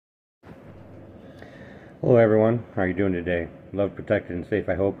Hello everyone, how are you doing today? Loved, protected, and safe,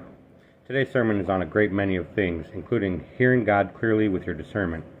 I hope. Today's sermon is on a great many of things, including hearing God clearly with your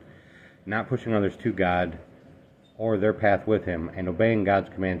discernment, not pushing others to God or their path with Him, and obeying God's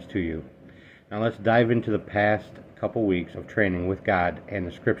commands to you. Now let's dive into the past couple weeks of training with God and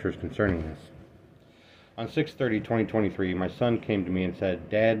the scriptures concerning this. On 6/30/2023, my son came to me and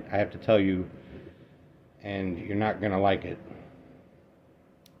said, "Dad, I have to tell you, and you're not going to like it."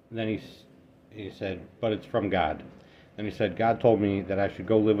 Then he said, "But it's from God." Then he said, "God told me that I should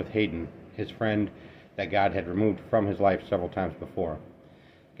go live with Hayden, his friend that God had removed from his life several times before.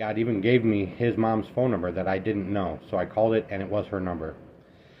 God even gave me his mom's phone number that I didn't know, so I called it and it was her number.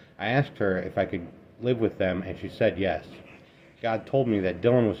 I asked her if I could live with them and she said yes. God told me that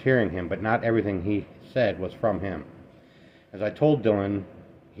Dylan was hearing him, but not everything he said was from him. As I told Dylan,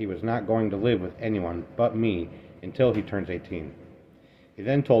 he was not going to live with anyone but me until he turns 18. He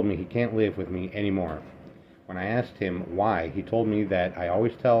then told me he can't live with me anymore. When I asked him why, he told me that I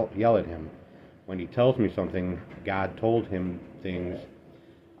always yell at him. When he tells me something, God told him things,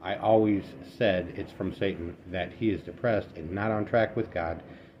 I always said it's from Satan, that he is depressed and not on track with God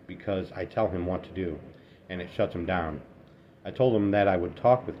because I tell him what to do, and it shuts him down. I told him that I would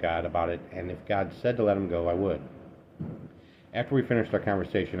talk with God about it, and if God said to let him go, I would. After we finished our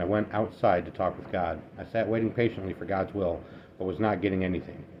conversation, I went outside to talk with God. I sat waiting patiently for God's will, but was not getting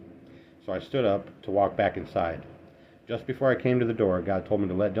anything. So I stood up to walk back inside. Just before I came to the door, God told me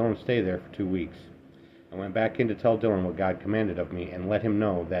to let Dylan stay there for 2 weeks. I went back in to tell Dylan what God commanded of me and let him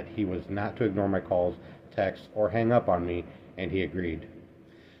know that he was not to ignore my calls, texts, or hang up on me, and he agreed.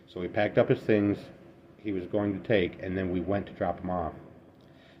 So he packed up his things he was going to take, and then we went to drop him off.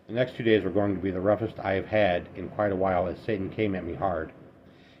 The next 2 days were going to be the roughest I have had in quite a while, as Satan came at me hard.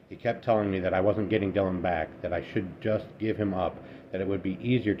 He kept telling me that I wasn't getting Dylan back, that I should just give him up, that it would be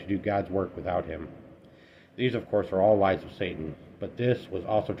easier to do God's work without him. These, of course, are all lies of Satan, but this was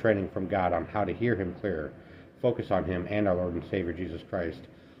also training from God on how to hear him clearer, focus on him and our Lord and Savior Jesus Christ,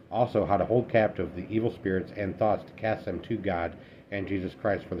 also how to hold captive the evil spirits and thoughts to cast them to God and Jesus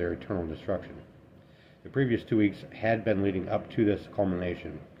Christ for their eternal destruction. The previous 2 weeks had been leading up to this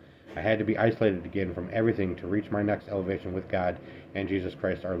culmination. I had to be isolated again from everything to reach my next elevation with God and Jesus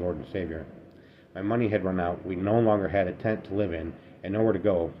Christ our Lord and Savior. My money had run out, we no longer had a tent to live in, and nowhere to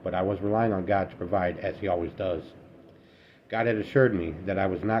go, but I was relying on God to provide, as He always does. God had assured me that I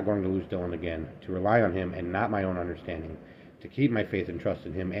was not going to lose Dylan again, to rely on Him and not my own understanding, to keep my faith and trust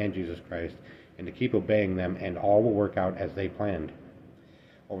in Him and Jesus Christ, and to keep obeying them, and all will work out as they planned.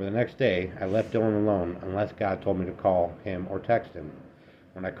 Over the next day, I left Dylan alone unless God told me to call him or text him.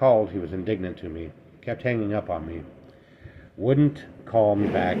 When I called, he was indignant to me, kept hanging up on me, wouldn't call me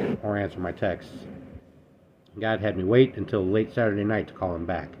back or answer my texts. God had me wait until late Saturday night to call him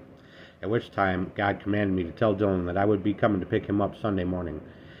back, at which time God commanded me to tell Dylan that I would be coming to pick him up Sunday morning,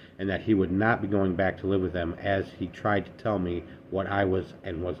 and that he would not be going back to live with them, as he tried to tell me what I was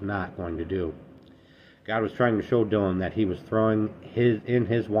and was not going to do. God was trying to show Dylan that he was throwing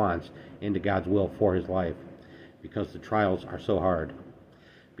his wants into God's will for his life, because the trials are so hard.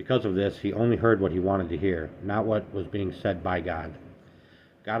 Because of this, he only heard what he wanted to hear, not what was being said by God.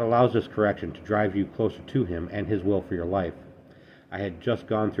 God allows this correction to drive you closer to Him and His will for your life. I had just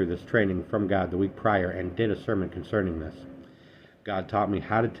gone through this training from God the week prior and did a sermon concerning this. God taught me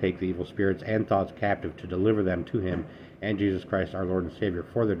how to take the evil spirits and thoughts captive to deliver them to Him and Jesus Christ our Lord and Savior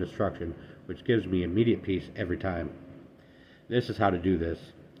for their destruction, which gives me immediate peace every time. This is how to do this.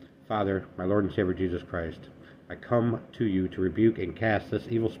 Father, my Lord and Savior Jesus Christ, I come to you to rebuke and cast this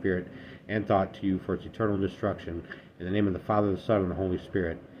evil spirit and thought to you for its eternal destruction. In the name of the Father, the Son, and the Holy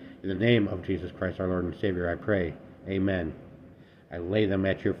Spirit. In the name of Jesus Christ, our Lord and Savior, I pray. Amen. I lay them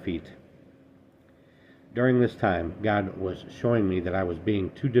at your feet. During this time, God was showing me that I was being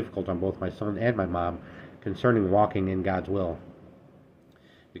too difficult on both my son and my mom concerning walking in God's will,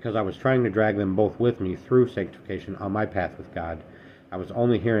 because I was trying to drag them both with me through sanctification on my path with God. I was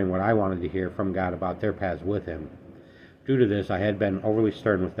only hearing what I wanted to hear from God about their paths with Him. Due to this, I had been overly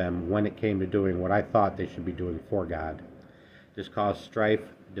stern with them when it came to doing what I thought they should be doing for God. This caused strife,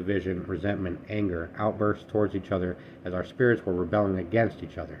 division, resentment, anger, outbursts towards each other as our spirits were rebelling against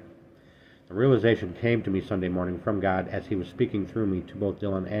each other. The realization came to me Sunday morning from God as He was speaking through me to both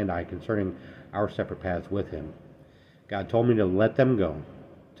Dylan and I concerning our separate paths with Him. God told me to let them go,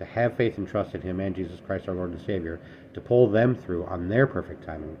 to have faith and trust in Him and Jesus Christ our Lord and Savior, to pull them through on their perfect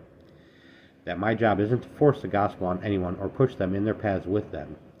timing. That my job isn't to force the gospel on anyone or push them in their paths with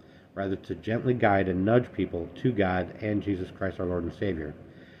them, rather to gently guide and nudge people to God and Jesus Christ our Lord and Savior,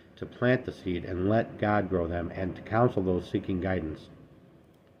 to plant the seed and let God grow them, and to counsel those seeking guidance.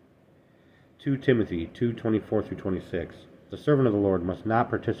 2 Timothy 2:24-26. The servant of the Lord must not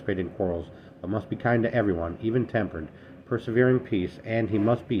participate in quarrels, but must be kind to everyone, even tempered, persevere in peace, and he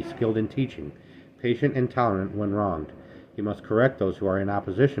must be skilled in teaching, patient and tolerant when wronged. He must correct those who are in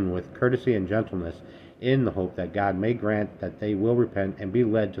opposition with courtesy and gentleness, in the hope that God may grant that they will repent and be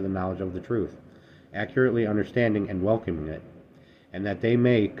led to the knowledge of the truth, accurately understanding and welcoming it, and that they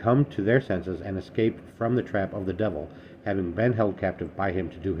may come to their senses and escape from the trap of the devil, having been held captive by him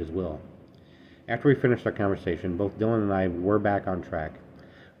to do his will. After we finished our conversation, both Dylan and I were back on track.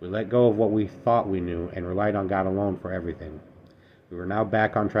 We let go of what we thought we knew and relied on God alone for everything. We were now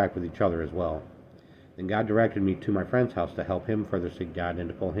back on track with each other as well. Then God directed me to my friend's house to help him further seek God and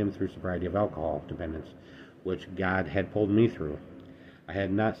to pull him through sobriety of alcohol dependence, which God had pulled me through. I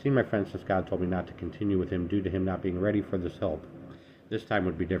had not seen my friend since God told me not to continue with him due to him not being ready for this help. This time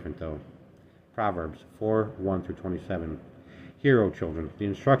would be different, though. Proverbs 4:1-27. Hear, O children, the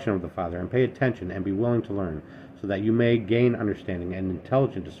instruction of the Father, and pay attention and be willing to learn, so that you may gain understanding and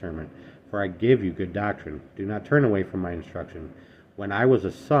intelligent discernment. For I give you good doctrine. Do not turn away from my instruction. When I was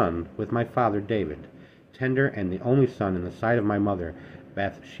a son with my father David, tender and the only son in the sight of my mother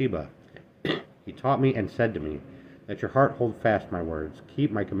Bathsheba, he taught me and said to me, let your heart hold fast my words, keep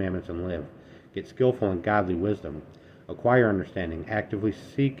my commandments and live. Get skillful in godly wisdom. Acquire understanding. Actively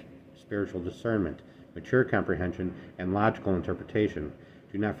seek spiritual discernment, mature comprehension, and logical interpretation.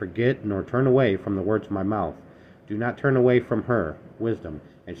 Do not forget nor turn away from the words of my mouth. Do not turn away from her, wisdom,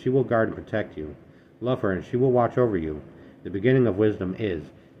 and she will guard and protect you. Love her, and she will watch over you. The beginning of wisdom is,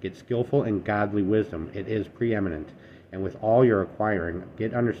 get skillful in godly wisdom. It is preeminent. And with all your acquiring,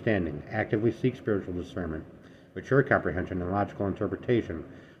 get understanding. Actively seek spiritual discernment, mature comprehension, and logical interpretation.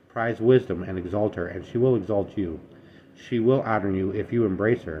 Prize wisdom and exalt her, and she will exalt you. She will honor you if you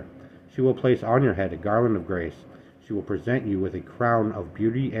embrace her. She will place on your head a garland of grace. She will present you with a crown of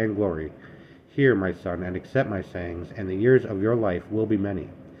beauty and glory. Hear, my son, and accept my sayings, and the years of your life will be many.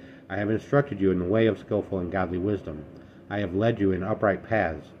 I have instructed you in the way of skillful and godly wisdom. I have led you in upright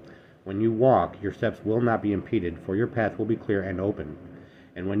paths. When you walk, your steps will not be impeded, for your path will be clear and open.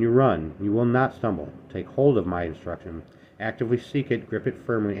 And when you run, you will not stumble. Take hold of my instruction. Actively seek it, grip it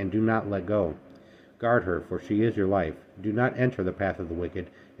firmly, and do not let go. Guard her, for she is your life. Do not enter the path of the wicked,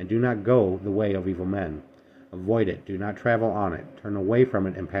 and do not go the way of evil men. Avoid it, do not travel on it. Turn away from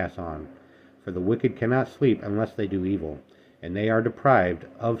it and pass on. For the wicked cannot sleep unless they do evil, and they are deprived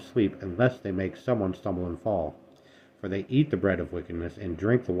of sleep unless they make someone stumble and fall. For they eat the bread of wickedness and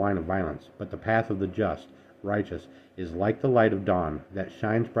drink the wine of violence. But the path of the just, righteous, is like the light of dawn that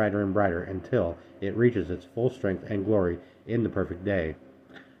shines brighter and brighter until it reaches its full strength and glory in the perfect day.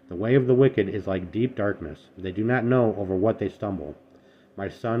 The way of the wicked is like deep darkness. They do not know over what they stumble. My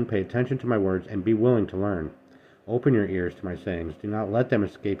son, pay attention to my words and be willing to learn. Open your ears to my sayings. Do not let them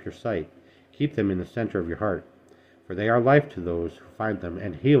escape your sight. Keep them in the center of your heart. For they are life to those who find them,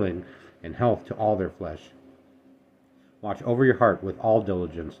 and healing and health to all their flesh. Watch over your heart with all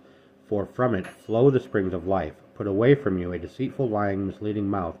diligence, for from it flow the springs of life. Put away from you a deceitful, lying, misleading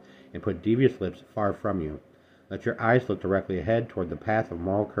mouth, and put devious lips far from you. Let your eyes look directly ahead toward the path of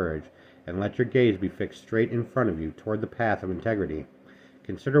moral courage, and let your gaze be fixed straight in front of you toward the path of integrity.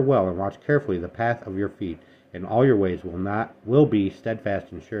 Consider well and watch carefully the path of your feet, and all your ways will be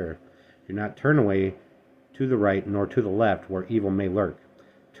steadfast and sure. Do not turn away to the right nor to the left where evil may lurk.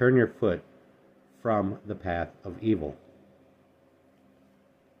 Turn your foot from the path of evil.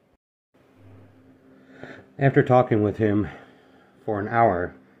 After talking with him for an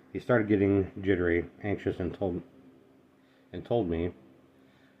hour, he started getting jittery, anxious, and told me,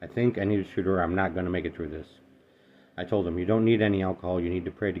 I think I need a shoot or I'm not going to make it through this. I told him, you don't need any alcohol, you need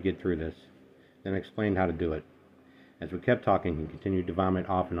to pray to get through this. Then explained how to do it. As we kept talking, he continued to vomit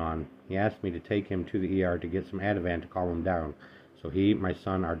off and on. He asked me to take him to the ER to get some Ativan to calm him down, so he, my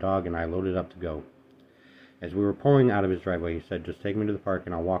son, our dog, and I loaded up to go. As we were pulling out of his driveway, he said, just take me to the park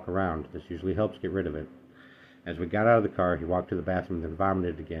and I'll walk around. This usually helps get rid of it. As we got out of the car, he walked to the bathroom and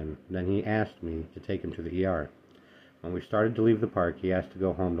vomited again. Then he asked me to take him to the ER. When we started to leave the park, he asked to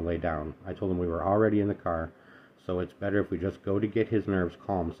go home to lay down. I told him we were already in the car, so it's better if we just go to get his nerves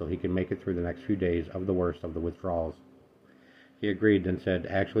calm so he can make it through the next few days of the worst of the withdrawals. He agreed, then said,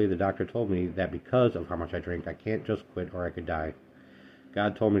 actually, the doctor told me that because of how much I drink, I can't just quit or I could die.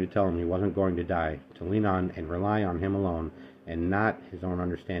 God told me to tell him he wasn't going to die, to lean on and rely on him alone and not his own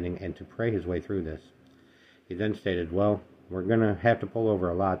understanding, and to pray his way through this. He then stated, well, we're going to have to pull over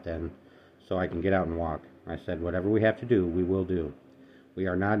a lot then, so I can get out and walk. I said, whatever we have to do, we will do. We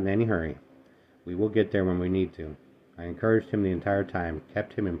are not in any hurry. We will get there when we need to. I encouraged him the entire time,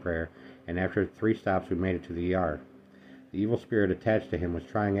 kept him in prayer, and after 3 stops we made it to the ER. The evil spirit attached to him was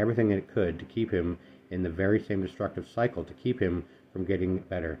trying everything it could to keep him in the very same destructive cycle, to keep him from getting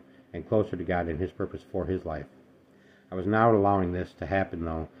better and closer to God and his purpose for his life. I was now allowing this to happen,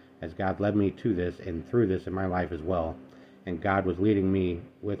 though, as God led me to this and through this in my life as well, and God was leading me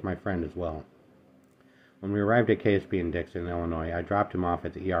with my friend as well. When we arrived at KSB in Dixon, Illinois, I dropped him off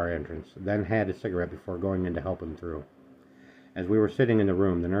at the ER entrance, then had a cigarette before going in to help him through. As we were sitting in the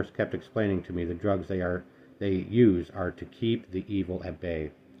room, the nurse kept explaining to me the drugs they use are to keep the evil at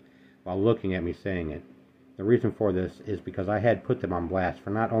bay, while looking at me saying it. The reason for this is because I had put them on blast for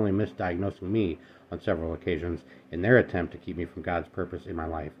not only misdiagnosing me on several occasions in their attempt to keep me from God's purpose in my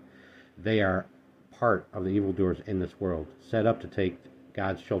life. They are part of the evildoers in this world, set up to take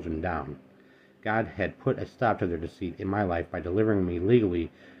God's children down. God had put a stop to their deceit in my life by delivering me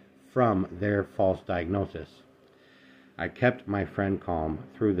legally from their false diagnosis. I kept my friend calm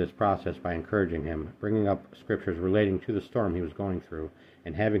through this process by encouraging him, bringing up scriptures relating to the storm he was going through,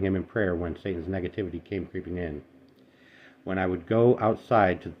 and having him in prayer when Satan's negativity came creeping in. When I would go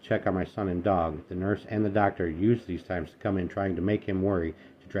outside to check on my son and dog, the nurse and the doctor used these times to come in trying to make him worry,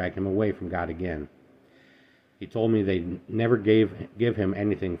 to drag him away from God again. He told me they never give him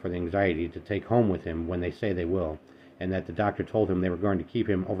anything for the anxiety to take home with him when they say they will, and that the doctor told him they were going to keep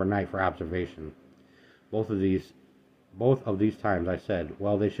him overnight for observation. Both of these times I said,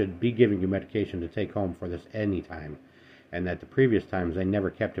 well, they should be giving you medication to take home for this any time, and that the previous times they never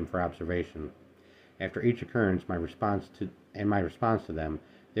kept him for observation. After each occurrence, my response to them,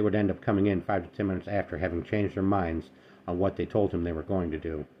 they would end up coming in 5 to 10 minutes after having changed their minds on what they told him they were going to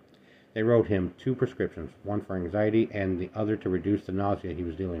do. They wrote him 2 prescriptions, one for anxiety and the other to reduce the nausea he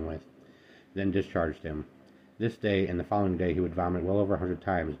was dealing with, then discharged him. This day and the following day he would vomit well over 100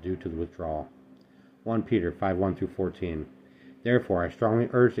 times due to the withdrawal. 1 Peter 5:1-14. Therefore I strongly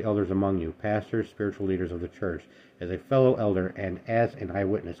urge the elders among you, pastors, spiritual leaders of the church, as a fellow elder and as an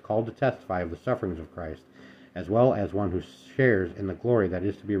eyewitness called to testify of the sufferings of Christ, as well as one who shares in the glory that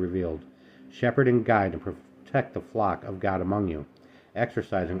is to be revealed. Shepherd and guide and protect the flock of God among you,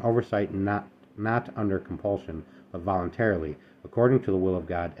 exercising oversight not under compulsion, but voluntarily, according to the will of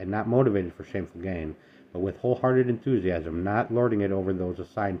God, and not motivated for shameful gain, but with wholehearted enthusiasm, not lording it over those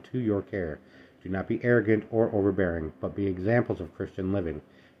assigned to your care. Do not be arrogant or overbearing, but be examples of Christian living.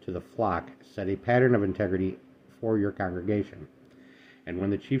 To the flock, set a pattern of integrity for your congregation. And when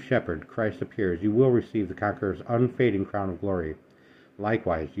the chief shepherd, Christ, appears, you will receive the conqueror's unfading crown of glory.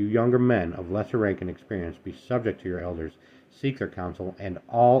 Likewise, you younger men of lesser rank and experience, be subject to your elders, seek their counsel, and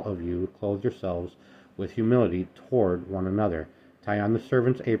all of you clothe yourselves with humility toward one another. Tie on the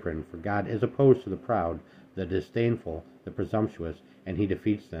servant's apron, for God is opposed to the proud, the disdainful, the presumptuous, and he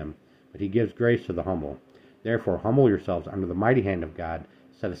defeats them. But he gives grace to the humble. Therefore humble yourselves under the mighty hand of God,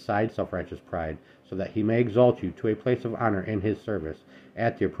 set aside self-righteous pride, so that he may exalt you to a place of honor in his service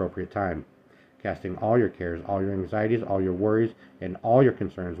at the appropriate time, casting all your cares, all your anxieties, all your worries, and all your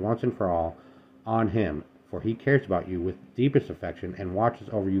concerns once and for all on him, for he cares about you with deepest affection and watches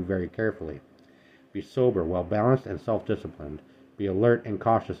over you very carefully. Be sober, well-balanced, and self-disciplined. Be alert and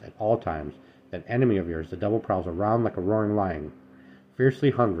cautious at all times. That enemy of yours, the devil, prowls around like a roaring lion,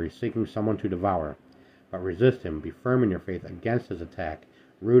 fiercely hungry, seeking someone to devour. But resist him, be firm in your faith against his attack,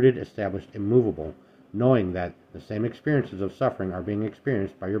 rooted, established, immovable, knowing that the same experiences of suffering are being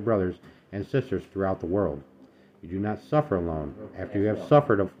experienced by your brothers and sisters throughout the world. You do not suffer alone. After you have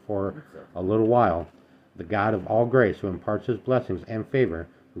suffered for a little while, the God of all grace, who imparts his blessings and favor,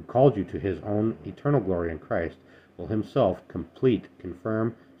 who called you to his own eternal glory in Christ, will himself complete,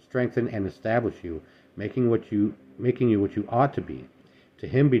 confirm, strengthen, and establish you, making you what you ought to be. To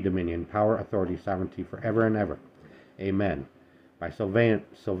him be dominion, power, authority, sovereignty forever and ever. Amen. By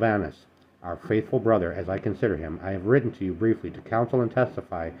Silvanus, our faithful brother, as I consider him, I have written to you briefly to counsel and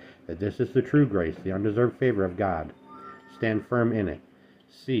testify that this is the true grace, the undeserved favor of God. Stand firm in it.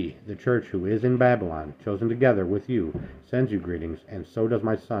 See, the church who is in Babylon, chosen together with you, sends you greetings, and so does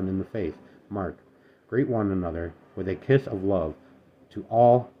my son in the faith, Mark. Greet one another with a kiss of love. To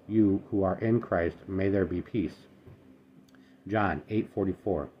all you who are in Christ, may there be peace. John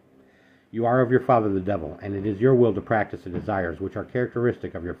 8:44. You are of your father the devil, and it is your will to practice the desires which are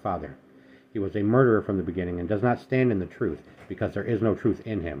characteristic of your father. He was a murderer from the beginning and does not stand in the truth, because there is no truth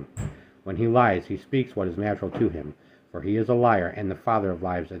in him. When he lies, he speaks what is natural to him, for he is a liar and the father of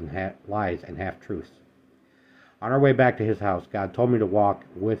lies and half-truths. On our way back to his house, God told me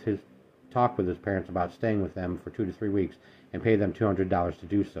to talk with his parents about staying with them for 2 to 3 weeks and pay them $200 to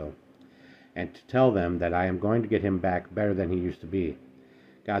do so, and to tell them that I am going to get him back better than he used to be.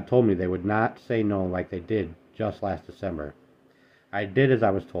 God told me they would not say no like they did just last December. I did as I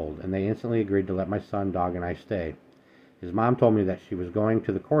was told, and they instantly agreed to let my son, dog, and I stay. His mom told me that she was going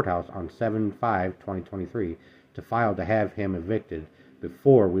to the courthouse on 7/5/2023 to file to have him evicted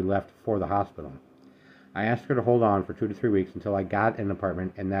before we left for the hospital. I asked her to hold on for 2 to 3 weeks until I got an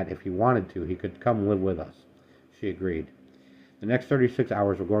apartment, and that if he wanted to, he could come live with us. She agreed. The next 36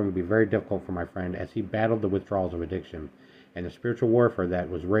 hours were going to be very difficult for my friend as he battled the withdrawals of addiction and the spiritual warfare that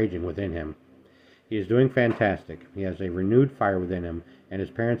was raging within him. He is doing fantastic. He has a renewed fire within him, and his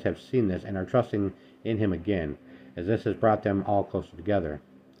parents have seen this and are trusting in him again, as this has brought them all closer together.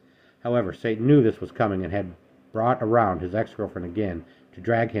 However, Satan knew this was coming and had brought around his ex-girlfriend again to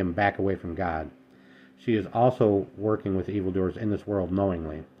drag him back away from God. She is also working with evildoers in this world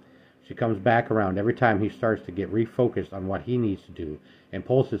knowingly. She comes back around every time he starts to get refocused on what he needs to do and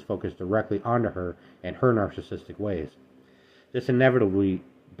pulls his focus directly onto her and her narcissistic ways. This inevitably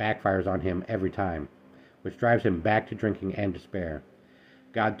backfires on him every time, which drives him back to drinking and despair.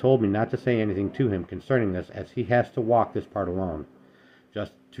 God told me not to say anything to him concerning this, as he has to walk this part alone.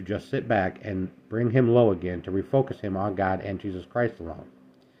 Just sit back and bring him low again to refocus him on God and Jesus Christ alone.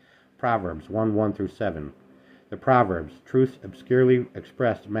 Proverbs 1:1-7. The Proverbs, truths obscurely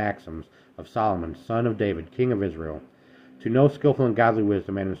expressed maxims of Solomon, son of David, king of Israel. To know skillful and godly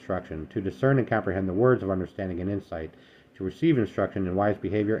wisdom and instruction, to discern and comprehend the words of understanding and insight, to receive instruction in wise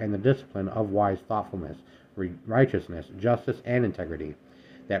behavior and the discipline of wise thoughtfulness, righteousness, justice, and integrity,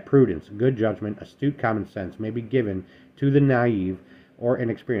 that prudence, good judgment, astute common sense may be given to the naive or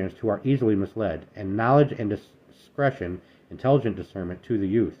inexperienced who are easily misled, and knowledge and discretion, intelligent discernment to the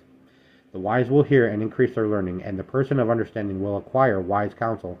youth. The wise will hear and increase their learning, and the person of understanding will acquire wise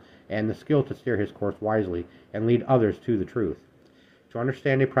counsel and the skill to steer his course wisely and lead others to the truth. To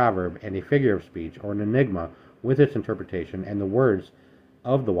understand a proverb and a figure of speech or an enigma with its interpretation and the words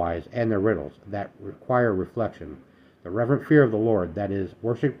of the wise and their riddles that require reflection. The reverent fear of the Lord, that is,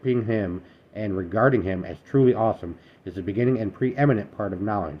 worshiping him and regarding him as truly awesome, is the beginning and preeminent part of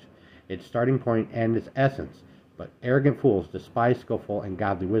knowledge, its starting point and its essence. But arrogant fools despise skillful and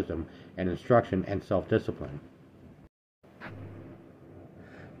godly wisdom and instruction and self-discipline.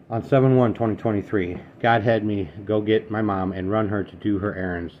 On 7/1/2023, God had me go get my mom and run her to do her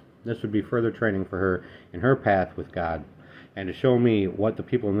errands. This would be further training for her in her path with God, and to show me what the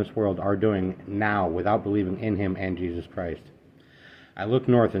people in this world are doing now without believing in him and Jesus Christ. I looked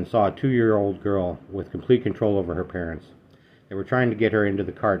north and saw a 2-year-old girl with complete control over her parents. They were trying to get her into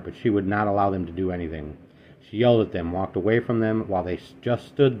the cart, but she would not allow them to do anything. She yelled at them, walked away from them, while they just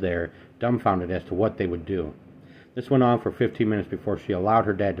stood there, dumbfounded as to what they would do. This went on for 15 minutes before she allowed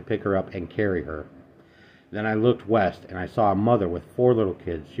her dad to pick her up and carry her. Then I looked west, and I saw a mother with 4 little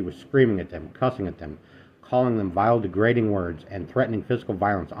kids. She was screaming at them, cussing at them, calling them vile, degrading words, and threatening physical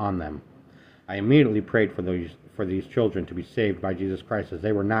violence on them. I immediately prayed for these children to be saved by Jesus Christ, as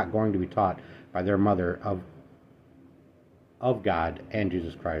they were not going to be taught by their mother of God and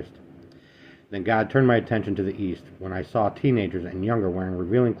Jesus Christ. Then God turned my attention to the east, when I saw teenagers and younger wearing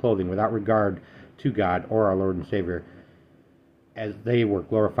revealing clothing without regard to God or our Lord and Savior, as they were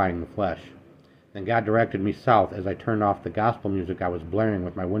glorifying the flesh. Then God directed me south as I turned off the gospel music I was blaring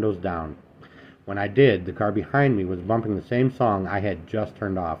with my windows down. When I did, the car behind me was bumping the same song I had just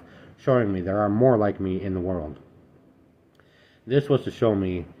turned off, showing me there are more like me in the world. This was to show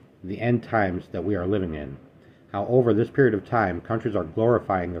me the end times that we are living in. How over this period of time, countries are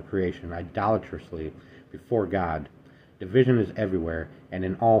glorifying their creation idolatrously before God. Division is everywhere and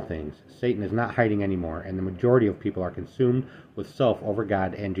in all things. Satan is not hiding anymore, and the majority of people are consumed with self over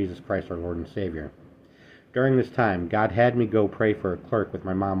God and Jesus Christ, our Lord and Savior. During this time, God had me go pray for a clerk with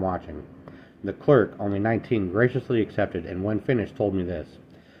my mom watching. The clerk, only 19, graciously accepted, and when finished told me this: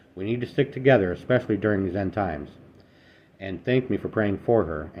 "We need to stick together, especially during these end times," and thanked me for praying for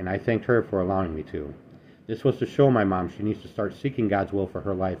her, and I thanked her for allowing me to. This was to show my mom she needs to start seeking God's will for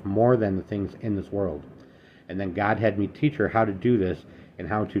her life more than the things in this world. And then God had me teach her how to do this and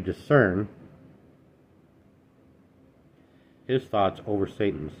how to discern his thoughts over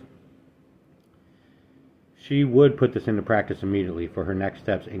Satan's. She would put this into practice immediately for her next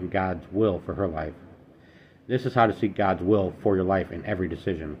steps in God's will for her life. This is how to seek God's will for your life in every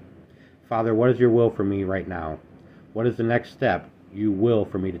decision. Father, what is your will for me right now? What is the next step you will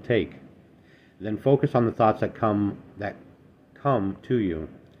for me to take? Then focus on the thoughts that come to you.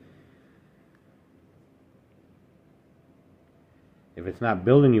 If it's not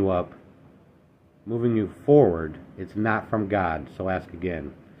building you up, moving you forward, it's not from God, so ask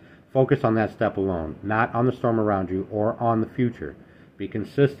again. Focus on that step alone, not on the storm around you or on the future. Be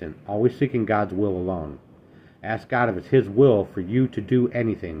consistent, always seeking God's will alone. Ask God if it's his will for you to do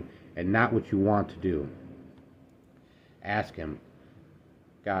anything and not what you want to do. Ask him,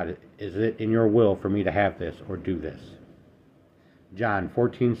 God, is it in your will for me to have this or do this? John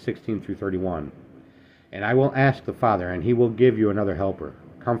 14:16 through 31. And I will ask the Father, and he will give you another helper,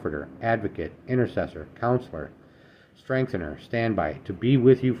 comforter, advocate, intercessor, counselor, strengthener, standby, to be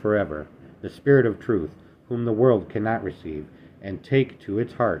with you forever, the Spirit of truth, whom the world cannot receive and take to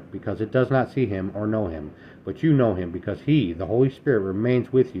its heart, because it does not see him or know him. But you know him, because he, the Holy Spirit,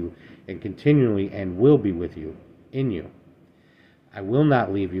 remains with you and continually and will be with you, in you. I will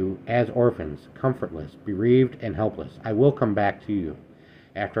not leave you as orphans, comfortless, bereaved, and helpless. I will come back to you.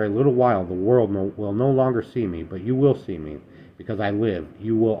 After a little while the world will no longer see me, but you will see me. Because I live,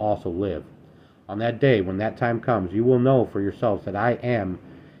 you will also live. On that day, when that time comes, you will know for yourselves that I am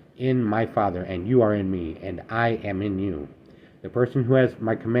in my Father, and you are in me, and I am in you. The person who has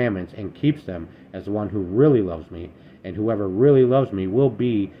my commandments and keeps them is the one who really loves me, and whoever really loves me will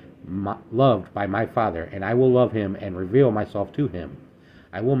be loved by my Father, and I will love him and reveal myself to him.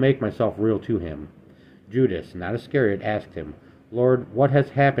 I will make myself real to him. Judas, not Iscariot, asked him, Lord, what has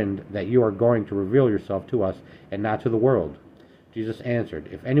happened that you are going to reveal yourself to us and not to the world? Jesus answered,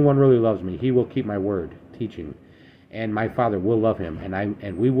 If anyone really loves me, he will keep my word, teaching, and my Father will love him,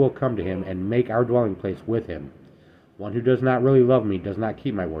 and we will come to him and make our dwelling place with him. One who does not really love me does not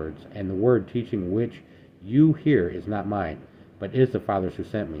keep my words, and the word teaching which you hear is not mine, but is the Father's who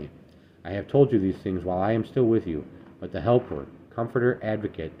sent me. I have told you these things while I am still with you, but the Helper, Comforter,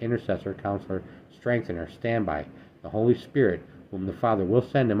 Advocate, Intercessor, Counselor, Strengthener, Standby, the Holy Spirit, whom the Father will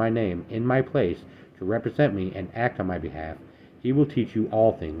send in my name, in my place, to represent me and act on my behalf, he will teach you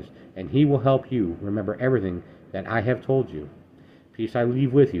all things, and he will help you remember everything that I have told you. Peace I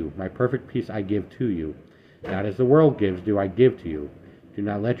leave with you, my perfect peace I give to you. Not as the world gives do I give to you. Do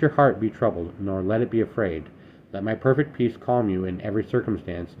not let your heart be troubled, nor let it be afraid. Let my perfect peace calm you in every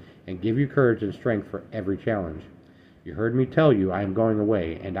circumstance, and give you courage and strength for every challenge. You heard me tell you I am going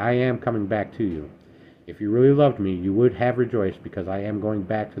away, and I am coming back to you. If you really loved me, you would have rejoiced, because I am going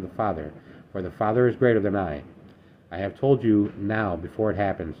back to the Father, for the Father is greater than I. I have told you now before it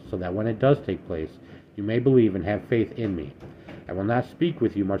happens, so that when it does take place, you may believe and have faith in me. I will not speak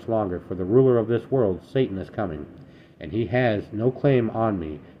with you much longer, for the ruler of this world, Satan, is coming, and he has no claim on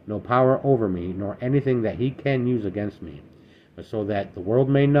me, no power over me, nor anything that he can use against me. But so that the world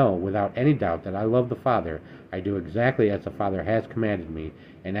may know without any doubt that I love the Father, I do exactly as the Father has commanded me,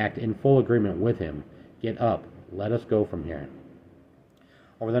 and act in full agreement with him. Get up, let us go from here.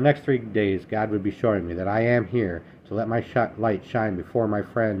 Over the next 3 days, God would be showing me that I am here to let my light shine before my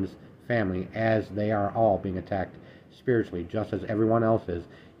friends, family, as they are all being attacked spiritually, just as everyone else is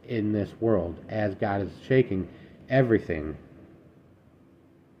in this world, as God is shaking everything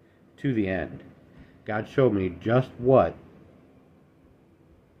to the end. God showed me just what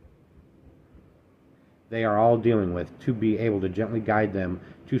they are all dealing with to be able to gently guide them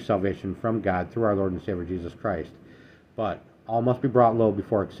to salvation from God through our Lord and Savior Jesus Christ. But all must be brought low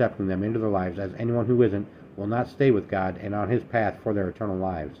before accepting them into their lives, as anyone who isn't will not stay with God and on his path for their eternal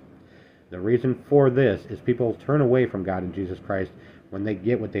lives. The reason for this is people turn away from God and Jesus Christ when they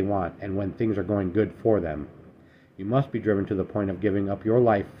get what they want and when things are going good for them. You must be driven to the point of giving up your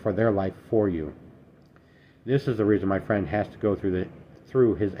life for their life for you. This is the reason my friend has to go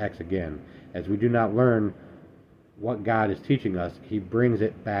through his ex again. As we do not learn what God is teaching us, he brings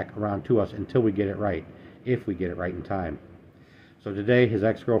it back around to us until we get it right, if we get it right in time. So today, his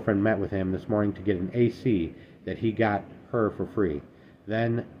ex-girlfriend met with him this morning to get an AC that he got her for free.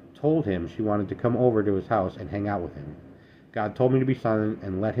 Then told him she wanted to come over to his house and hang out with him. God told me to be silent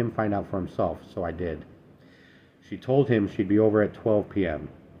and let him find out for himself, so I did. She told him she'd be over at 12 p.m.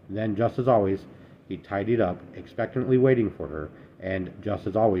 Then, just as always, he tidied up, expectantly waiting for her, and just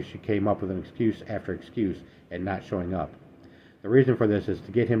as always, she came up with an excuse after excuse and not showing up. The reason for this is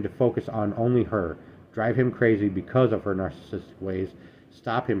to get him to focus on only her, drive him crazy because of her narcissistic ways,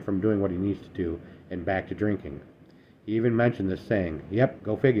 stop him from doing what he needs to do, and back to drinking. He even mentioned this, saying, "Yep,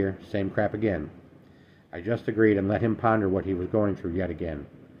 go figure, same crap again." I just agreed and let him ponder what he was going through yet again.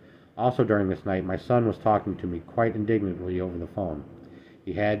 Also during this night, my son was talking to me quite indignantly over the phone.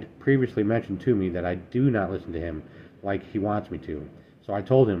 He had previously mentioned to me that I do not listen to him like he wants me to, so I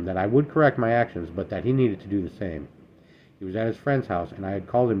told him that I would correct my actions, but that he needed to do the same. He was at his friend's house, and I had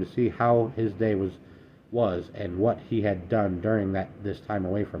called him to see how his day was and what he had done during this time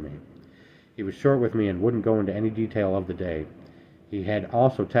away from me. He was short with me and wouldn't go into any detail of the day. He had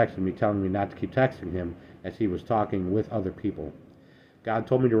also texted me telling me not to keep texting him as he was talking with other people. God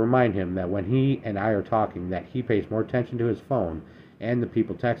told me to remind him that when he and I are talking, that he pays more attention to his phone and the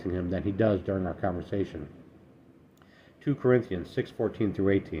people texting him than he does during our conversation. 2 Corinthians 6:14 through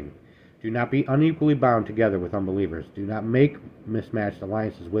 18. Do not be unequally bound together with unbelievers. Do not make mismatched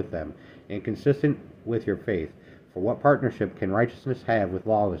alliances with them, inconsistent with your faith. For what partnership can righteousness have with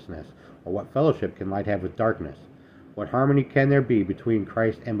lawlessness? Or what fellowship can light have with darkness? What harmony can there be between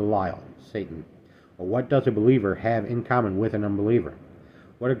Christ and Belial, Satan? Or what does a believer have in common with an unbeliever?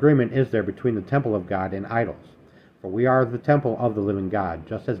 What agreement is there between the temple of God and idols? For we are the temple of the living God,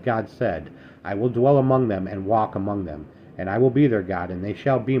 just as God said, I will dwell among them and walk among them, and I will be their God, and they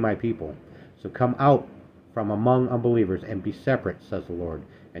shall be my people. So come out from among unbelievers and be separate, says the Lord,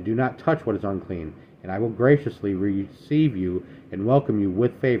 and do not touch what is unclean, and I will graciously receive you and welcome you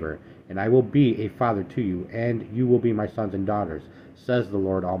with favor, and I will be a father to you, and you will be my sons and daughters, says the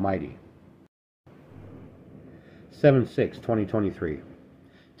Lord Almighty. 7/6/2023.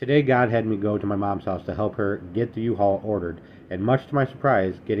 Today God had me go to my mom's house to help her get the U-Haul ordered, and much to my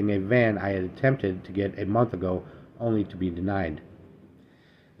surprise, getting a van I had attempted to get a month ago only to be denied.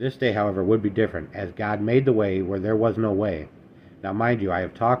 This day, however, would be different, as God made the way where there was no way. Now mind you, I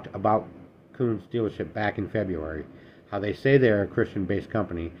have talked about Kuhn's dealership back in February, how they say they are a Christian-based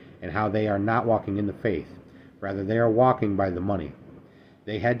company, and how they are not walking in the faith. Rather, they are walking by the money.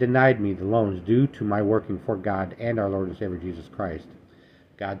 They had denied me the loans due to my working for God and our Lord and Savior Jesus Christ.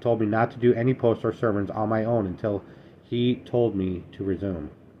 God told me not to do any posts or sermons on my own until He told me to resume.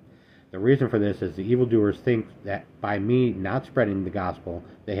 The reason for this is the evildoers think that by me not spreading the gospel,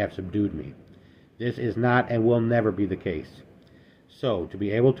 they have subdued me. This is not and will never be the case. So, to be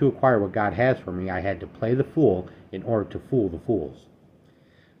able to acquire what God has for me, I had to play the fool in order to fool the fools.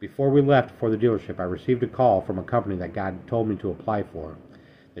 Before we left for the dealership, I received a call from a company that God told me to apply for.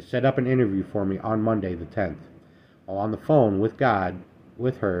 They set up an interview for me on Monday the 10th. While on the phone with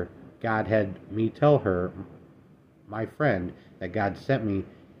her, God had me tell her, my friend, that God sent me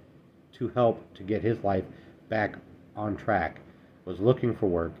to help to get his life back on track, was looking for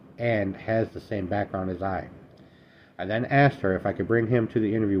work, and has the same background as I. I then asked her if I could bring him to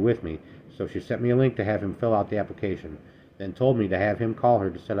the interview with me, so she sent me a link to have him fill out the application, then told me to have him call her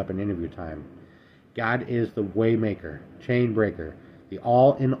to set up an interview time. God is the way maker, chain breaker, the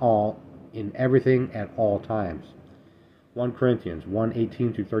all in everything at all times. 1 Corinthians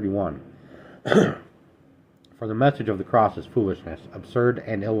 1:18-31. For the message of the cross is foolishness, absurd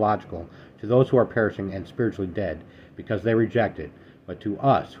and illogical to those who are perishing and spiritually dead, because they reject it. But to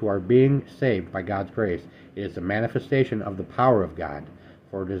us who are being saved by God's grace, it is the manifestation of the power of God.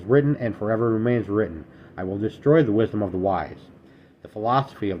 For it is written, and forever remains written, I will destroy the wisdom of the wise, the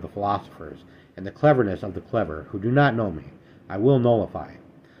philosophy of the philosophers, and the cleverness of the clever, who do not know me. I will nullify.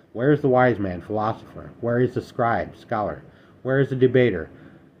 Where is the wise man, philosopher? Where is the scribe, scholar? Where is the debater,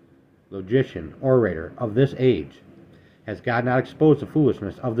 logician, orator of this age? Has God not exposed the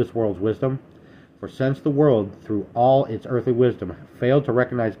foolishness of this world's wisdom? For since the world, through all its earthly wisdom, failed to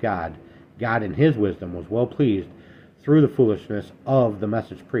recognize God, God in his wisdom was well pleased, through the foolishness of the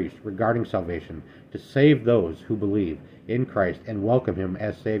message preached regarding salvation, to save those who believe in Christ and welcome him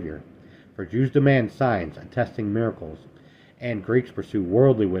as Savior. For Jews demand signs, attesting miracles, and Greeks pursue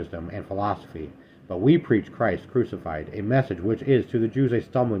worldly wisdom and philosophy. But we preach Christ crucified, a message which is to the Jews a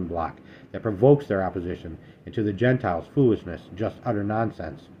stumbling block that provokes their opposition, and to the Gentiles foolishness, just utter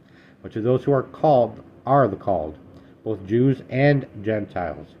nonsense. But to those who are the called, both Jews and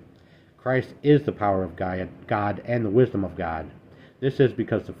Gentiles, Christ is the power of God and the wisdom of God. This is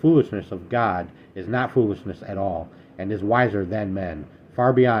because the foolishness of God is not foolishness at all, and is wiser than men,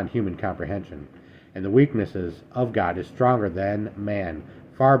 far beyond human comprehension. And the weaknesses of God is stronger than man,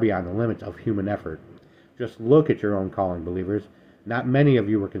 far beyond the limits of human effort. Just look at your own calling, believers. Not many of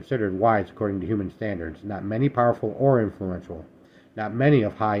you were considered wise according to human standards, not many powerful or influential, not many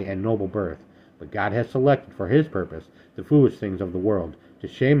of high and noble birth. But God has selected for his purpose the foolish things of the world, to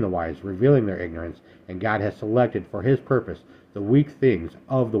shame the wise, revealing their ignorance, and God has selected for his purpose the weak things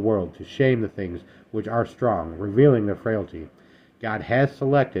of the world, to shame the things which are strong, revealing their frailty. God has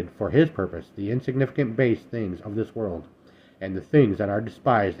selected for his purpose the insignificant base things of this world, and the things that are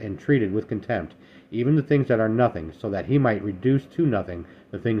despised and treated with contempt, even the things that are nothing, so that he might reduce to nothing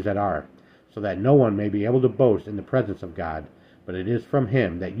the things that are, so that no one may be able to boast in the presence of God. But it is from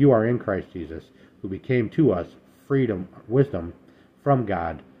him that you are in Christ Jesus, who became to us wisdom from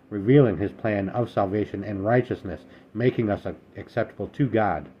God, revealing his plan of salvation and righteousness, making us acceptable to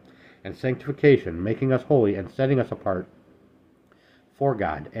God, and sanctification, making us holy and setting us apart for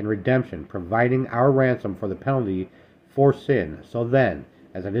God, and redemption, providing our ransom for the penalty for sin. So then,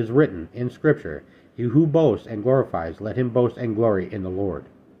 as it is written in Scripture, he who boasts and glorifies, let him boast and glory in the Lord.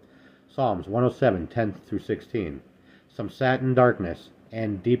 Psalms 107, 10-16. Some sat in darkness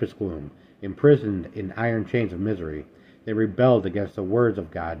and deepest gloom, imprisoned in iron chains of misery. They rebelled against the words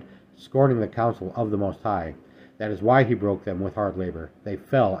of God, scorning the counsel of the Most High. That is why he broke them with hard labor. They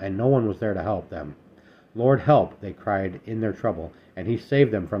fell, and no one was there to help them. Lord, help, they cried in their trouble, and he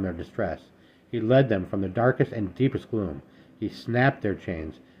saved them from their distress. He led them from the darkest and deepest gloom. He snapped their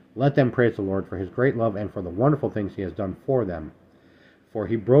chains. Let them praise the Lord for his great love and for the wonderful things he has done for them. For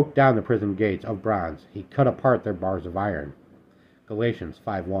he broke down the prison gates of bronze. He cut apart their bars of iron. Galatians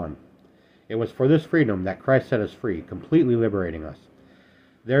 5:1. It was for this freedom that Christ set us free, completely liberating us.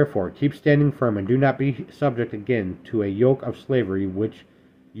 Therefore, keep standing firm and do not be subject again to a yoke of slavery which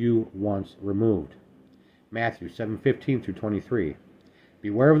you once removed. Matthew 7:15-23.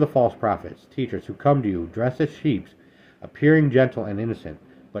 Beware of the false prophets, teachers who come to you dressed as sheep, appearing gentle and innocent,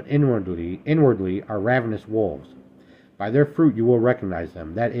 but inwardly are ravenous wolves. By their fruit you will recognize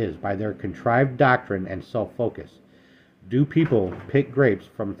them, that is, by their contrived doctrine and self-focus. Do people pick grapes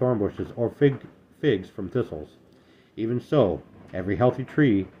from thorn bushes or figs from thistles? Even so, every healthy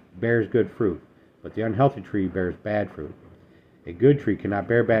tree bears good fruit, but the unhealthy tree bears bad fruit. A good tree cannot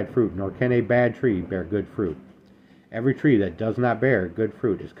bear bad fruit, nor can a bad tree bear good fruit. Every tree that does not bear good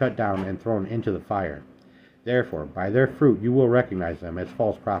fruit is cut down and thrown into the fire. Therefore, by their fruit you will recognize them as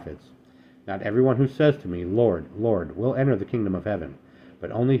false prophets. Not everyone who says to me, Lord, Lord, will enter the kingdom of heaven,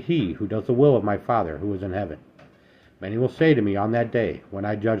 but only he who does the will of my Father who is in heaven. Many will say to me on that day, when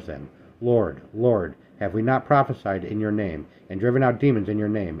I judge them, Lord, Lord, have we not prophesied in your name, and driven out demons in your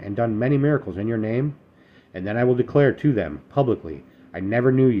name, and done many miracles in your name? And then I will declare to them publicly, I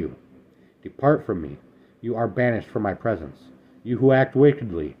never knew you. Depart from me. You are banished from my presence, you who act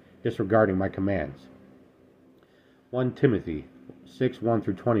wickedly, disregarding my commands. 1 Timothy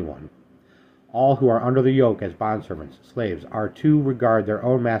 6:1-21. All who are under the yoke as bondservants, slaves, are to regard their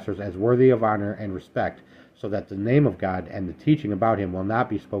own masters as worthy of honor and respect, so that the name of God and the teaching about him will not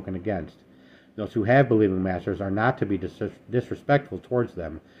be spoken against. Those who have believing masters are not to be disrespectful towards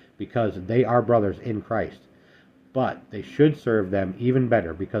them, because they are brothers in Christ. But they should serve them even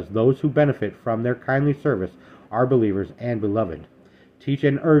better, because those who benefit from their kindly service are believers and beloved. Teach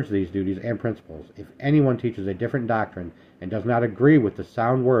and urge these duties and principles. If anyone teaches a different doctrine and does not agree with the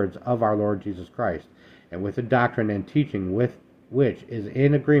sound words of our Lord Jesus Christ, and with the doctrine and teaching with which is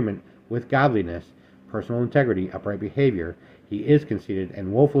in agreement with godliness, personal integrity, upright behavior, he is conceited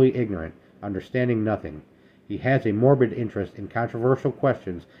and woefully ignorant, understanding nothing. He has a morbid interest in controversial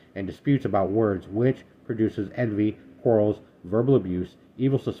questions and disputes about words, which produces envy, quarrels, verbal abuse,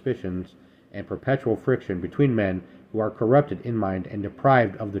 evil suspicions, and perpetual friction between men who are corrupted in mind and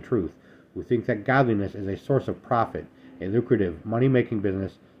deprived of the truth, who think that godliness is a source of profit, a lucrative, money-making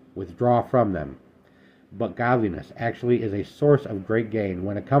business. Withdraw from them. But godliness actually is a source of great gain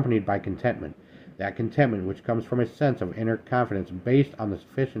when accompanied by contentment, that contentment which comes from a sense of inner confidence based on the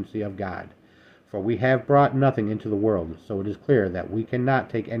sufficiency of God. For we have brought nothing into the world, so it is clear that we cannot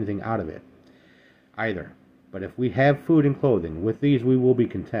take anything out of it either. But if we have food and clothing, with these we will be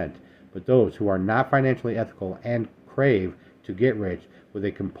content. But those who are not financially ethical and crave to get rich with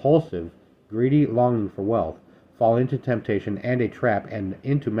a compulsive, greedy longing for wealth, fall into temptation and a trap and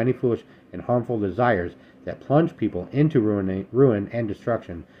into many foolish and harmful desires that plunge people into ruin and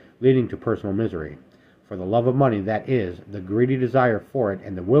destruction, leading to personal misery. For the love of money, that is, the greedy desire for it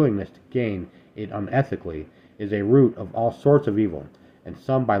and the willingness to gain it unethically, is a root of all sorts of evil, and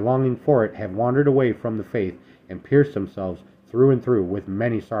some by longing for it have wandered away from the faith and pierced themselves through and through with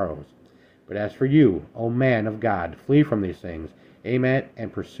many sorrows. But as for you, O man of God, flee from these things, aim at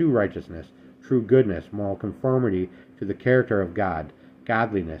and pursue righteousness, true goodness, moral conformity to the character of God,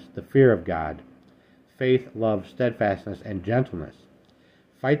 godliness, the fear of God, faith, love, steadfastness, and gentleness.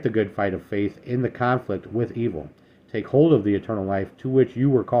 Fight the good fight of faith in the conflict with evil. Take hold of the eternal life to which you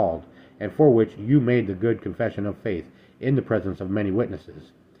were called, and for which you made the good confession of faith in the presence of many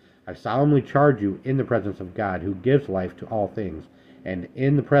witnesses. I solemnly charge you in the presence of God, who gives life to all things, and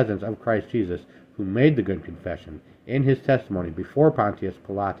in the presence of Christ Jesus, who made the good confession in his testimony before Pontius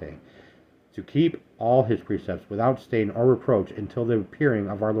Pilate, to keep all his precepts without stain or reproach until the appearing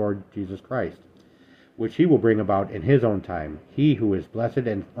of our Lord Jesus Christ, which he will bring about in his own time, he who is blessed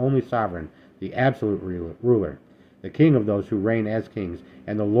and only sovereign, the absolute ruler, the King of those who reign as kings,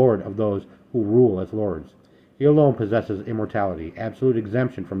 and the Lord of those who rule as lords. He alone possesses immortality, absolute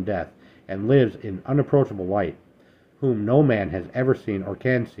exemption from death, and lives in unapproachable light, whom no man has ever seen or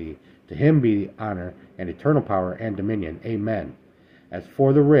can see. To him be honor and eternal power and dominion. Amen. As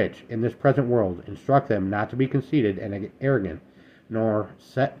for the rich in this present world, instruct them not to be conceited and arrogant, nor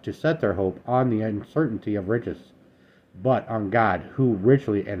to set their hope on the uncertainty of riches, but on God, who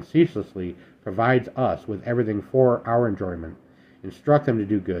richly and ceaselessly provides us with everything for our enjoyment. Instruct them to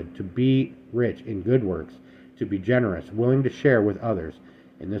do good, to be rich in good works, to be generous, willing to share with others,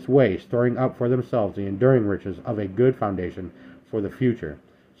 in this way storing up for themselves the enduring riches of a good foundation for the future,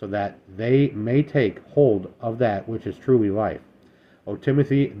 so that they may take hold of that which is truly life. O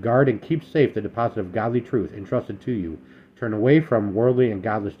Timothy, guard and keep safe the deposit of godly truth entrusted to you. Turn away from worldly and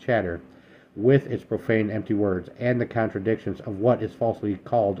godless chatter, with its profane empty words, and the contradictions of what is falsely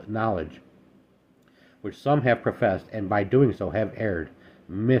called knowledge, which some have professed, and by doing so have erred,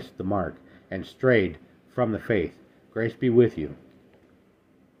 missed the mark, and strayed from the faith. Grace be with you.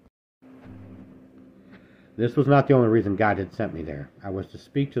 This was not the only reason God had sent me there. I was to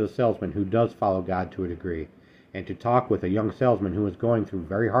speak to the salesman who does follow God to a degree, and to talk with a young salesman who was going through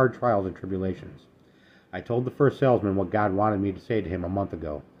very hard trials and tribulations. I told the first salesman what God wanted me to say to him a month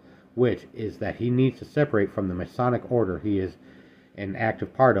ago, which is that he needs to separate from the Masonic order he is an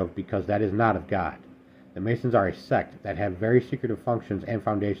active part of, because that is not of God. The Masons are a sect that have very secretive functions and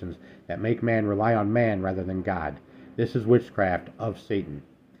foundations that make man rely on man rather than God. This is witchcraft of Satan.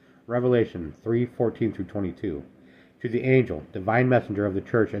 Revelation 3:14-22. To the angel, divine messenger of the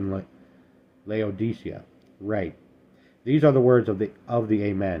church in Laodicea, write: These are the words of the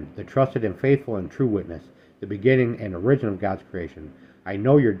Amen, the trusted and faithful and true witness, the beginning and origin of God's creation. I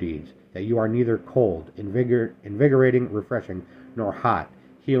know your deeds, that you are neither cold, invigorating, refreshing, nor hot,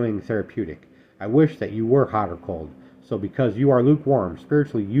 healing, therapeutic. I wish that you were hot or cold. So because you are lukewarm,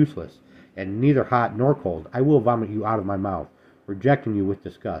 spiritually useless, and neither hot nor cold, I will vomit you out of my mouth, rejecting you with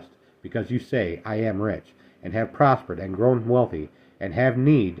disgust, because you say, I am rich, and have prospered, and grown wealthy, and have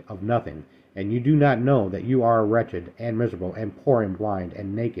need of nothing, and you do not know that you are wretched, and miserable, and poor, and blind,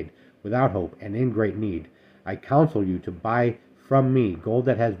 and naked, without hope, and in great need. I counsel you to buy from me gold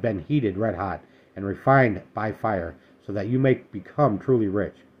that has been heated red hot, and refined by fire, so that you may become truly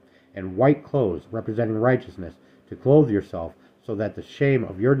rich, and white clothes, representing righteousness, to clothe yourself, so that the shame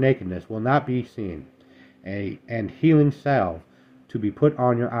of your nakedness will not be seen, and healing salve to be put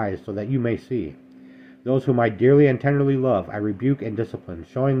on your eyes, so that you may see. Those whom I dearly and tenderly love, I rebuke and discipline,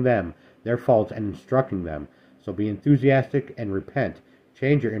 showing them their faults and instructing them. So be enthusiastic and repent.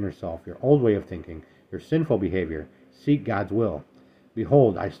 Change your inner self, your old way of thinking, your sinful behavior. Seek God's will.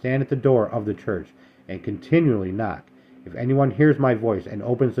 Behold, I stand at the door of the church, and continually knock. If anyone hears my voice and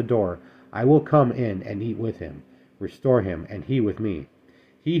opens the door, I will come in and eat with him, restore him, and he with me.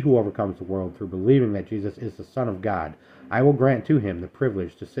 He who overcomes the world through believing that Jesus is the Son of God, I will grant to him the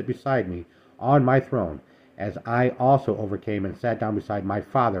privilege to sit beside me on my throne, as I also overcame and sat down beside my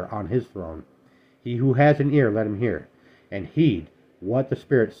Father on his throne. He who has an ear, let him hear, and heed what the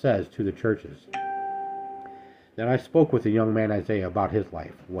Spirit says to the churches. Then I spoke with the young man Isaiah about his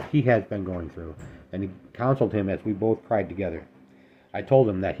life, what he has been going through, and he counseled him as we both cried together. I told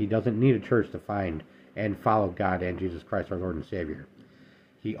him that he doesn't need a church to find and follow God and Jesus Christ our Lord and Savior.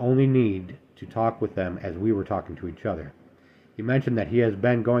 He only need to talk with them as we were talking to each other. He mentioned that he has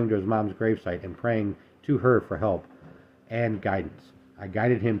been going to his mom's gravesite and praying to her for help and guidance. I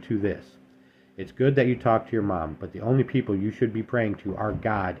guided him to this: it's good that you talk to your mom, but the only people you should be praying to are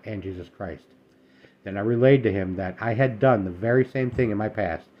God and Jesus Christ. Then I relayed to him that I had done the very same thing in my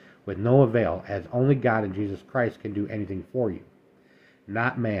past, with no avail, as only God and Jesus Christ can do anything for you,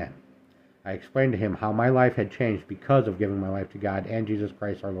 not man. I explained to him how my life had changed because of giving my life to God and Jesus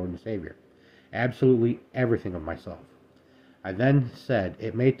Christ our Lord and Savior. Absolutely everything of myself. I then said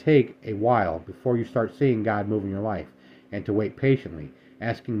it may take a while before you start seeing God move in your life, and to wait patiently,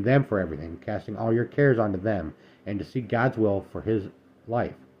 asking them for everything, casting all your cares onto them, and to seek God's will for his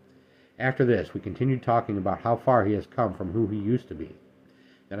life. After this, we continued talking about how far he has come from who he used to be.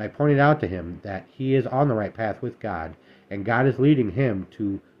 Then I pointed out to him that he is on the right path with God, and God is leading him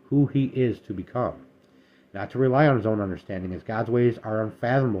to who he is to become. Not to rely on his own understanding, as God's ways are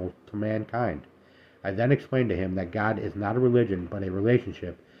unfathomable to mankind. I then explained to him that God is not a religion, but a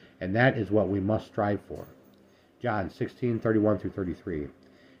relationship, and that is what we must strive for. John 16:31-33.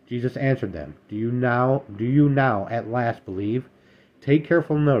 Jesus answered them, Do you now at last believe? Take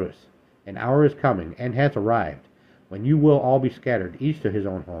careful notice. An hour is coming, and has arrived, when you will all be scattered, each to his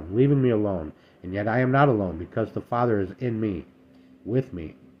own home, leaving me alone. And yet I am not alone, because the Father is in me, with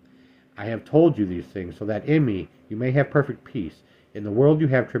me. I have told you these things, so that in me you may have perfect peace. In the world you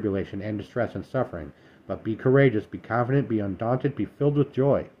have tribulation and distress and suffering. But be courageous, be confident, be undaunted, be filled with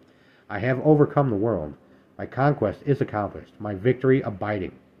joy. I have overcome the world. My conquest is accomplished, my victory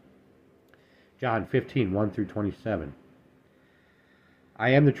abiding. John 15:1-27. I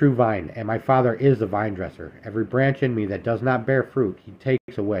am the true vine, and my Father is the vine dresser. Every branch in me that does not bear fruit, he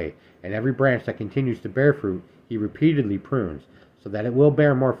takes away, and every branch that continues to bear fruit, he repeatedly prunes, so that it will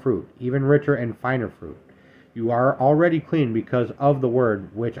bear more fruit, even richer and finer fruit. You are already clean because of the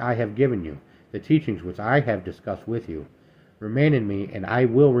word which I have given you, the teachings which I have discussed with you. Remain in me, and I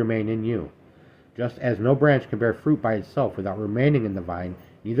will remain in you. Just as no branch can bear fruit by itself without remaining in the vine,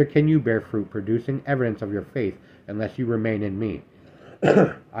 Neither can you bear fruit producing evidence of your faith unless you remain in me.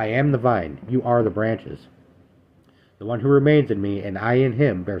 I am the vine, you are the branches. The one who remains in me and I in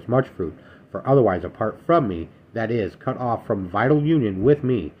him bears much fruit, for otherwise apart from me, that is, cut off from vital union with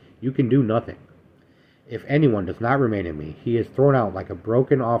me, you can do nothing. If anyone does not remain in me, he is thrown out like a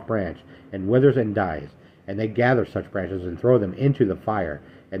broken off branch, and withers and dies, and they gather such branches and throw them into the fire,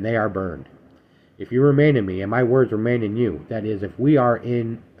 and they are burned. If you remain in me, and my words remain in you, that is, if we are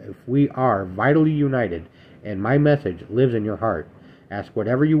vitally united, and my message lives in your heart, ask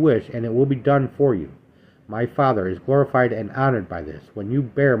whatever you wish, and it will be done for you. My Father is glorified and honored by this, when you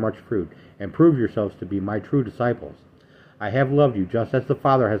bear much fruit, and prove yourselves to be my true disciples. I have loved you just as the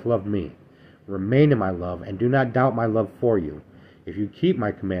Father has loved me. Remain in my love, and do not doubt my love for you. If you keep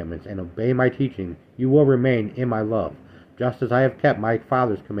my commandments and obey my teaching, you will remain in my love, just as I have kept my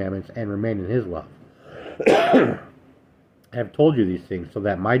Father's commandments and remain in his love. I have told you these things so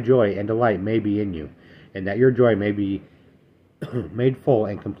that my joy and delight may be in you, and that your joy may be made full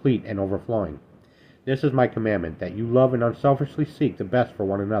and complete and overflowing. This is my commandment, that you love and unselfishly seek the best for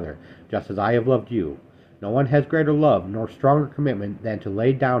one another, just as I have loved you. No one has greater love nor stronger commitment than to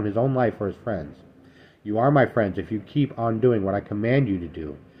lay down his own life for his friends. You are my friends if you keep on doing what I command you to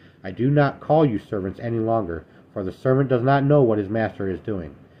do. I do not call you servants any longer, for the servant does not know what his master is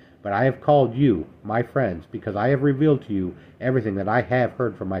doing. But I have called you my friends, because I have revealed to you everything that I have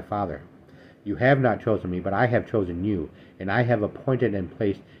heard from my Father. You have not chosen me, but I have chosen you, and I have appointed and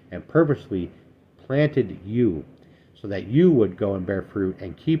placed and purposely planted you, so that you would go and bear fruit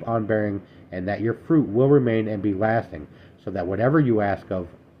and keep on bearing, and that your fruit will remain and be lasting, so that whatever you ask of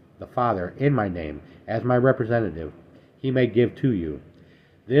the Father in my name, as my representative, he may give to you.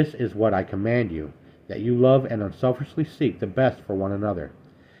 This is what I command you, that you love and unselfishly seek the best for one another.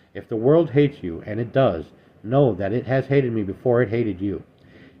 If the world hates you, and it does, know that it has hated me before it hated you.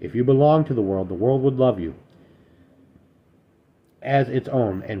 If you belong to the world would love you as its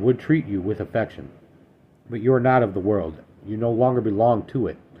own and would treat you with affection. But you are not of the world. You no longer belong to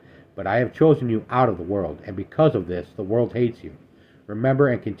it. But I have chosen you out of the world, and because of this, the world hates you. Remember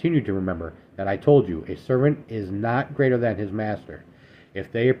and continue to remember that I told you, a servant is not greater than his master.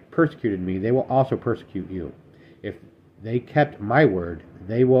 If they persecuted me, they will also persecute you. If they kept my word,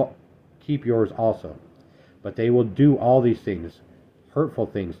 they will keep yours also. But they will do all these things, hurtful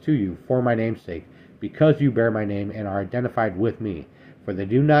things to you, for my name's sake, because you bear my name and are identified with me. For they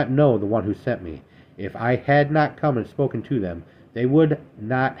do not know the one who sent me. If I had not come and spoken to them, they would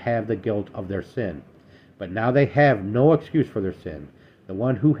not have the guilt of their sin. But now they have no excuse for their sin. The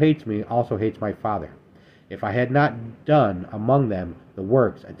one who hates me also hates my Father. If I had not done among them the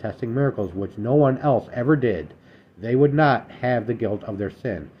works attesting miracles which no one else ever did, they would not have the guilt of their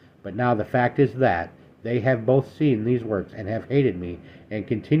sin. But now the fact is that they have both seen these works and have hated me and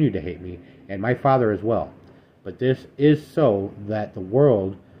continue to hate me, and my Father as well. But this is so that the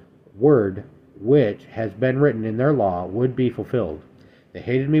word which has been written in their law would be fulfilled. They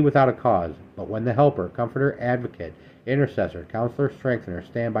hated me without a cause, but when the Helper, Comforter, Advocate, Intercessor, Counselor, Strengthener,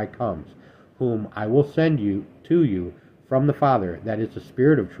 Standby comes, whom I will send to you from the Father, that is the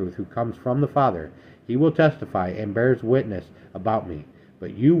Spirit of truth who comes from the Father, he will testify and bears witness about me.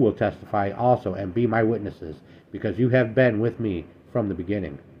 But you will testify also and be my witnesses, because you have been with me from the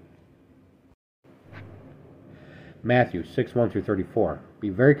beginning. Matthew 6:1-34. Be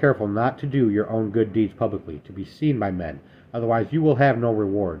very careful not to do your own good deeds publicly, to be seen by men. Otherwise you will have no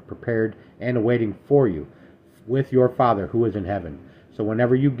reward prepared and awaiting for you with your Father who is in heaven. So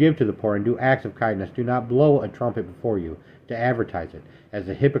whenever you give to the poor and do acts of kindness, do not blow a trumpet before you to advertise it, as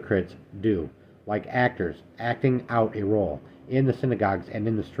the hypocrites do, like actors acting out a role in the synagogues and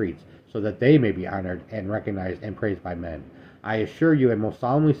in the streets, so that they may be honored and recognized and praised by men. I assure you and most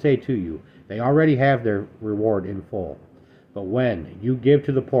solemnly say to you, they already have their reward in full. But when you give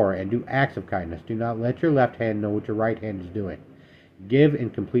to the poor and do acts of kindness, do not let your left hand know what your right hand is doing. Give in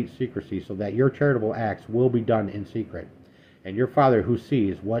complete secrecy, so that your charitable acts will be done in secret. And your Father who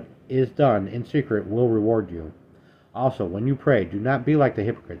sees what is done in secret will reward you. Also, when you pray, do not be like the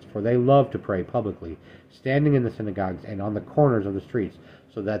hypocrites, for they love to pray publicly, standing in the synagogues and on the corners of the streets,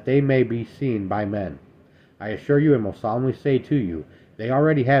 so that they may be seen by men. I assure you and most solemnly say to you, they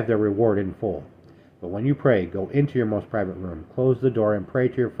already have their reward in full. But when you pray, go into your most private room, close the door, and pray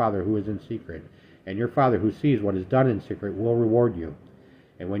to your Father who is in secret. And your Father who sees what is done in secret will reward you.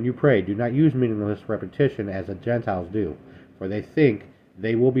 And when you pray, do not use meaningless repetition as the Gentiles do, for they think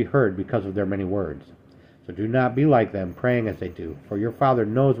they will be heard because of their many words. So do not be like them, praying as they do, for your Father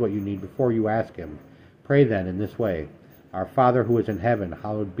knows what you need before you ask him. Pray then in this way: Our Father who is in heaven,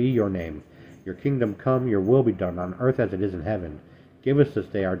 hallowed be your name. Your kingdom come, your will be done, on earth as it is in heaven. Give us this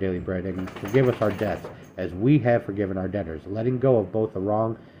day our daily bread, and forgive us our debts, as we have forgiven our debtors, letting go of both the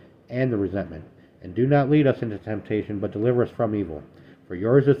wrong and the resentment. And do not lead us into temptation, but deliver us from evil. For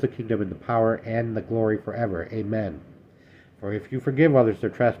yours is the kingdom and the power and the glory forever. Amen. For if you forgive others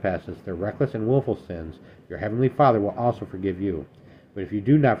their trespasses, their reckless and willful sins, your heavenly Father will also forgive you. But if you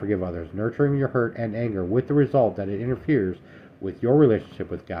do not forgive others, nurturing your hurt and anger with the result that it interferes with your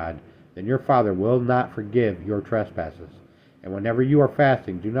relationship with God, then your Father will not forgive your trespasses. And whenever you are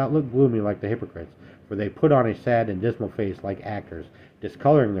fasting, do not look gloomy like the hypocrites, for they put on a sad and dismal face like actors,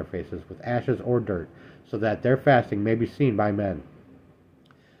 discoloring their faces with ashes or dirt, so that their fasting may be seen by men.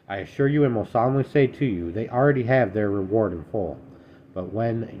 I assure you and most solemnly say to you, they already have their reward in full. But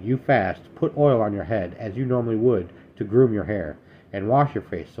when you fast, put oil on your head, as you normally would, to groom your hair, and wash your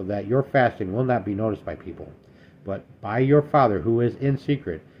face, so that your fasting will not be noticed by people, but by your Father who is in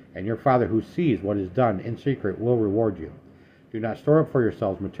secret, and your Father who sees what is done in secret will reward you. Do not store up for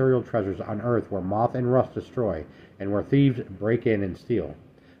yourselves material treasures on earth, where moth and rust destroy, and where thieves break in and steal.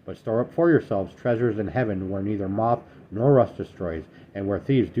 But store up for yourselves treasures in heaven, where neither moth nor rust destroys, and where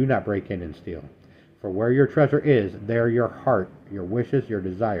thieves do not break in and steal. For where your treasure is, there your heart, your wishes, your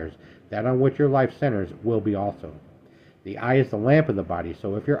desires, that on which your life centers, will be also. The eye is the lamp of the body,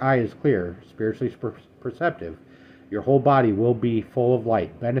 so if your eye is clear, spiritually perceptive, your whole body will be full of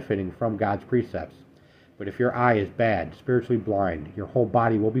light, benefiting from God's precepts. But if your eye is bad, spiritually blind, your whole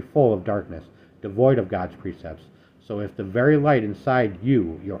body will be full of darkness, devoid of God's precepts. So if the very light inside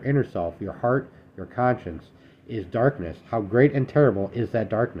you, your inner self, your heart, your conscience, is darkness, how great and terrible is that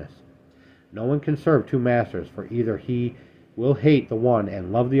darkness? No one can serve two masters, for either he will hate the one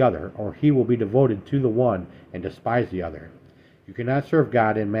and love the other, or he will be devoted to the one and despise the other. You cannot serve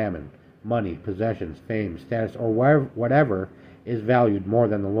God and mammon, money, possessions, fame, status, or whatever is valued more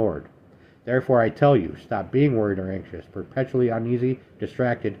than the Lord. Therefore I tell you, stop being worried or anxious, perpetually uneasy,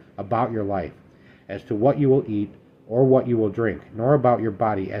 distracted about your life, as to what you will eat or what you will drink, nor about your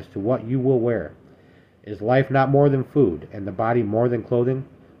body as to what you will wear. Is life not more than food, and the body more than clothing?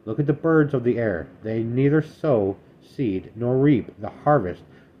 Look at the birds of the air. They neither sow seed, nor reap the harvest,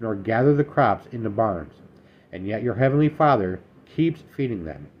 nor gather the crops into barns. And yet your heavenly Father keeps feeding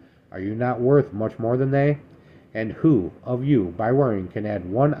them. Are you not worth much more than they? And who of you, by worrying, can add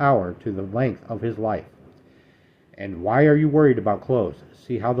 1 hour to the length of his life? And why are you worried about clothes?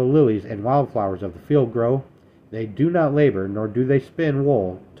 See how the lilies and wildflowers of the field grow? They do not labor, nor do they spin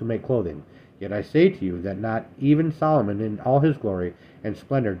wool to make clothing. Yet I say to you that not even Solomon in all his glory and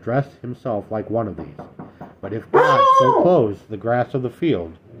splendor dressed himself like one of these. But if God so clothes the grass of the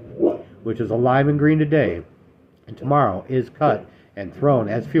field, which is alive and green today, and tomorrow is cut and thrown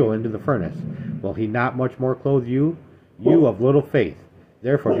as fuel into the furnace, will he not much more clothe you, you of little faith?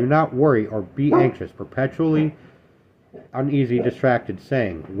 Therefore do not worry or be anxious, perpetually uneasy, distracted,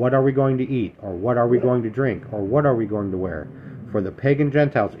 saying, what are we going to eat, or what are we going to drink, or what are we going to wear? For the pagan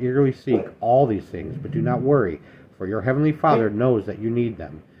Gentiles eagerly seek all these things, but do not worry, for your heavenly Father knows that you need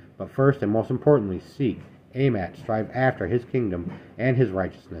them. But first and most importantly, seek, aim at, strive after his kingdom and his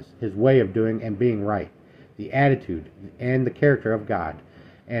righteousness, his way of doing and being right, the attitude and the character of God,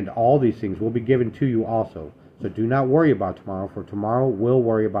 and all these things will be given to you also. So do not worry about tomorrow, for tomorrow will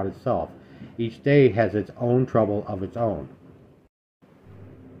worry about itself. Each day has its own trouble of its own.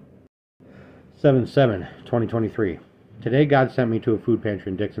 7/7/2023. Today God sent me to a food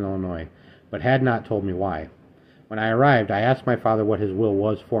pantry in Dixon, Illinois, but had not told me why. When I arrived, I asked my Father what his will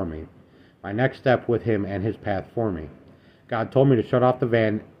was for me, my next step with him and his path for me. God told me to shut off the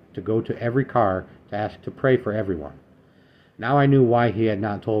van, to go to every car, to ask to pray for everyone. Now I knew why he had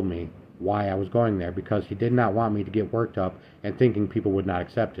not told me why I was going there, because he did not want me to get worked up and thinking people would not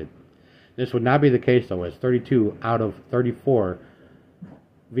accept it. This would not be the case, though, as 32 out of 34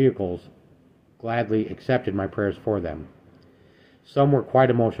 vehicles gladly accepted my prayers for them. Some were quite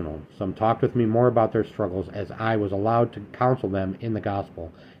emotional. Some talked with me more about their struggles, as I was allowed to counsel them in the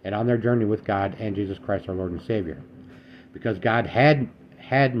gospel and on their journey with God and Jesus Christ our Lord and Savior. Because God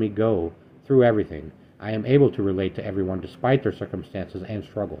had me go through everything, I am able to relate to everyone despite their circumstances and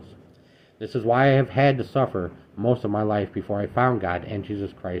struggles. This is why I have had to suffer most of my life before I found God and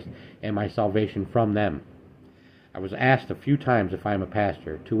Jesus Christ and my salvation from them. I was asked a few times if I am a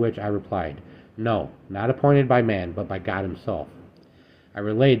pastor, to which I replied, no, not appointed by man, but by God himself. I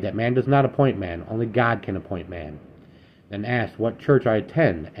relayed that man does not appoint man, only God can appoint man. Then asked what church I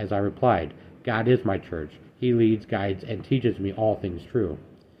attend, as I replied, God is my church. He leads, guides, and teaches me all things true.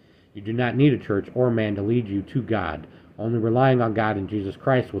 You do not need a church or man to lead you to God. Only relying on God and Jesus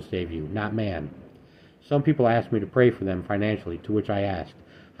Christ will save you, not man. Some people ask me to pray for them financially, to which I asked,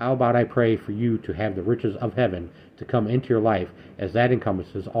 How about I pray for you to have the riches of heaven to come into your life, as that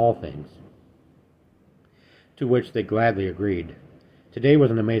encompasses all things?" To which they gladly agreed. Today was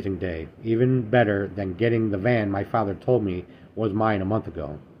an amazing day, even better than getting the van my father told me was mine a month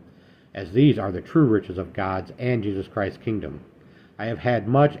ago, as these are the true riches of God's and Jesus Christ's kingdom. I have had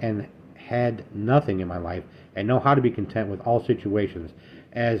much and had nothing in my life, and know how to be content with all situations,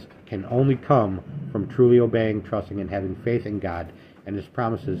 as can only come from truly obeying, trusting, and having faith in God and His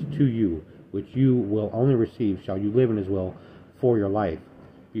promises to you, which you will only receive shall you live in His will for your life.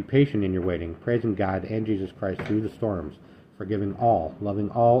 Be patient in your waiting, praising God and Jesus Christ through the storms, forgiving all, loving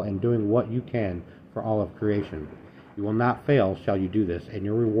all, and doing what you can for all of creation. You will not fail shall you do this, and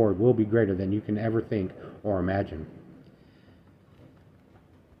your reward will be greater than you can ever think or imagine.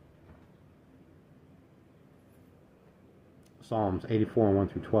 Psalms 84,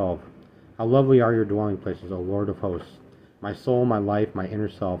 1-12. How lovely are your dwelling places, O Lord of hosts! My soul, my life, my inner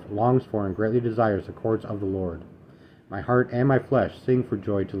self, longs for and greatly desires the courts of the Lord. My heart and my flesh sing for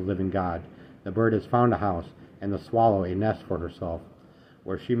joy to the living God. The bird has found a house, and the swallow a nest for herself,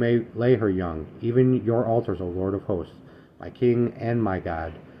 where she may lay her young, even your altars, O Lord of hosts, my King and my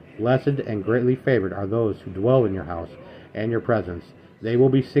God. Blessed and greatly favored are those who dwell in your house and your presence. They will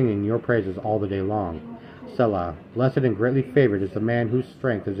be singing your praises all the day long. Selah. Blessed and greatly favored is the man whose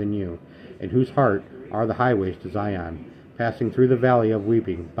strength is in you, and whose heart are the highways to Zion. Passing through the valley of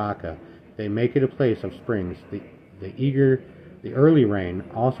weeping, Baca, they make it a place of springs. The early rain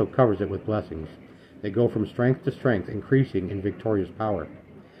also covers it with blessings. They go from strength to strength, increasing in victorious power.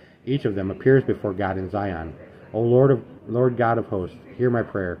 Each of them appears before God in Zion. O Lord God of hosts, hear my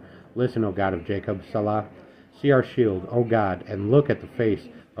prayer. Listen, O God of Jacob, Selah. See our shield, O God, and look at the face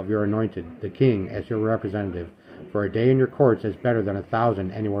of your anointed, the King, as your representative. For a day in your courts is better than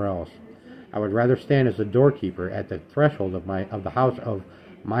 1,000 anywhere else. I would rather stand as the doorkeeper at the threshold of the house of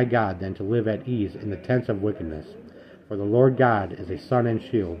my God than to live at ease in the tents of wickedness. For the Lord God is a sun and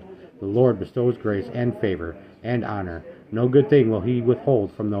shield. The Lord bestows grace and favor and honor. No good thing will He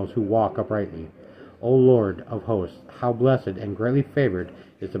withhold from those who walk uprightly. O Lord of hosts, how blessed and greatly favored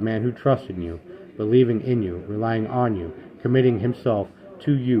is the man who trusts in you, believing in you, relying on you, committing himself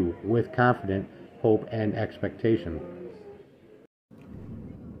to you with confident hope and expectation.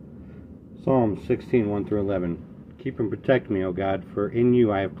 Psalm 16, 1-11. Keep and protect me, O God, for in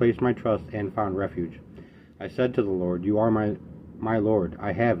you I have placed my trust and found refuge. I said to the Lord, you are my Lord.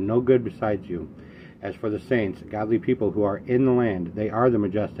 I have no good besides you. As for the saints, godly people who are in the land, they are the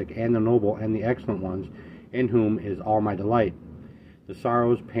majestic and the noble and the excellent ones, in whom is all my delight. The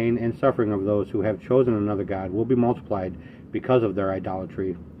sorrows, pain, and suffering of those who have chosen another God will be multiplied because of their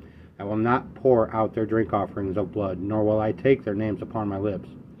idolatry. I will not pour out their drink offerings of blood, nor will I take their names upon my lips.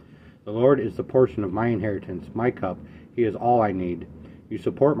 The Lord is the portion of my inheritance, my cup. He is all I need. You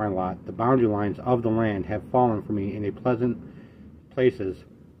support my lot. The boundary lines of the land have fallen for me in a pleasant places.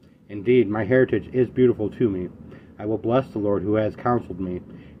 Indeed, my heritage is beautiful to me. I will bless the Lord who has counseled me.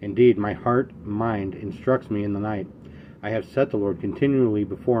 Indeed, my mind instructs me in the night. I have set the Lord continually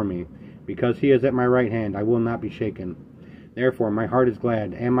before me. Because He is at my right hand, I will not be shaken. Therefore my heart is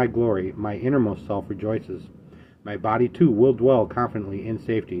glad, and my glory, my innermost self rejoices. My body too will dwell confidently in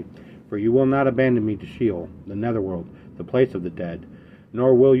safety. For you will not abandon me to Sheol, the netherworld, the place of the dead,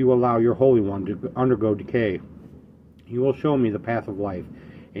 nor will you allow your Holy One to undergo decay. You will show me the path of life.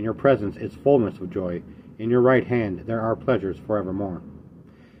 In your presence is fullness of joy. In your right hand there are pleasures forevermore.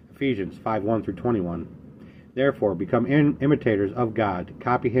 Ephesians 5:1-21. Therefore become imitators of God.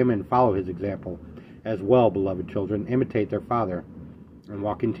 Copy Him and follow His example. As well, beloved children, imitate their Father, and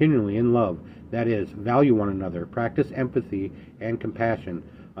walk continually in love. That is, value one another, practice empathy and compassion,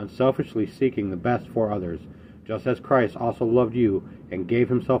 unselfishly seeking the best for others, just as Christ also loved you and gave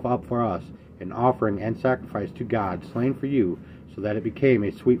Himself up for us, an offering and sacrifice to God, slain for you, so that it became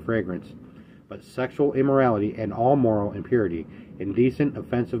a sweet fragrance. But sexual immorality and all moral impurity, indecent,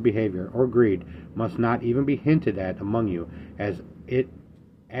 offensive behavior, or greed must not even be hinted at among you, as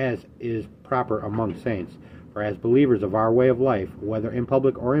is proper among saints. For as believers of our way of life, whether in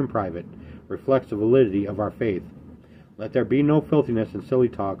public or in private, reflects the validity of our faith. Let there be no filthiness and silly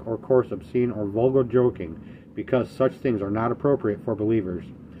talk, or coarse, obscene, or vulgar joking, because such things are not appropriate for believers.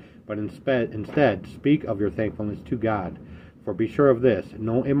 But instead speak of your thankfulness to God. For be sure of this,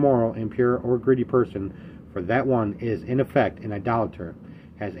 no immoral, impure, or greedy person, for that one is in effect an idolater,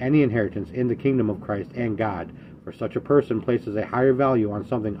 has any inheritance in the kingdom of Christ and God, for such a person places a higher value on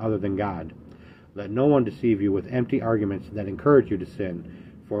something other than God. Let no one deceive you with empty arguments that encourage you to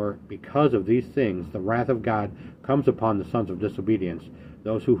sin, for because of these things the wrath of God comes upon the sons of disobedience,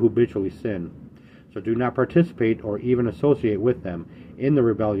 those who habitually sin. So do not participate or even associate with them in the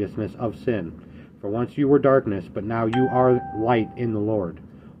rebelliousness of sin. For once you were darkness, but now you are light in the Lord.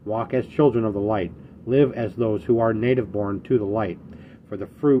 Walk as children of the light. Live as those who are native-born to the light. For the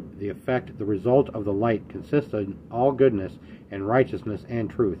fruit, the effect, the result of the light consists in all goodness and righteousness and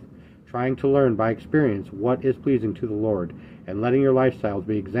truth, trying to learn by experience what is pleasing to the Lord, and letting your lifestyles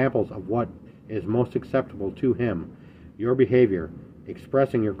be examples of what is most acceptable to Him. Your behavior,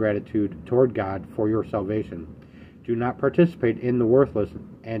 expressing your gratitude toward God for your salvation. Do not participate in the worthless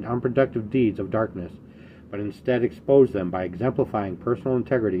and unproductive deeds of darkness, but instead expose them by exemplifying personal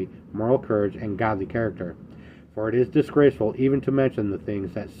integrity, moral courage, and godly character. For it is disgraceful even to mention the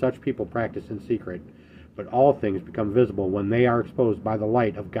things that such people practice in secret, but all things become visible when they are exposed by the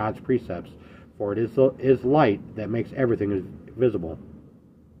light of God's precepts, for it is light that makes everything visible.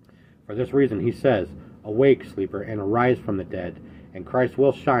 For this reason he says, Awake, sleeper, and arise from the dead, and Christ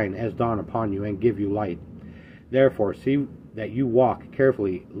will shine as dawn upon you and give you light. Therefore see that you walk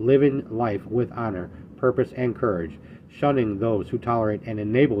carefully, living life with honor, purpose, and courage, shunning those who tolerate and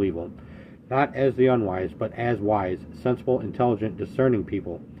enable evil, not as the unwise, but as wise, sensible, intelligent, discerning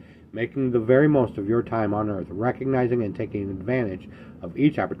people, making the very most of your time on earth, recognizing and taking advantage of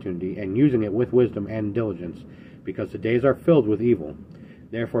each opportunity, and using it with wisdom and diligence, because the days are filled with evil.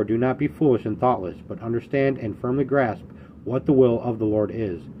 Therefore do not be foolish and thoughtless, but understand and firmly grasp what the will of the Lord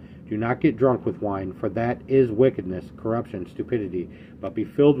is. Do not get drunk with wine, for that is wickedness, corruption, stupidity, but be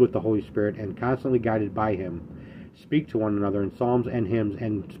filled with the Holy Spirit and constantly guided by Him. Speak to one another in psalms and hymns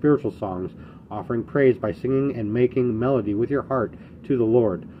and spiritual songs, offering praise by singing and making melody with your heart to the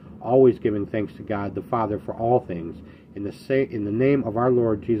Lord, always giving thanks to God the Father for all things, in the name of our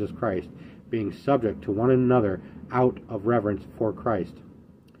Lord Jesus Christ, being subject to one another out of reverence for Christ.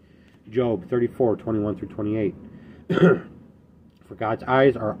 Job 34:21-28. For God's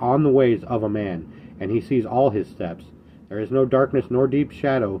eyes are on the ways of a man, and He sees all his steps. There is no darkness nor deep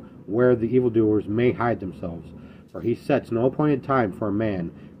shadow where the evildoers may hide themselves. For He sets no appointed time for a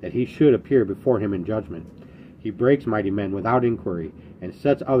man, that he should appear before Him in judgment. He breaks mighty men without inquiry, and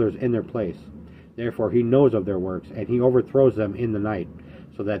sets others in their place. Therefore He knows of their works, and He overthrows them in the night,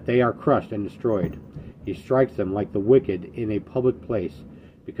 so that they are crushed and destroyed. He strikes them like the wicked in a public place,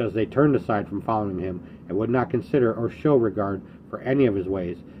 because they turned aside from following Him, and would not consider or show regard for any of His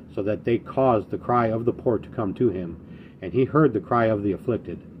ways, so that they caused the cry of the poor to come to Him, and He heard the cry of the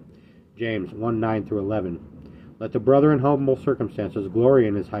afflicted. James 1:9-11. Let the brother in humble circumstances glory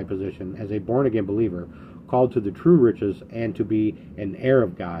in his high position as a born-again believer, called to the true riches and to be an heir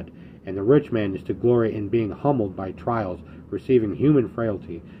of God. And the rich man is to glory in being humbled by trials, receiving human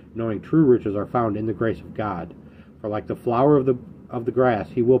frailty, knowing true riches are found in the grace of God. For like the flower of the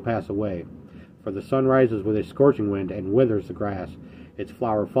grass, he will pass away. For the sun rises with a scorching wind and withers the grass. Its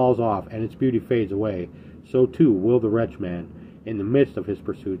flower falls off, and its beauty fades away. So too will the rich man, in the midst of his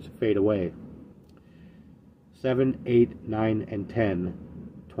pursuits, fade away. 7, 8, 9, and 10,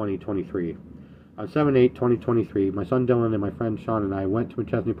 2023. On 7/8/2023, my son Dylan and my friend Sean and I went to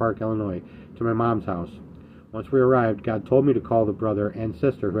McChesney Park, Illinois, to my mom's house. Once we arrived, God told me to call the brother and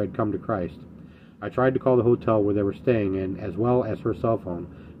sister who had come to Christ. I tried to call the hotel where they were staying in, as well as her cell phone,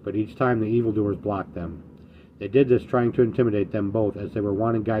 but each time the evildoers blocked them. They did this trying to intimidate them both, as they were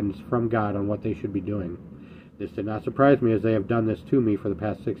wanting guidance from God on what they should be doing. This did not surprise me, as they have done this to me for the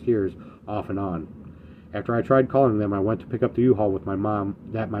past 6 years, off and on. After I tried calling them, I went to pick up the U-Haul with my mom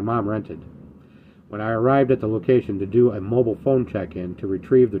rented. When I arrived at the location to do a mobile phone check-in to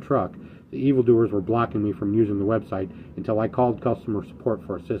retrieve the truck, the evildoers were blocking me from using the website until I called customer support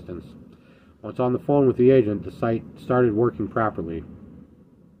for assistance. Once on the phone with the agent, the site started working properly.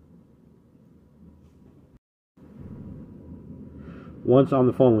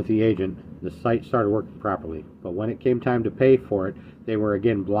 But when it came time to pay for it, they were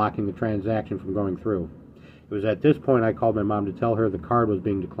again blocking the transaction from going through. It was at this point I called my mom to tell her the card was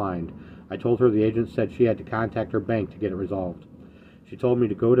being declined. I told her the agent said she had to contact her bank to get it resolved. She told me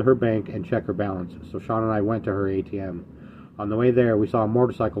to go to her bank and check her balance, so Sean and I went to her ATM. On the way there, we saw a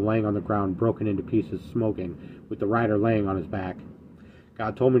motorcycle laying on the ground, broken into pieces, smoking, with the rider laying on his back.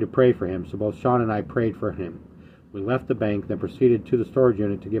 God told me to pray for him, so both Sean and I prayed for him. We left the bank, then proceeded to the storage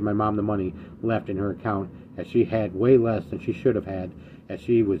unit to give my mom the money left in her account, as she had way less than she should have had, as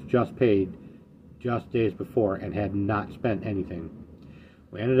she was just paid just days before and had not spent anything.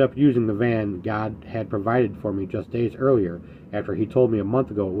 We ended up using the van God had provided for me just days earlier, after He told me a month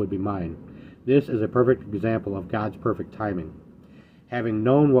ago it would be mine. This is a perfect example of God's perfect timing. Having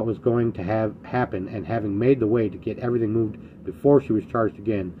known what was going to happen and having made the way to get everything moved before she was charged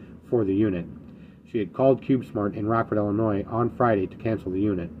again for the unit, she had called CubeSmart in Rockford, Illinois on Friday to cancel the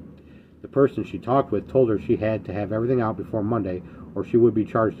unit. The person she talked with told her she had to have everything out before Monday or she would be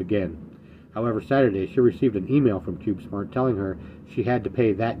charged again. However, Saturday she received an email from CubeSmart telling her she had to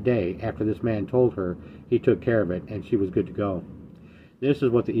pay that day after this man told her he took care of it and she was good to go. This is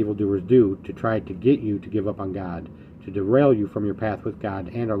what the evildoers do to try to get you to give up on God, to derail you from your path with God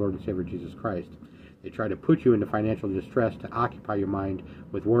and our Lord and Savior Jesus Christ. They try to put you into financial distress to occupy your mind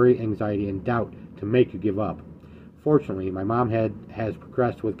with worry, anxiety, and doubt to make you give up. Fortunately, my mom has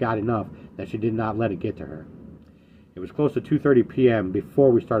progressed with God enough that she did not let it get to her. It was close to 2:30 p.m.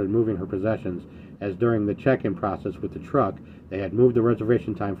 before we started moving her possessions, as during the check-in process with the truck, they had moved the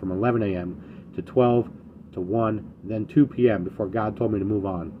reservation time from 11 a.m. to 12 to 1, then 2 p.m. before God told me to move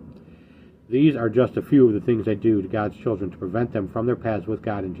on. These are just a few of the things they do to God's children to prevent them from their paths with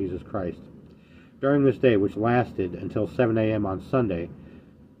God in Jesus Christ. During this day, which lasted until 7 a.m. on Sunday,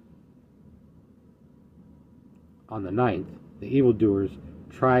 on the 9th, the evildoers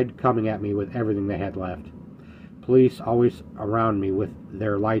tried coming at me with everything they had left. Police always around me with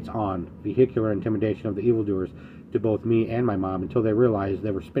their lights on, vehicular intimidation of the evildoers to both me and my mom until they realized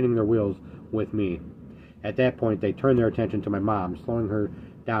they were spinning their wheels with me. At that point, they turned their attention to my mom, slowing her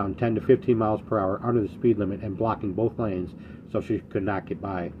down 10 to 15 miles per hour under the speed limit and blocking both lanes so she could not get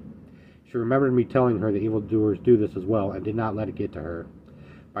by. She remembered me telling her the evildoers do this as well and did not let it get to her.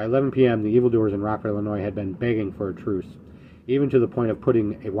 By 11 p.m., the evildoers in Rockford, Illinois had been begging for a truce, even to the point of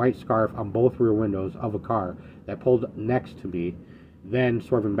putting a white scarf on both rear windows of a car that pulled next to me, then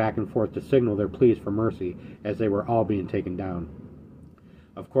swerving back and forth to signal their pleas for mercy as they were all being taken down.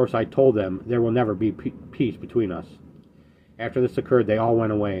 Of course, I told them there will never be peace between us. After this occurred, they all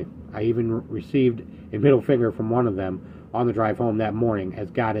went away. I even received a middle finger from one of them on the drive home that morning,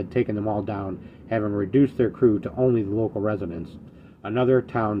 as God had taken them all down, having reduced their crew to only the local residents. Another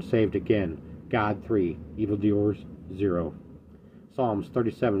town saved again. God 3, evildoers 0. Psalms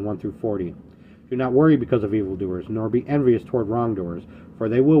 37, 1-40. Do not worry because of evildoers, nor be envious toward wrongdoers, for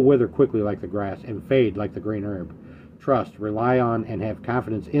they will wither quickly like the grass and fade like the green herb. Trust, rely on, and have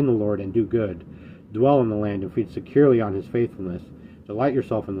confidence in the Lord and do good. Dwell in the land and feed securely on his faithfulness. Delight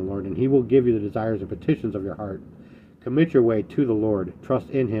yourself in the Lord, and he will give you the desires and petitions of your heart. Commit your way to the Lord. Trust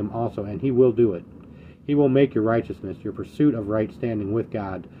in him also, and he will do it. He will make your righteousness, your pursuit of right standing with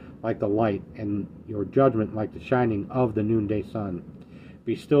God, like the light, and your judgment like the shining of the noonday sun.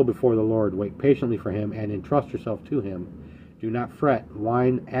 Be still before the Lord, wait patiently for him, and entrust yourself to him. Do not fret,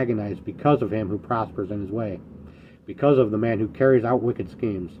 whine, agonize, because of him who prospers in his way, because of the man who carries out wicked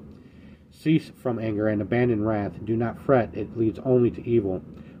schemes. Cease from anger and abandon wrath. Do not fret, it leads only to evil.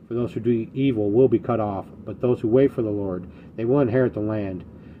 For those who do evil will be cut off, but those who wait for the Lord, they will inherit the land.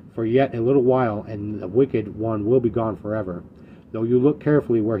 For yet a little while, and the wicked one will be gone forever. Though you look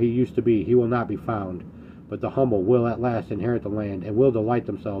carefully where he used to be, he will not be found. But the humble will at last inherit the land, and will delight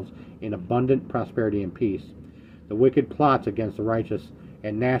themselves in abundant prosperity and peace. The wicked plots against the righteous,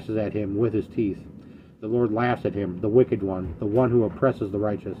 and gnashes at him with his teeth. The Lord laughs at him, the wicked one, the one who oppresses the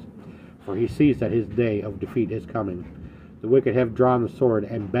righteous. For he sees that his day of defeat is coming. The wicked have drawn the sword,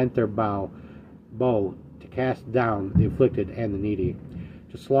 and bent their bow to cast down the afflicted and the needy,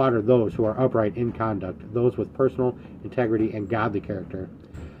 to slaughter those who are upright in conduct, those with personal integrity and godly character.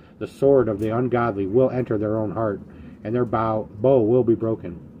 The sword of the ungodly will enter their own heart, and their bow will be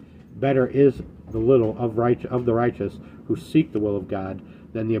broken. Better is the little of the righteous who seek the will of God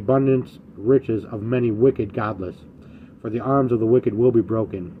than the abundant riches of many wicked godless. For the arms of the wicked will be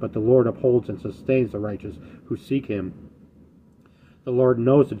broken, but the Lord upholds and sustains the righteous who seek him. The Lord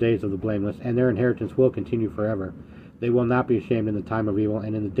knows the days of the blameless, and their inheritance will continue forever. They will not be ashamed in the time of evil,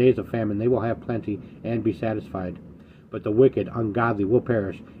 and in the days of famine they will have plenty and be satisfied. But the wicked, ungodly, will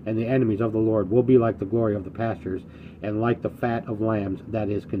perish, and the enemies of the Lord will be like the glory of the pastures, and like the fat of lambs that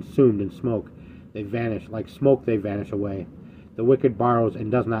is consumed in smoke. They vanish, like smoke they vanish away. The wicked borrows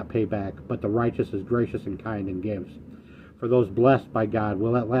and does not pay back, but the righteous is gracious and kind and gives. For those blessed by God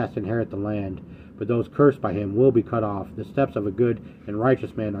will at last inherit the land, but those cursed by him will be cut off. The steps of a good and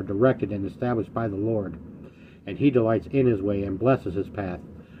righteous man are directed and established by the Lord, and he delights in his way and blesses his path.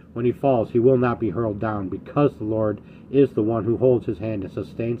 When he falls, he will not be hurled down, because the Lord is the one who holds his hand and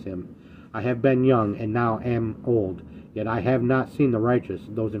sustains him. I have been young, and now am old, yet I have not seen the righteous,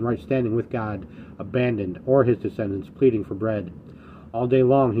 those in right standing with God, abandoned, or his descendants pleading for bread. All day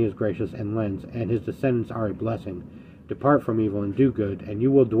long he is gracious and lends, and his descendants are a blessing. Depart from evil and do good, and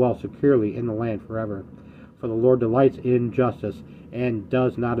you will dwell securely in the land forever. For the Lord delights in justice, and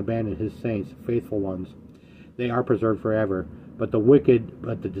does not abandon his saints, faithful ones. They are preserved forever. But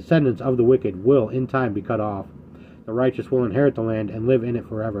the descendants of the wicked will in time be cut off. The righteous will inherit the land and live in it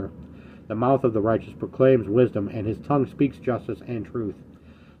forever. The mouth of the righteous proclaims wisdom, and his tongue speaks justice and truth.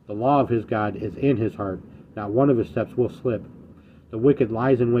 The law of his God is in his heart. Not one of his steps will slip. The wicked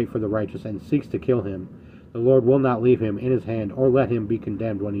lies in wait for the righteous and seeks to kill him. The Lord will not leave him in his hand or let him be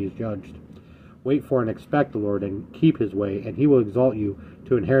condemned when he is judged. Wait for and expect the Lord and keep his way, and he will exalt you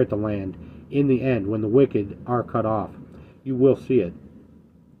to inherit the land. In the end, when the wicked are cut off, you will see it.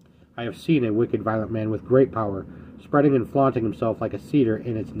 I have seen a wicked, violent man with great power, spreading and flaunting himself like a cedar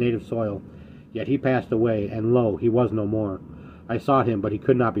in its native soil. Yet he passed away, and lo, he was no more. I sought him, but he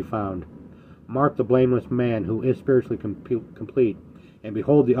could not be found. Mark the blameless man who is spiritually complete, and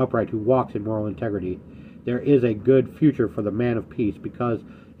behold the upright who walks in moral integrity. There is a good future for the man of peace, because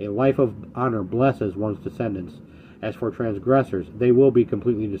a life of honor blesses one's descendants. As for transgressors, they will be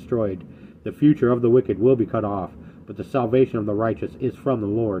completely destroyed. The future of the wicked will be cut off, but the salvation of the righteous is from the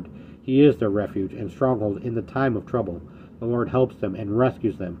Lord. He is their refuge and stronghold in the time of trouble. The Lord helps them and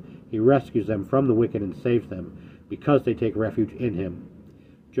rescues them. He rescues them from the wicked and saves them, because they take refuge in him.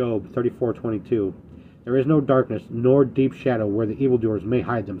 Job 34:22. There is no darkness nor deep shadow where the evildoers may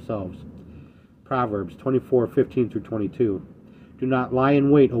hide themselves. Proverbs 24:15-22. Do not lie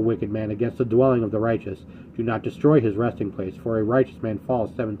in wait, O wicked man, against the dwelling of the righteous. Do not destroy his resting place, for a righteous man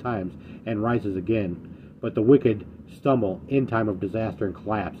falls 7 times and rises again. But the wicked stumble in time of disaster and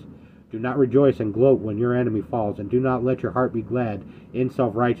collapse. Do not rejoice and gloat when your enemy falls, and do not let your heart be glad in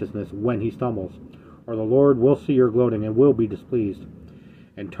self-righteousness when he stumbles. Or the Lord will see your gloating and will be displeased,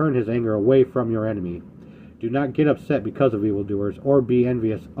 and turn his anger away from your enemy. Do not get upset because of evildoers, or be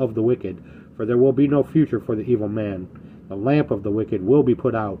envious of the wicked, for there will be no future for the evil man. The lamp of the wicked will be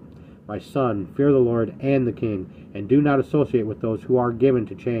put out. My son, fear the Lord and the king, and do not associate with those who are given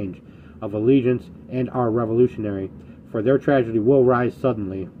to change of allegiance and are revolutionary, for their tragedy will rise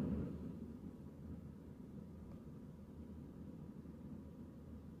suddenly.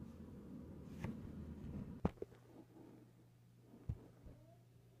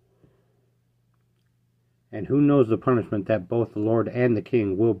 And who knows the punishment that both the Lord and the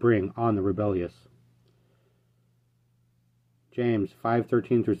king will bring on the rebellious? James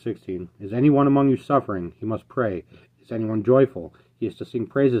 5:13-16. Is anyone among you suffering? He must pray. Is anyone joyful? He is to sing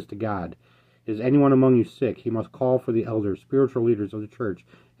praises to God. Is anyone among you sick? He must call for the elders, spiritual leaders of the church,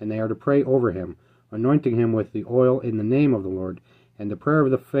 and they are to pray over him, anointing him with the oil in the name of the Lord. And the prayer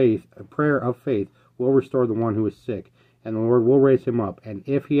of faith will restore the one who is sick, and the Lord will raise him up. And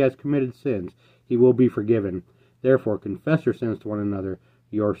if he has committed sins, he will be forgiven. Therefore, confess your sins to one another,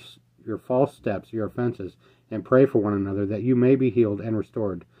 your false steps, your offenses, and pray for one another, that you may be healed and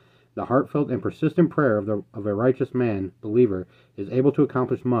restored. The heartfelt and persistent prayer of a righteous man, believer, is able to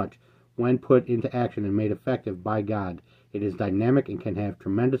accomplish much when put into action and made effective by God. It is dynamic and can have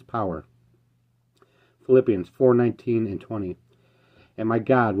tremendous power. Philippians 4:19-20. And my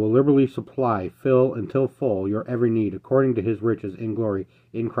God will liberally supply, fill until full, your every need, according to his riches in glory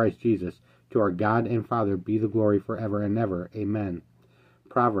in Christ Jesus. To our God and Father be the glory forever and ever. Amen.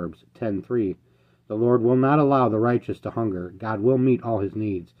 Proverbs 10:3. The Lord will not allow the righteous to hunger. God will meet all his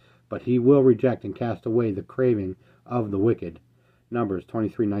needs, but he will reject and cast away the craving of the wicked. Numbers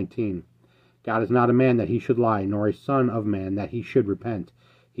 23:19. God is not a man that he should lie, nor a son of man that he should repent.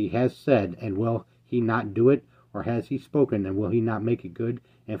 He has said, and will he not do it? Or has he spoken, and will he not make it good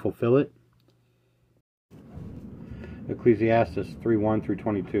and fulfill it? Ecclesiastes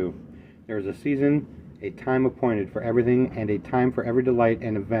 3:1-22. There is a season, a time appointed for everything, and a time for every delight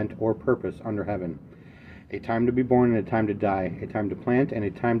and event or purpose under heaven. A time to be born and a time to die, a time to plant and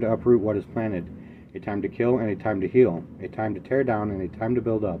a time to uproot what is planted, a time to kill and a time to heal, a time to tear down and a time to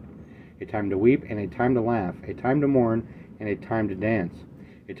build up, a time to weep and a time to laugh, a time to mourn and a time to dance,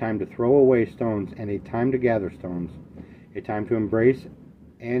 a time to throw away stones and a time to gather stones, a time to embrace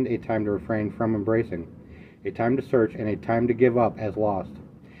and a time to refrain from embracing, a time to search and a time to give up as lost,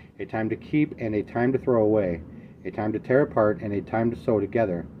 a time to keep and a time to throw away, a time to tear apart and a time to sew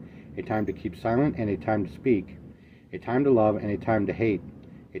together, a time to keep silent and a time to speak, a time to love and a time to hate,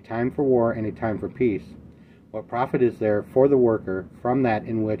 a time for war and a time for peace. What profit is there for the worker from that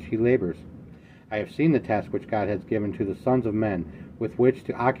in which he labors? I have seen the task which God has given to the sons of men with which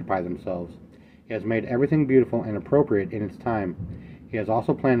to occupy themselves. He has made everything beautiful and appropriate in its time. He has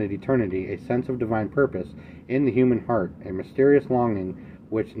also planted eternity, a sense of divine purpose, in the human heart, a mysterious longing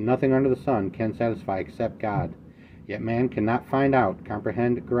which nothing under the sun can satisfy except God. Yet man cannot find out,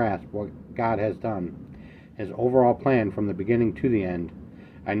 comprehend, grasp what God has done, his overall plan from the beginning to the end.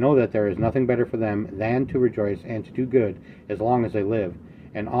 I know that there is nothing better for them than to rejoice and to do good as long as they live,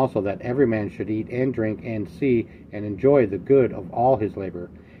 and also that every man should eat and drink and see and enjoy the good of all his labor.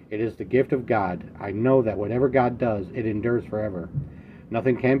 It is the gift of God. I know that whatever God does, it endures forever.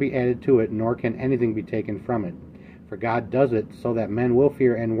 Nothing can be added to it, nor can anything be taken from it. For God does it so that men will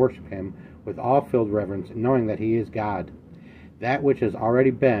fear and worship him with awe-filled reverence, knowing that he is God. That which has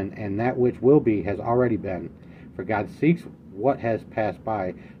already been and that which will be has already been. For God seeks what has passed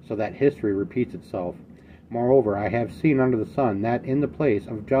by, so that history repeats itself. Moreover, I have seen under the sun that in the place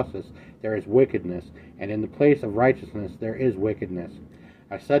of justice there is wickedness, and in the place of righteousness there is wickedness.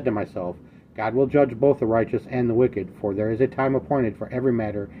 I said to myself, God will judge both the righteous and the wicked, for there is a time appointed for every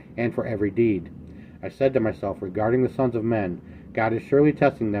matter and for every deed. I said to myself regarding the sons of men, God is surely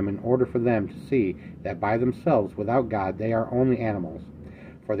testing them in order for them to see that by themselves, without God, they are only animals.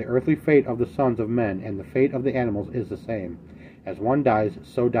 For the earthly fate of the sons of men and the fate of the animals is the same. As one dies,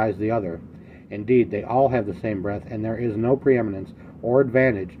 so dies the other. Indeed, they all have the same breath, and there is no preeminence or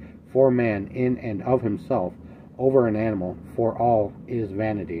advantage for man in and of himself over an animal, for all is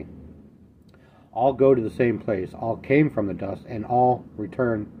vanity. All go to the same place, all came from the dust, and all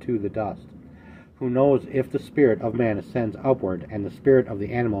return to the dust. Who knows if the spirit of man ascends upward, and the spirit of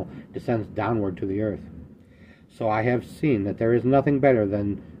the animal descends downward to the earth? So I have seen that there is nothing better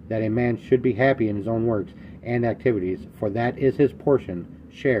than that a man should be happy in his own works and activities, for that is his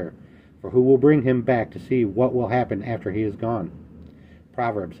share. For who will bring him back to see what will happen after he is gone?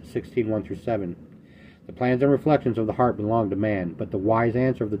 Proverbs 16:1-7. The plans and reflections of the heart belong to man, but the wise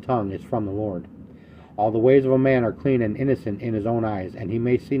answer of the tongue is from the Lord. All the ways of a man are clean and innocent in his own eyes, and he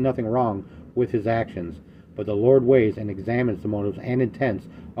may see nothing wrong with his actions. But the Lord weighs and examines the motives and intents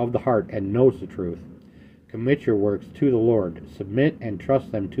of the heart and knows the truth. Commit your works to the Lord, submit and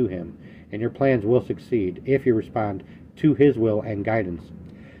trust them to him, and your plans will succeed if you respond to his will and guidance.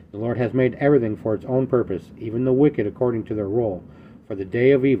 The Lord has made everything for its own purpose, even the wicked according to their role, for the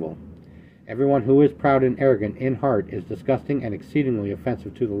day of evil. Everyone who is proud and arrogant in heart is disgusting and exceedingly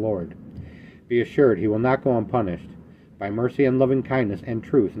offensive to the Lord. Be assured he will not go unpunished. By mercy and loving kindness and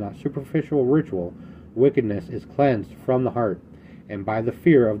truth, not superficial ritual, wickedness is cleansed from the heart, and by the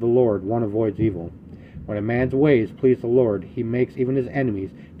fear of the Lord one avoids evil. When a man's ways please the Lord, he makes even his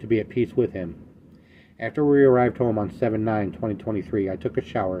enemies to be at peace with him. After we arrived home on 7/9/2023, I took a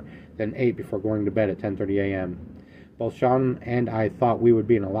shower, then ate before going to bed at 10:30 a.m. Both Sean and I thought we would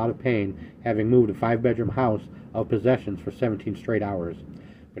be in a lot of pain, having moved a 5-bedroom house of possessions for 17 straight hours.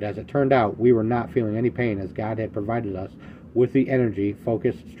 But as it turned out, we were not feeling any pain, as God had provided us with the energy,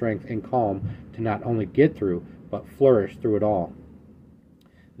 focus, strength, and calm to not only get through, but flourish through it all.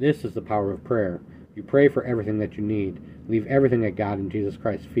 This is the power of prayer. You pray for everything that you need, leave everything at God and Jesus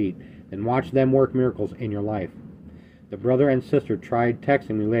Christ's feet, and watch them work miracles in your life. The brother and sister tried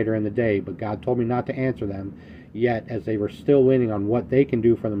texting me later in the day, but God told me not to answer them yet, as they were still leaning on what they can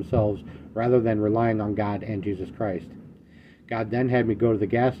do for themselves rather than relying on God and Jesus Christ. God then had me go to the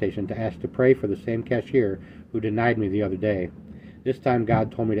gas station to ask to pray for the same cashier who denied me the other day. This time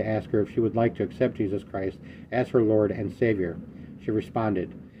God told me to ask her if she would like to accept Jesus Christ as her Lord and Savior. She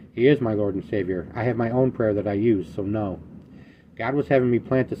responded, "He is my Lord and Savior. I have my own prayer that I use, so no." God was having me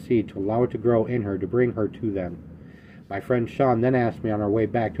plant the seed to allow it to grow in her to bring her to them. My friend Sean then asked me on our way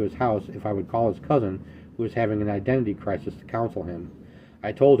back to his house if I would call his cousin, who was having an identity crisis, to counsel him.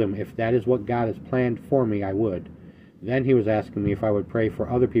 I told him if that is what God has planned for me, I would. Then he was asking me if I would pray for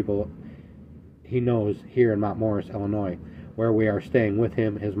other people he knows here in Mount Morris, Illinois, where we are staying with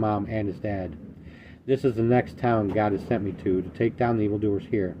him, his mom, and his dad. This is the next town God has sent me to take down the evildoers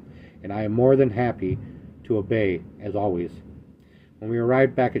here, and I am more than happy to obey, as always. When we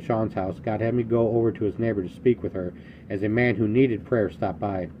arrived back at Sean's house, God had me go over to his neighbor to speak with her, as a man who needed prayer stopped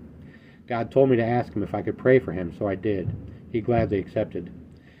by. God told me to ask him if I could pray for him, so I did. He gladly accepted.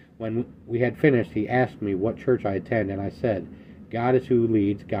 When we had finished, he asked me what church I attend, and I said, God is who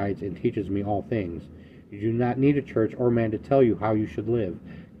leads, guides, and teaches me all things. You do not need a church or man to tell you how you should live.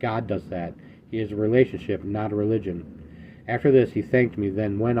 God does that. He is a relationship, not a religion. After this, he thanked me,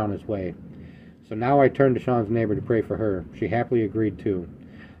 then went on his way. So now I turned to Sean's neighbor to pray for her. She happily agreed too.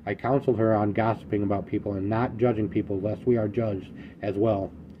 I counseled her on gossiping about people and not judging people, lest we are judged as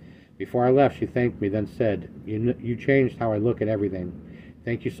well. Before I left, she thanked me, then said, You changed how I look at everything.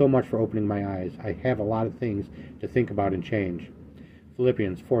 Thank you so much for opening my eyes. I have a lot of things to think about and change.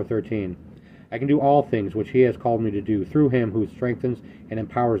 Philippians 4:13. I can do all things which he has called me to do through him who strengthens and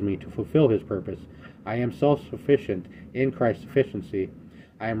empowers me to fulfill his purpose. I am self-sufficient in Christ's sufficiency.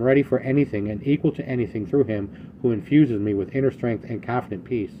 I am ready for anything and equal to anything through him who infuses me with inner strength and confident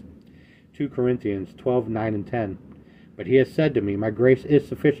peace. 2 Corinthians 12:9-10. But he has said to me, My grace is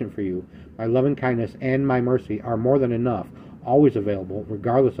sufficient for you. My loving kindness and my mercy are more than enough, always available,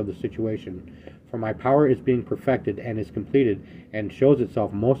 regardless of the situation. For my power is being perfected and is completed and shows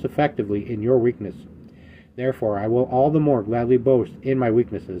itself most effectively in your weakness. Therefore I will all the more gladly boast in my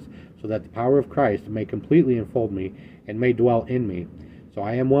weaknesses, so that the power of Christ may completely enfold me and may dwell in me. So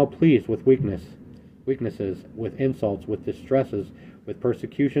I am well pleased with weaknesses, with insults, with distresses, with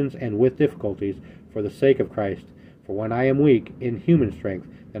persecutions, and with difficulties, for the sake of Christ. For when I am weak in human strength,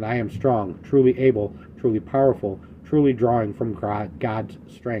 then I am strong, truly able, truly powerful, truly drawing from God's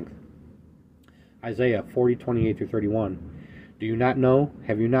strength. Isaiah 40:28-31. Do you not know?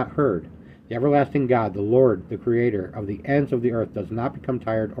 Have you not heard? The everlasting God, the Lord, the Creator of the ends of the earth, does not become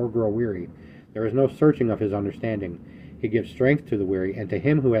tired or grow weary. There is no searching of his understanding. He gives strength to the weary, and to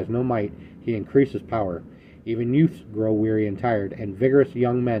him who has no might he increases power. Even youths grow weary and tired, and vigorous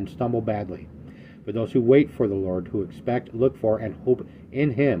young men stumble badly. But those who wait for the Lord, who expect, look for, and hope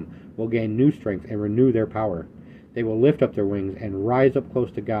in him, will gain new strength and renew their power. They will lift up their wings and rise up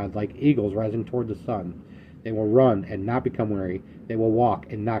close to God, like eagles rising toward the sun. They will run and not become weary. They will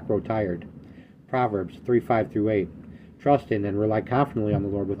walk and not grow tired. Proverbs 3:5-8. Trust in and rely confidently on the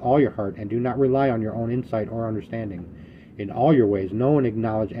Lord with all your heart, and do not rely on your own insight or understanding. In all your ways know and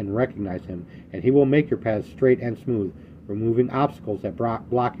acknowledge and recognize him, and he will make your paths straight and smooth, removing obstacles that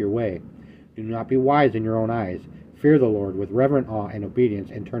block your way. Do not be wise in your own eyes. Fear the Lord with reverent awe and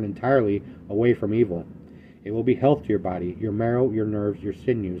obedience, and turn entirely away from evil. It will be health to your body, your marrow, your nerves, your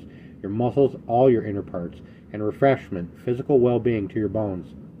sinews, your muscles, all your inner parts, and refreshment, physical well-being to your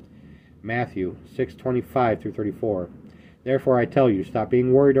bones. Matthew 6:25-34. Therefore I tell you, stop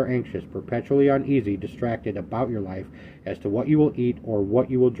being worried or anxious, perpetually uneasy, distracted about your life as to what you will eat or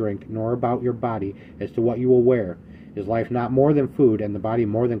what you will drink, nor about your body as to what you will wear. Is life not more than food, and the body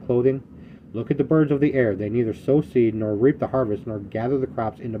more than clothing? Look at the birds of the air. They neither sow seed, nor reap the harvest, nor gather the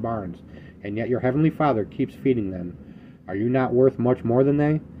crops into barns, and yet your heavenly Father keeps feeding them. Are you not worth much more than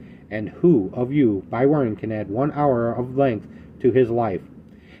they? And who of you, by worrying, can add 1 hour of length to his life?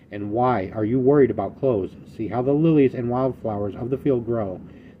 And why are you worried about clothes? See how the lilies and wildflowers of the field grow.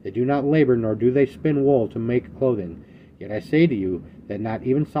 They do not labor, nor do they spin wool to make clothing. Yet I say to you that not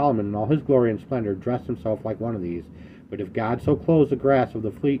even Solomon in all his glory and splendor dressed himself like one of these. But if God so clothes the grass of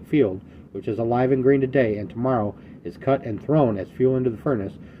the field, which is alive and green today, and tomorrow is cut and thrown as fuel into the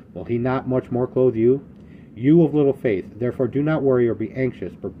furnace, will he not much more clothe you? You of little faith, therefore do not worry or be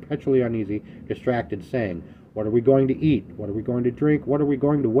anxious, perpetually uneasy, distracted, saying, what are we going to eat? What are we going to drink? What are we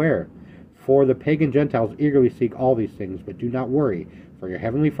going to wear? For the pagan Gentiles eagerly seek all these things, but do not worry, for your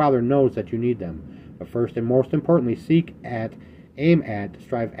heavenly Father knows that you need them. But first and most importantly, aim at,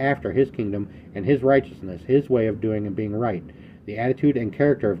 strive after his kingdom and his righteousness, his way of doing and being right, the attitude and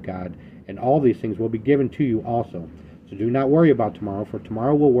character of God, and all these things will be given to you also. So do not worry about tomorrow, for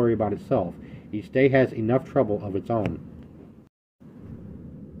tomorrow will worry about itself. Each day has enough trouble of its own.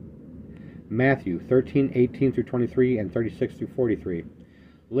 Matthew 13:18-23 and 36-43.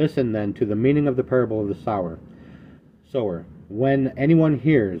 Listen then to the meaning of the parable of the sower. When anyone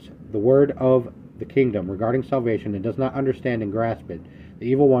hears the word of the kingdom regarding salvation and does not understand and grasp it, the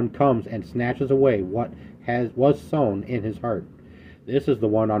evil one comes and snatches away what was sown in his heart. This is the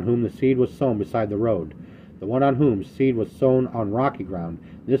one on whom the seed was sown beside the road. The one on whom seed was sown on rocky ground,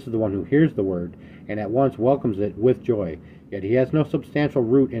 this is the one who hears the word and at once welcomes it with joy. Yet he has no substantial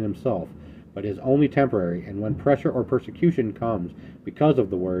root in himself, but is only temporary, and when pressure or persecution comes because of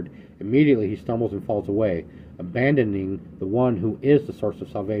the word, immediately he stumbles and falls away, abandoning the one who is the source of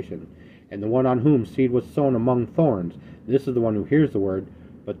salvation. And the one on whom seed was sown among thorns, this is the one who hears the word,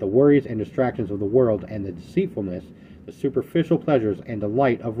 but the worries and distractions of the world and the deceitfulness, the superficial pleasures and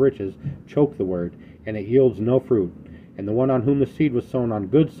delight of riches choke the word, and it yields no fruit. And the one on whom the seed was sown on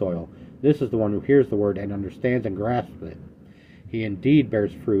good soil, this is the one who hears the word and understands and grasps it. He indeed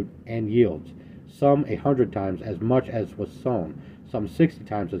bears fruit and yields, some 100 times as much as was sown, some 60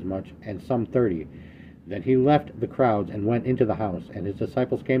 times as much, and some 30. Then he left the crowds and went into the house, and his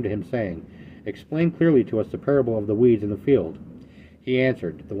disciples came to him, saying, Explain clearly to us the parable of the weeds in the field. He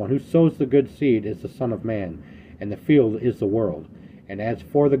answered, The one who sows the good seed is the Son of Man, and the field is the world. And as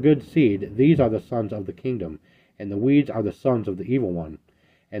for the good seed, these are the sons of the kingdom, and the weeds are the sons of the evil one.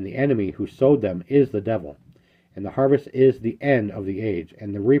 And the enemy who sowed them is the devil. And the harvest is the end of the age,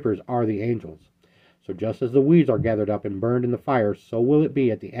 and the reapers are the angels. So just as the weeds are gathered up and burned in the fire, so will it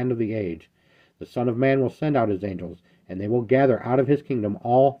be at the end of the age. The Son of Man will send out his angels, and they will gather out of his kingdom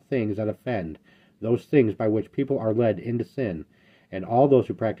all things that offend, those things by which people are led into sin, and all those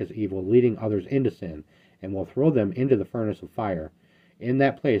who practice evil, leading others into sin, and will throw them into the furnace of fire. In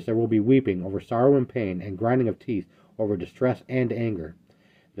that place there will be weeping over sorrow and pain, and grinding of teeth over distress and anger.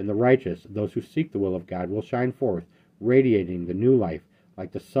 Then the righteous, those who seek the will of God, will shine forth, radiating the new life,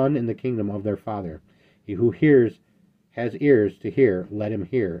 like the sun in the kingdom of their Father. He who has ears to hear, let him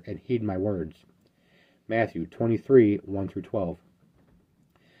hear, and heed my words. Matthew 23, 1 through 12.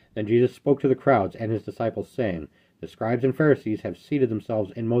 Then Jesus spoke to the crowds and his disciples, saying, The scribes and Pharisees have seated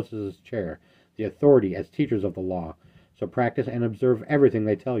themselves in Moses' chair, the authority as teachers of the law. So practice and observe everything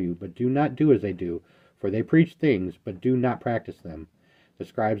they tell you, but do not do as they do, for they preach things, but do not practice them. The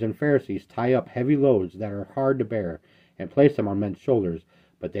scribes and Pharisees tie up heavy loads that are hard to bear, and place them on men's shoulders,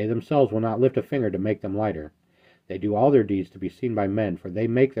 but they themselves will not lift a finger to make them lighter. They do all their deeds to be seen by men, for they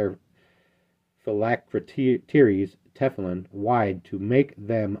make their phylacteries, tefillin, wide to make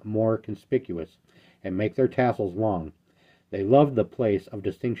them more conspicuous, and make their tassels long. They love the place of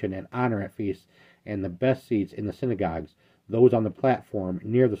distinction and honor at feasts, and the best seats in the synagogues, those on the platform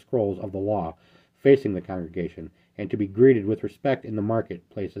near the scrolls of the law, facing the congregation, and to be greeted with respect in the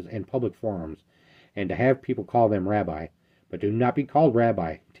marketplaces and public forums, and to have people call them rabbi. But do not be called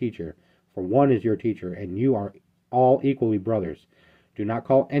rabbi, teacher, for one is your teacher, and you are all equally brothers. Do not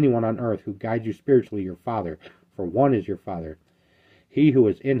call anyone on earth who guides you spiritually your father, for one is your Father, he who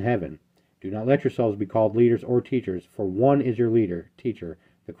is in heaven. Do not let yourselves be called leaders or teachers, for one is your leader, teacher,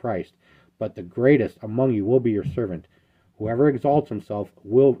 the Christ. But the greatest among you will be your servant. Whoever exalts himself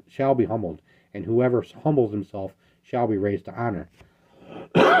shall be humbled, and whoever humbles himself shall be raised to honor.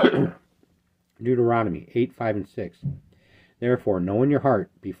 Deuteronomy 8, 5, and 6. Therefore, know in your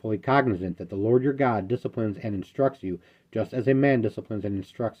heart, be fully cognizant that the Lord your God disciplines and instructs you, just as a man disciplines and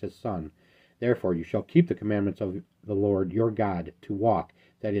instructs his son. Therefore you shall keep the commandments of the Lord your God, to walk,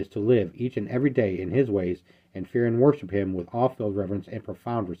 that is, to live each and every day in his ways, and fear and worship him with awe-filled reverence and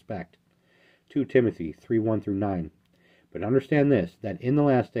profound respect. 2 Timothy 3, 1 through 9. But understand this, that in the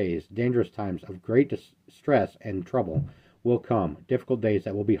last days, dangerous times of great distress and trouble will come, difficult days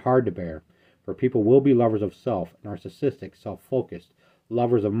that will be hard to bear. For people will be lovers of self, narcissistic, self-focused,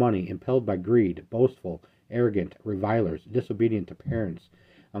 lovers of money, impelled by greed, boastful, arrogant, revilers, disobedient to parents,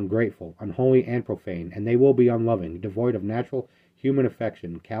 ungrateful, unholy, and profane, and they will be unloving, devoid of natural human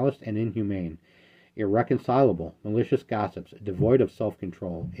affection, calloused and inhumane, irreconcilable, malicious gossips, devoid of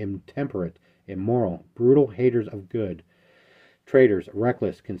self-control, intemperate, immoral, brutal, haters of good, traitors,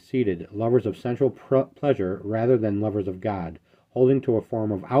 reckless, conceited, lovers of sensual pleasure rather than lovers of God, holding to a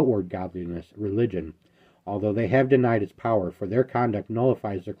form of outward godliness, religion, although they have denied its power, for their conduct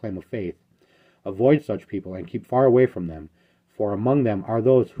nullifies their claim of faith. Avoid such people and keep far away from them, for among them are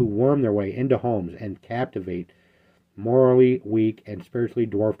those who worm their way into homes and captivate morally weak and spiritually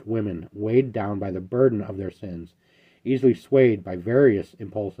dwarfed women, weighed down by the burden of their sins, easily swayed by various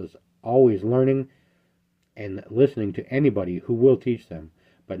impulses, always learning and listening to anybody who will teach them,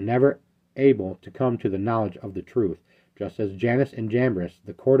 but never able to come to the knowledge of the truth, just as Jannes and Jambres,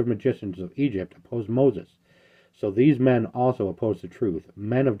 the court of magicians of Egypt, opposed Moses. So these men also oppose the truth,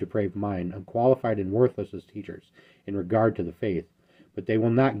 men of depraved mind, unqualified and worthless as teachers in regard to the faith. But they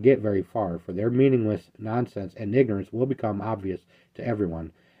will not get very far, for their meaningless nonsense and ignorance will become obvious to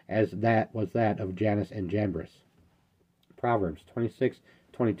everyone, as that was that of Jannes and Jambres. Proverbs 26,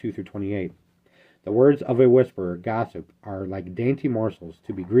 22 through 28. The words of a whisperer, gossip, are like dainty morsels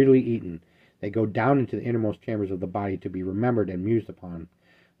to be greedily eaten. They go down into the innermost chambers of the body to be remembered and mused upon.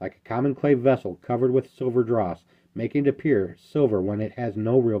 Like a common clay vessel covered with silver dross, making it appear silver when it has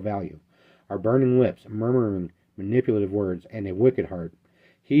no real value, are burning lips, murmuring manipulative words, and a wicked heart.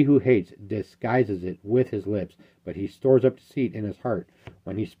 He who hates disguises it with his lips, but he stores up deceit in his heart.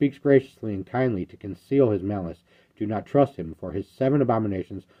 When he speaks graciously and kindly to conceal his malice, do not trust him, for his 7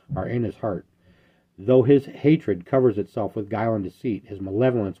 abominations are in his heart. Though his hatred covers itself with guile and deceit, his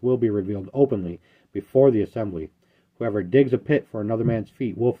malevolence will be revealed openly before the assembly. Whoever digs a pit for another man's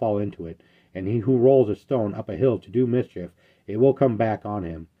feet will fall into it, and he who rolls a stone up a hill to do mischief, it will come back on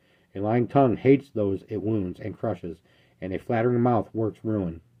him. A lying tongue hates those it wounds and crushes, and a flattering mouth works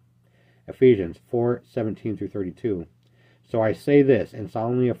ruin. Ephesians 4:17 through 32. So I say this, and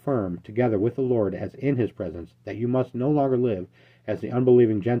solemnly affirm, together with the Lord as in his presence, that you must no longer live as the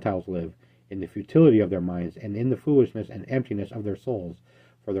unbelieving Gentiles live, in the futility of their minds, and in the foolishness and emptiness of their souls.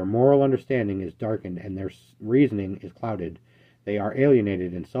 For their moral understanding is darkened, and their reasoning is clouded. They are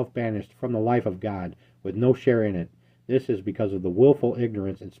alienated and self-banished from the life of God, with no share in it. This is because of the willful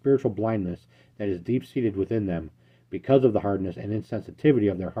ignorance and spiritual blindness that is deep-seated within them, because of the hardness and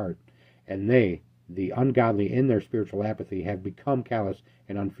insensitivity of their heart. And they, the ungodly in their spiritual apathy, have become callous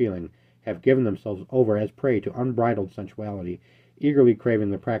and unfeeling, have given themselves over as prey to unbridled sensuality, eagerly craving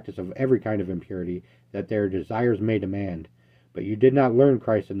the practice of every kind of impurity that their desires may demand. But you did not learn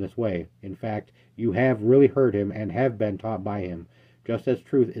Christ in this way. In fact, you have really heard him and have been taught by him, just as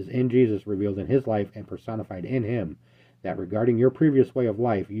truth is in Jesus, revealed in his life and personified in him, that regarding your previous way of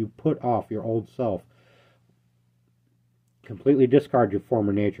life, you put off your old self Completely discard your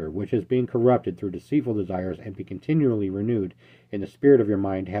former nature, which is being corrupted through deceitful desires, and be continually renewed in the spirit of your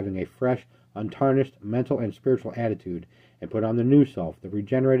mind, having a fresh, untarnished mental and spiritual attitude, and put on the new self, the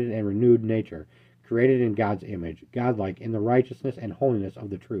regenerated and renewed nature, created in God's image, godlike in the righteousness and holiness of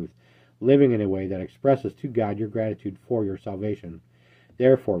the truth, living in a way that expresses to God your gratitude for your salvation.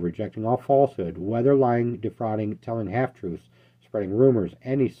 Therefore, rejecting all falsehood, whether lying, defrauding, telling half-truths, spreading rumors,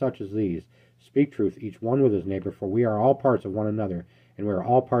 any such as these, speak truth, each one with his neighbor, for we are all parts of one another, and we are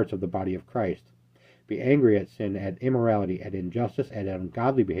all parts of the body of Christ. Be angry at sin, at immorality, at injustice, at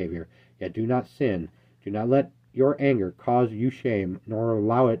ungodly behavior, yet do not sin. Do not let your anger cause you shame, nor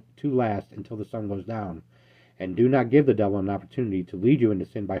allow it to last until the sun goes down. And do not give the devil an opportunity to lead you into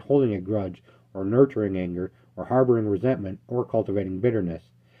sin by holding a grudge, or nurturing anger, or harboring resentment, or cultivating bitterness.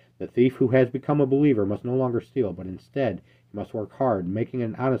 The thief who has become a believer must no longer steal, but instead he must work hard, making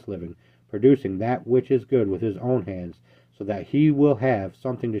an honest living, producing that which is good with his own hands, so that he will have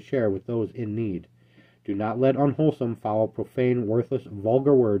something to share with those in need. Do not let unwholesome, foul, profane, worthless,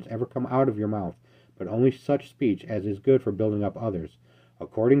 vulgar words ever come out of your mouth, but only such speech as is good for building up others,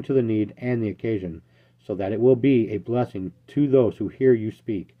 according to the need and the occasion, so that it will be a blessing to those who hear you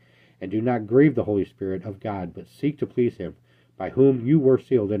speak. And do not grieve the Holy Spirit of God, but seek to please him, by whom you were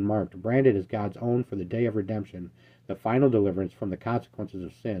sealed and marked, branded as God's own for the day of redemption, the final deliverance from the consequences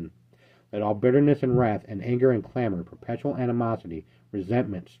of sin. Let all bitterness and wrath and anger and clamor, perpetual animosity,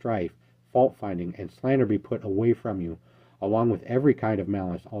 resentment, strife, fault-finding, and slander be put away from you, along with every kind of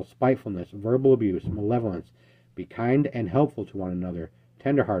malice, all spitefulness, verbal abuse, malevolence. Be kind and helpful to one another,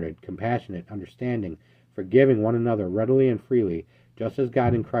 tender-hearted, compassionate, understanding, forgiving one another readily and freely, just as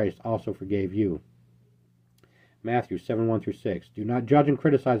God in Christ also forgave you. Matthew 7:1-6. Do not judge and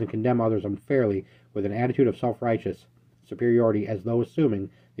criticize and condemn others unfairly with an attitude of self-righteous superiority, as though assuming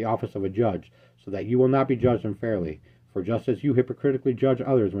the office of a judge, so that you will not be judged unfairly. For just as you hypocritically judge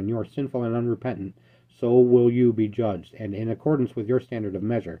others when you are sinful and unrepentant, so will you be judged, and in accordance with your standard of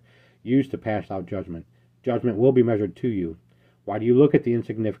measure, used to pass out judgment, judgment will be measured to you. Why do you look at the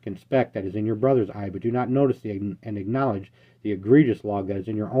insignificant speck that is in your brother's eye, but do not notice and acknowledge the egregious log that is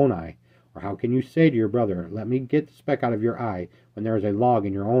in your own eye? Or how can you say to your brother, let me get the speck out of your eye, when there is a log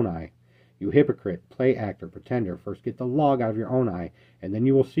in your own eye? You hypocrite, play actor, pretender, first get the log out of your own eye, and then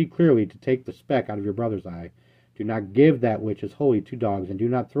you will see clearly to take the speck out of your brother's eye. Do not give that which is holy to dogs, and do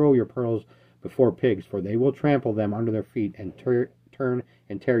not throw your pearls before pigs, for they will trample them under their feet, and turn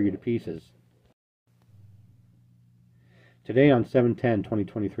and tear you to pieces. Today on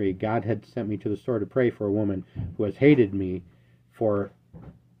 7/10/2023, God had sent me to the store to pray for a woman who has hated me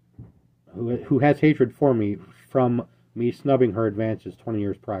who has hatred for me from me snubbing her advances 20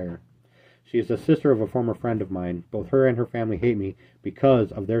 years prior. She is the sister of a former friend of mine. Both her and her family hate me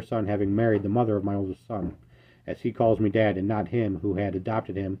because of their son having married the mother of my oldest son, as he calls me dad and not him who had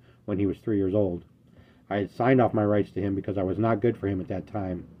adopted him when he was 3 years old. I had signed off my rights to him because I was not good for him at that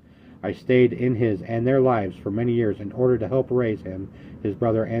time. I stayed in his and their lives for many years in order to help raise him, his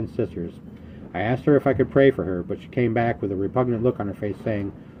brother, and sisters. I asked her if I could pray for her, but she came back with a repugnant look on her face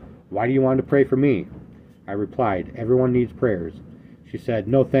saying, "Why do you want to pray for me?" I replied, "Everyone needs prayers." She said,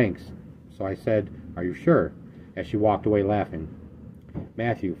 "No thanks." So I said, "Are you sure?" as she walked away laughing.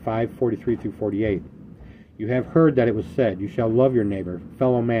 Matthew 5:43-48. You have heard that it was said, you shall love your neighbor,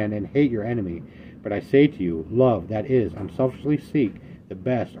 fellow man, and hate your enemy. But I say to you, love, that is, unselfishly seek the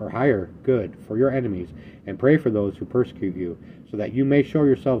best or higher good for your enemies, and pray for those who persecute you, so that you may show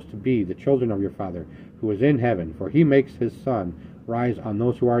yourselves to be the children of your Father, who is in heaven. For he makes his sun rise on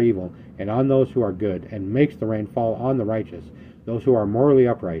those who are evil, and on those who are good, and makes the rain fall on the righteous, those who are morally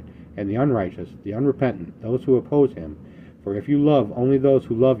upright, and the unrighteous, the unrepentant, those who oppose him. For if you love only those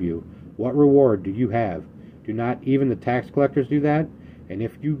who love you, what reward do you have? Do not even the tax collectors do that? And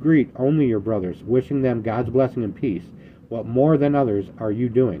if you greet only your brothers, wishing them God's blessing and peace, what more than others are you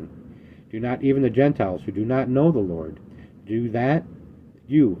doing? Do not even the Gentiles who do not know the Lord do that?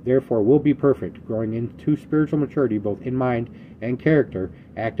 You, therefore, will be perfect, growing into spiritual maturity both in mind and character,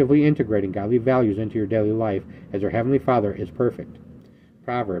 actively integrating godly values into your daily life as your Heavenly Father is perfect.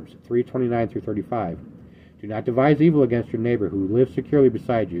 Proverbs 3:29-35. Do not devise evil against your neighbor who lives securely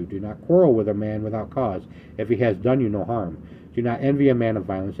beside you. Do not quarrel with a man without cause, if he has done you no harm. Do not envy a man of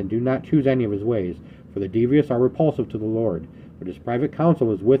violence, and do not choose any of his ways, for the devious are repulsive to the Lord. But his private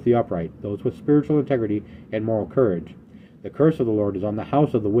counsel is with the upright, those with spiritual integrity and moral courage. The curse of the Lord is on the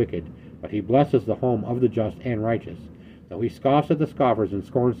house of the wicked, but he blesses the home of the just and righteous. Though he scoffs at the scoffers and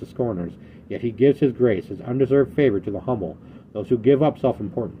scorns the scorners, yet he gives his grace, his undeserved favor to the humble, those who give up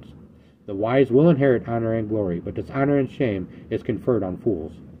self-importance. The wise will inherit honor and glory, but dishonor and shame is conferred on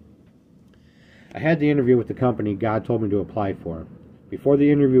fools. I had the interview with the company God told me to apply for. Before the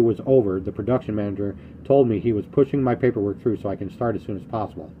interview was over, the production manager told me he was pushing my paperwork through so I can start as soon as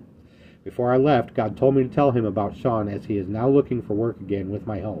possible. Before I left, God told me to tell him about Sean, as he is now looking for work again with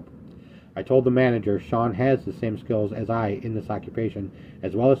my help. I told the manager Sean has the same skills as I in this occupation,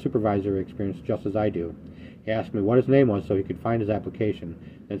 as well as supervisory experience just as I do. He asked me what his name was so he could find his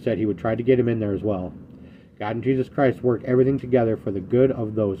application, and said he would try to get him in there as well. God and Jesus Christ work everything together for the good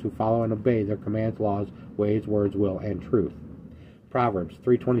of those who follow and obey their commands, laws, ways, words, will, and truth. Proverbs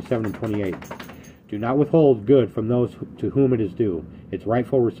 3:27 and 28. Do not withhold good from those to whom it is due, its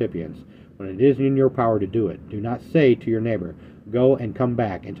rightful recipients, when it is in your power to do it. Do not say to your neighbor, go and come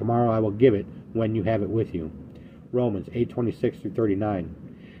back, and tomorrow I will give it when you have it with you. Romans 8:26 through 39.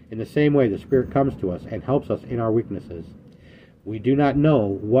 In the same way, the Spirit comes to us and helps us in our weaknesses. We do not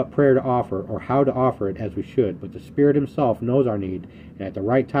know what prayer to offer or how to offer it as we should, but the Spirit himself knows our need, and at the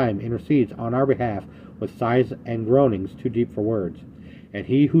right time intercedes on our behalf with sighs and groanings too deep for words. And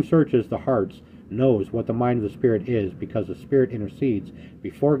he who searches the hearts knows what the mind of the Spirit is, because the Spirit intercedes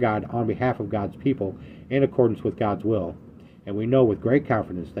before God on behalf of God's people in accordance with God's will. And we know with great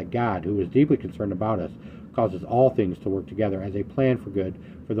confidence that God, who is deeply concerned about us, causes all things to work together as a plan for good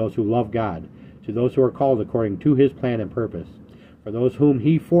for those who love God, to those who are called according to his plan and purpose. For those whom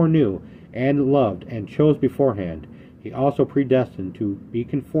he foreknew and loved and chose beforehand, he also predestined to be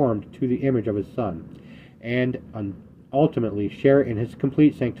conformed to the image of his Son, and ultimately share in his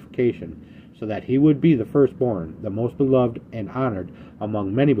complete sanctification, so that he would be the firstborn, the most beloved and honored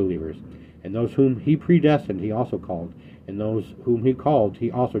among many believers. And those whom he predestined he also called, and those whom he called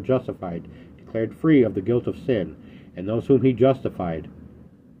he also justified, declared free of the guilt of sin, and those whom he justified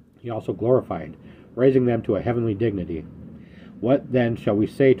he also glorified, raising them to a heavenly dignity. What then shall we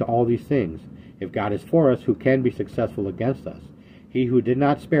say to all these things? If God is for us, who can be successful against us? He who did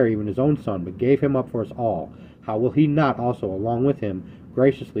not spare even his own Son, but gave him up for us all, how will he not also, along with him,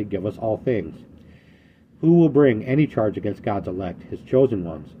 graciously give us all things? Who will bring any charge against God's elect, his chosen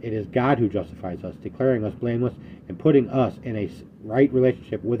ones? It is God who justifies us, declaring us blameless and putting us in a right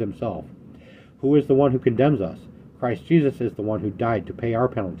relationship with himself. Who is the one who condemns us? Christ Jesus is the one who died to pay our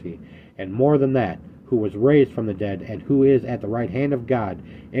penalty, and more than that, who was raised from the dead, and who is at the right hand of God,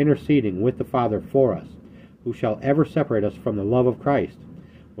 interceding with the Father for us. Who shall ever separate us from the love of Christ?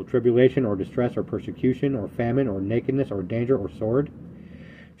 Will tribulation or distress or persecution or famine or nakedness or danger or sword?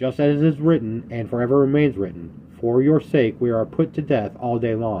 Just as it is written, and forever remains written, for your sake we are put to death all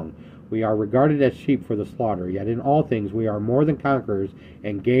day long. We are regarded as sheep for the slaughter, yet in all things we are more than conquerors,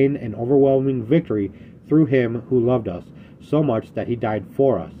 and gain an overwhelming victory through him who loved us, so much that he died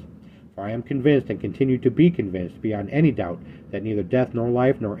for us. For I am convinced, and continue to be convinced, beyond any doubt, that neither death nor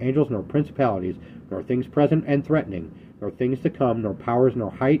life, nor angels, nor principalities, nor things present and threatening, nor things to come, nor powers,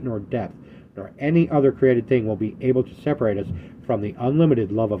 nor height, nor depth, nor any other created thing will be able to separate us from the unlimited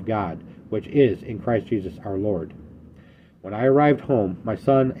love of God, which is in Christ Jesus our Lord. When I arrived home, my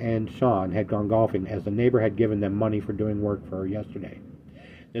son and Sean had gone golfing, as the neighbor had given them money for doing work for her yesterday.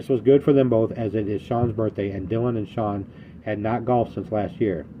 This was good for them both, as it is Sean's birthday, and Dylan and Sean had not golfed since last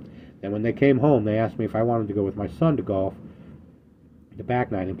year. Then when they came home, they asked me if I wanted to go with my son to golf the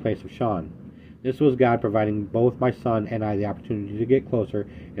back nine in place of Sean. This was God providing both my son and I the opportunity to get closer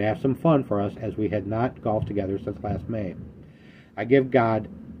and have some fun for us, as we had not golfed together since last May. I give God,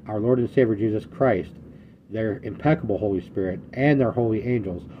 our Lord and Savior Jesus Christ, their impeccable Holy Spirit, and their holy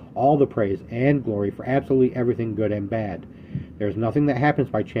angels, all the praise and glory for absolutely everything good and bad. There is nothing that happens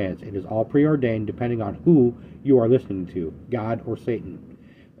by chance. It is all preordained, depending on who you are listening to, God or Satan.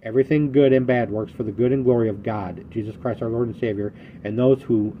 Everything good and bad works for the good and glory of God, Jesus Christ our Lord and Savior, and those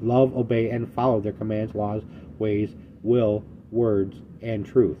who love, obey, and follow their commands, laws, ways, will, words, and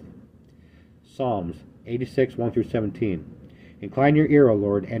truth. Psalms 86, 1-17. Incline your ear, O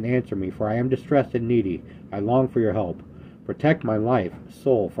Lord, and answer me, for I am distressed and needy. I long for your help. Protect my life,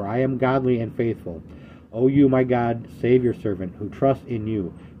 soul, for I am godly and faithful. O you, my God, save your servant, who trusts in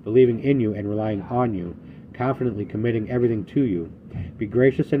you, believing in you and relying on you, confidently committing everything to you. Be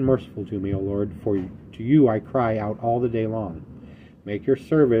gracious and merciful to me, O Lord, for to you I cry out all the day long. Make your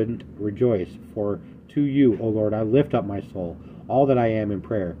servant rejoice, for to you, O Lord, I lift up my soul, all that I am in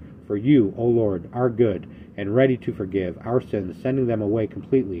prayer. For you, O Lord, are good, and ready to forgive our sins, sending them away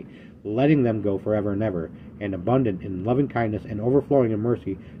completely, letting them go forever and ever, and abundant in loving kindness and overflowing in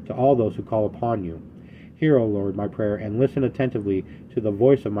mercy to all those who call upon you. Hear, O Lord, my prayer, and listen attentively to the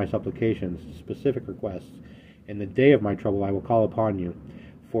voice of my supplications, specific requests. In the day of my trouble I will call upon you,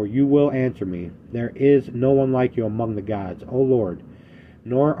 for you will answer me. There is no one like you among the gods, O Lord,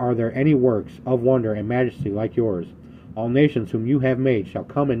 nor are there any works of wonder and majesty like yours. All nations whom you have made shall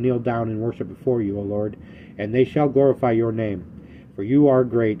come and kneel down and worship before you, O Lord, and they shall glorify your name. For you are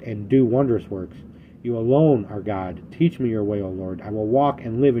great and do wondrous works. You alone are God. Teach me your way, O Lord. I will walk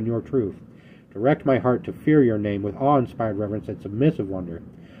and live in your truth. Direct my heart to fear your name with awe-inspired reverence and submissive wonder.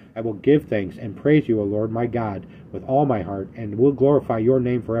 I will give thanks and praise you, O Lord, my God, with all my heart, and will glorify your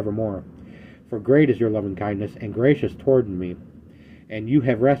name forevermore. For great is your loving kindness and gracious toward me, and you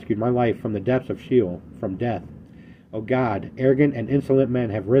have rescued my life from the depths of Sheol, from death. O God, arrogant and insolent men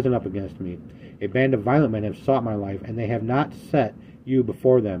have risen up against me. A band of violent men have sought my life, and they have not set you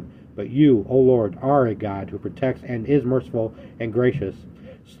before them. But you, O Lord, are a God who protects and is merciful and gracious,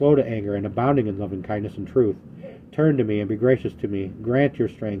 slow to anger and abounding in loving kindness and truth. Turn to me and be gracious to me. Grant your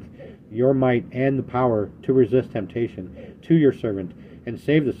strength, your might, and the power to resist temptation to your servant, and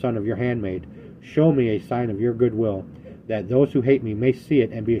save the son of your handmaid. Show me a sign of your goodwill, that those who hate me may see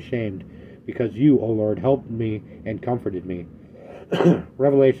it and be ashamed, because you, O Lord, helped me and comforted me.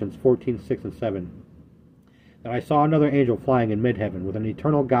 Revelations 14:6 and 7. Then I saw another angel flying in mid-heaven, with an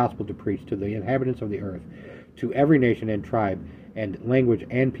eternal gospel to preach to the inhabitants of the earth, to every nation and tribe, and language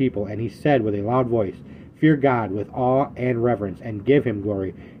and people. And he said with a loud voice, Fear God with awe and reverence, and give him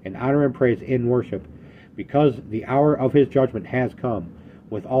glory, and honor and praise in worship, because the hour of his judgment has come.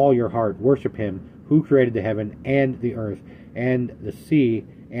 With all your heart worship him, who created the heaven and the earth, and the sea,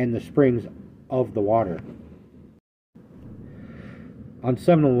 and the springs of the water. On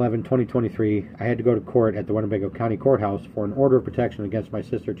 7/11/2023, I had to go to court at the Winnebago County Courthouse for an order of protection against my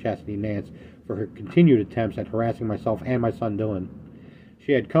sister Chastity Nance for her continued attempts at harassing myself and my son Dylan.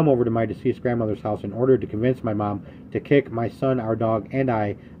 She had come over to my deceased grandmother's house in order to convince my mom to kick my son, our dog, and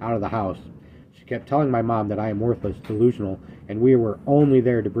I out of the house. She kept telling my mom that I am worthless, delusional, and we were only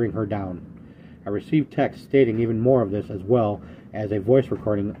there to bring her down. I received texts stating even more of this, as well as a voice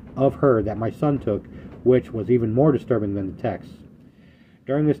recording of her that my son took, which was even more disturbing than the texts.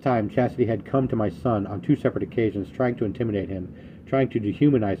 During this time, Chastity had come to my son on 2 separate occasions, trying to intimidate him, trying to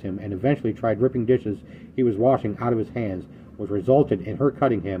dehumanize him, and eventually tried ripping dishes he was washing out of his hands, which resulted in her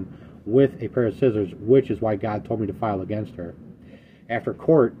cutting him with a pair of scissors, which is why God told me to file against her. After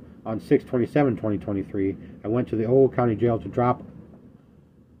court on 6/27/2023, I went to the Ogle County Jail to drop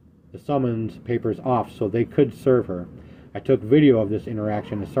the summons papers off so they could serve her. I took video of this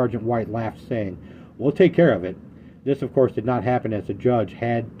interaction as Sergeant White laughed, saying, "We'll take care of it." This, of course, did not happen, as the judge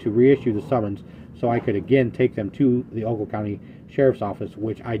had to reissue the summons so I could again take them to the Ogle County Sheriff's Office,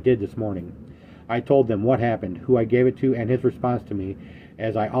 which I did this morning. I told them what happened, who I gave it to, and his response to me,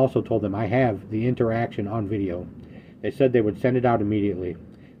 as I also told them I have the interaction on video. They said they would send it out immediately.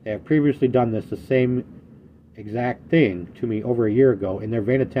 They have previously done the same exact thing to me over a year ago in their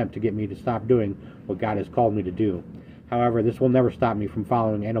vain attempt to get me to stop doing what God has called me to do. However, this will never stop me from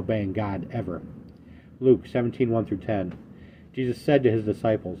following and obeying God, ever. Luke 17:1-10. Jesus said to his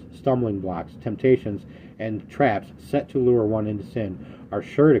disciples, stumbling blocks, temptations, and traps set to lure one into sin are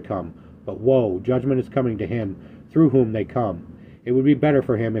sure to come, but woe, judgment is coming to him through whom they come. It would be better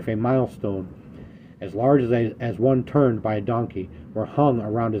for him if a milestone, as large as one turned by a donkey, were hung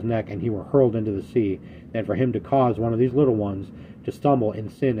around his neck and he were hurled into the sea, than for him to cause one of these little ones to stumble in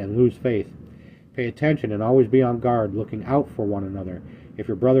sin and lose faith. Pay attention and always be on guard, looking out for one another. If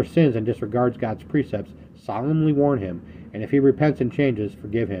your brother sins and disregards God's precepts, solemnly warn him, and if he repents and changes,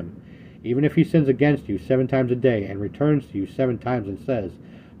 forgive him. Even if he sins against you 7 times a day and returns to you 7 times and says,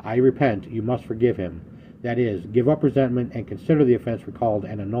 I repent, you must forgive him. That is, give up resentment and consider the offense recalled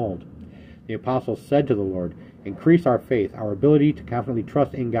and annulled. The apostles said to the Lord, increase our faith, our ability to confidently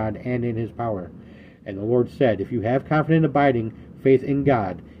trust in God and in his power. And the Lord said, if you have confident abiding faith in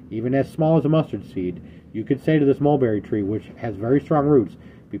God, even as small as a mustard seed, you could say to this mulberry tree, which has very strong roots,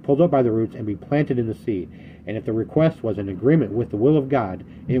 be pulled up by the roots and be planted in the sea. And if the request was in agreement with the will of God,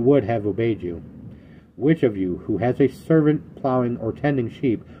 it would have obeyed you. Which of you, who has a servant plowing or tending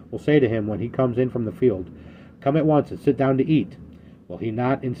sheep, will say to him when he comes in from the field, come at once and sit down to eat? Will he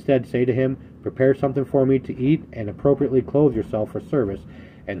not instead say to him, prepare something for me to eat, and appropriately clothe yourself for service,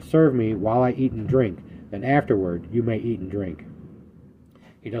 and serve me while I eat and drink? Then afterward you may eat and drink.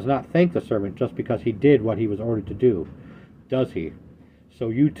 He does not thank the servant just because he did what he was ordered to do, does he? So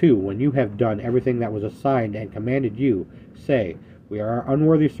you too, when you have done everything that was assigned and commanded you, say, we are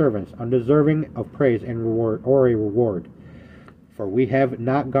unworthy servants, undeserving of praise and reward, or a reward. For we have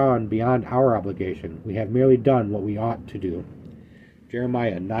not gone beyond our obligation. We have merely done what we ought to do.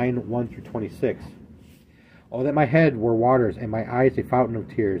 Jeremiah 9:1-26. Oh, that my head were waters, and my eyes a fountain of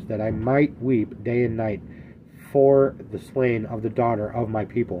tears, that I might weep day and night for the slain of the daughter of my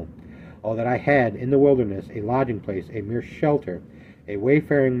people. Oh, that I had in the wilderness a lodging place, a mere shelter, a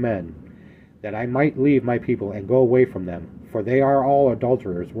wayfaring men, that I might leave my people and go away from them. For they are all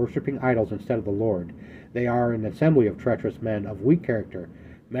adulterers, worshipping idols instead of the Lord. They are an assembly of treacherous men, of weak character,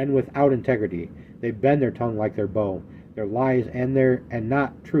 men without integrity. They bend their tongue like their bow. Their lies and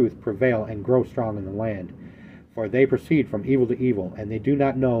not truth prevail and grow strong in the land. For they proceed from evil to evil, and they do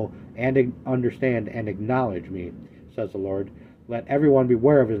not know and understand and acknowledge me, says the Lord. Let everyone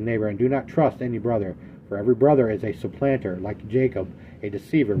beware of his neighbor, and do not trust any brother. For every brother is a supplanter, like Jacob, a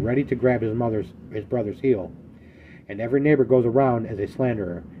deceiver, ready to grab his brother's heel. And every neighbor goes around as a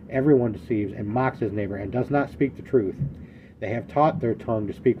slanderer. Everyone deceives and mocks his neighbor, and does not speak the truth. They have taught their tongue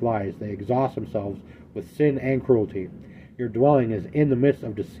to speak lies. They exhaust themselves with sin and cruelty. Your dwelling is in the midst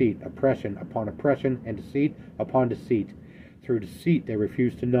of deceit, oppression upon oppression, and deceit upon deceit. Through deceit they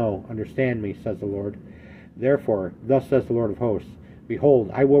refuse to know. Understand me, says the Lord. Therefore, thus says the Lord of hosts, Behold,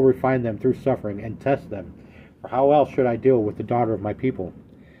 I will refine them through suffering, and test them. For how else should I deal with the daughter of my people?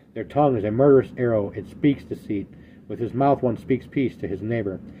 Their tongue is a murderous arrow, it speaks deceit. With his mouth one speaks peace to his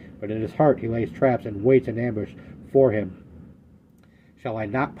neighbor, but in his heart he lays traps and waits in ambush for him. Shall I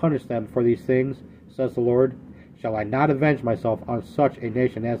not punish them for these things, says the Lord? Shall I not avenge myself on such a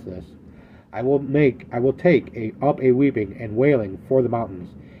nation as this? I will take up a weeping and wailing for the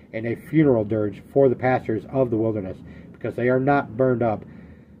mountains, and a funeral dirge for the pastures of the wilderness, because they are burned up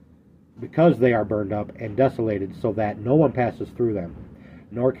and desolated, so that no one passes through them,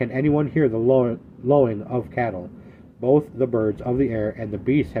 nor can anyone hear the lowing of cattle. Both the birds of the air and the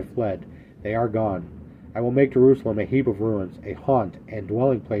beasts have fled, they are gone. I will make Jerusalem a heap of ruins, a haunt and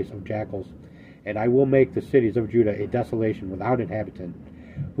dwelling place of jackals, and I will make the cities of Judah a desolation without inhabitant.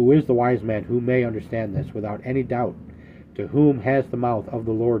 Who is the wise man who may understand this without any doubt? To whom has the mouth of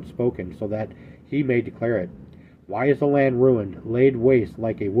the Lord spoken, so that he may declare it? Why is the land ruined, laid waste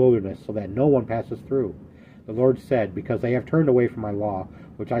like a wilderness, so that no one passes through? The Lord said, Because they have turned away from my law,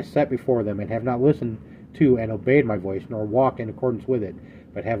 which I set before them, and have not listened to and obeyed my voice, nor walked in accordance with it,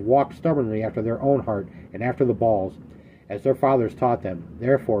 but have walked stubbornly after their own heart, and after the Baals, as their fathers taught them.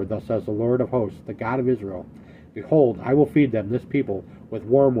 Therefore, thus says the Lord of hosts, the God of Israel, Behold, I will feed them, this people, with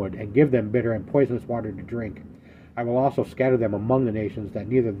wormwood, and give them bitter and poisonous water to drink. I will also scatter them among the nations that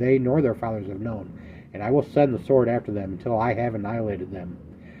neither they nor their fathers have known, and I will send the sword after them until I have annihilated them.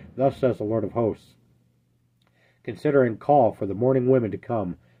 Thus says the Lord of hosts, Consider and call for the mourning women to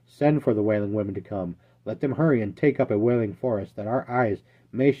come, send for the wailing women to come. Let them hurry and take up a wailing for us, that our eyes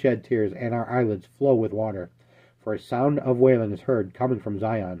may shed tears and our eyelids flow with water. For a sound of wailing is heard coming from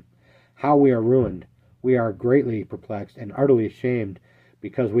Zion. How we are ruined! We are greatly perplexed and utterly ashamed,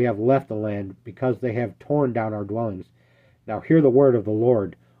 because we have left the land, because they have torn down our dwellings. Now hear the word of the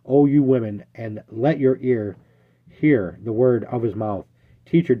Lord, O you women, and let your ear hear the word of his mouth.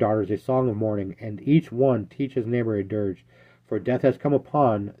 Teach your daughters a song of mourning, and each one teach his neighbor a dirge. For death has come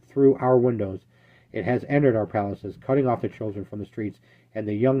upon through our windows. It has entered our palaces, cutting off the children from the streets, and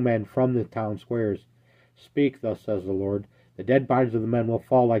the young men from the town squares. Speak, thus says the Lord. The dead bodies of the men will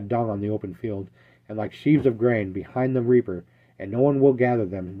fall like dung on the open field, and like sheaves of grain behind the reaper, and no one will gather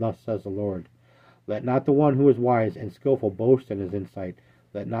them, thus says the Lord. Let not the one who is wise and skillful boast in his insight.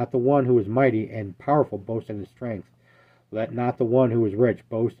 Let not the one who is mighty and powerful boast in his strength. Let not the one who is rich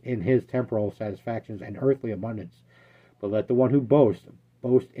boast in his temporal satisfactions and earthly abundance. But let the one who boast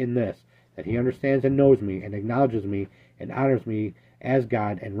in this, that he understands and knows me, and acknowledges me, and honors me as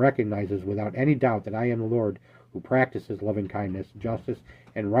God, and recognizes without any doubt that I am the Lord, who practices loving kindness, justice,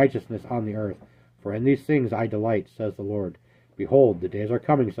 and righteousness on the earth. For in these things I delight, says the Lord. Behold, the days are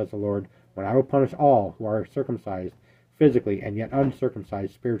coming, says the Lord, when I will punish all who are circumcised physically and yet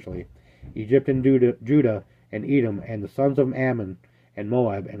uncircumcised spiritually, Egypt and Judah and Edom, and the sons of Ammon and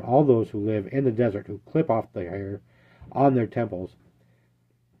Moab, and all those who live in the desert, who clip off the hair on their temples.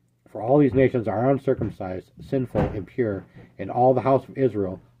 For all these nations are uncircumcised, sinful, impure, and all the house of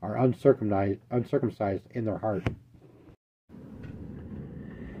Israel are uncircumcised in their heart.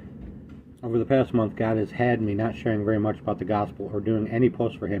 Over the past month, God has had me not sharing very much about the gospel or doing any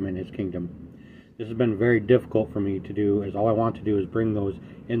posts for him in his kingdom. This has been very difficult for me to do, as all I want to do is bring those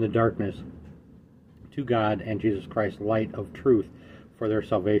in the darkness to God and Jesus Christ's light of truth for their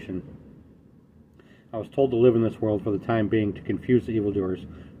salvation. I was told to live in this world for the time being to confuse the evildoers,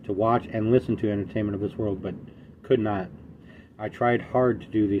 to watch and listen to entertainment of this world, but could not. I tried hard to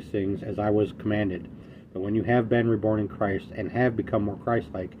do these things as I was commanded, but when you have been reborn in Christ and have become more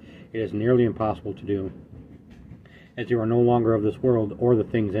Christ-like, it is nearly impossible to do, as you are no longer of this world or the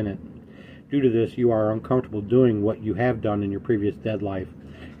things in it. Due to this, you are uncomfortable doing what you have done in your previous dead life,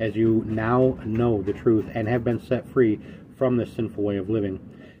 as you now know the truth and have been set free from this sinful way of living,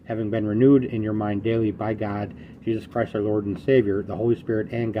 having been renewed in your mind daily by God, Jesus Christ our Lord and Savior, the Holy Spirit,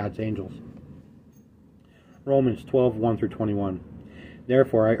 and God's angels. Romans 12:1 through 21.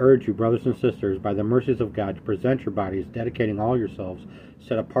 Therefore, I urge you, brothers and sisters, by the mercies of God, to present your bodies, dedicating all yourselves,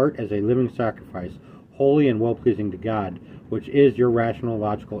 set apart as a living sacrifice, holy and well-pleasing to God, which is your rational,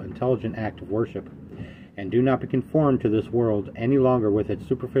 logical, intelligent act of worship. And do not be conformed to this world any longer with its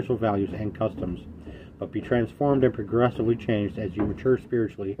superficial values and customs, but be transformed and progressively changed as you mature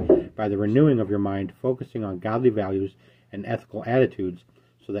spiritually by the renewing of your mind, focusing on godly values and ethical attitudes,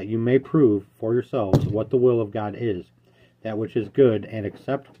 so that you may prove for yourselves what the will of God is, that which is good and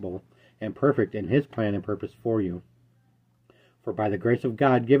acceptable and perfect in his plan and purpose for you. For by the grace of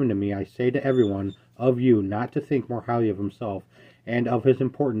God given to me, I say to everyone of you not to think more highly of himself and of his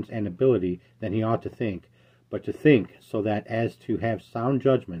importance and ability than he ought to think, but to think so that as to have sound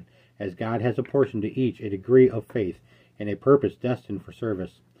judgment, as God has apportioned to each a degree of faith and a purpose destined for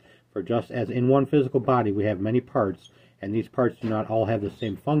service. For just as in one physical body we have many parts, and these parts do not all have the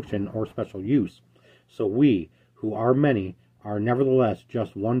same function or special use, so we, who are many, are nevertheless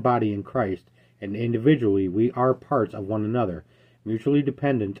just one body in Christ, and individually we are parts of one another, mutually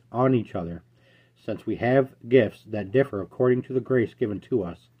dependent on each other. Since we have gifts that differ according to the grace given to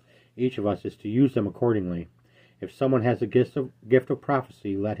us, each of us is to use them accordingly. If someone has a gift of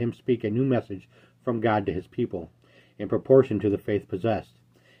prophecy, let him speak a new message from God to his people, in proportion to the faith possessed.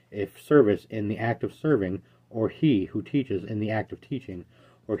 If service, in the act of serving, or he who teaches in the act of teaching,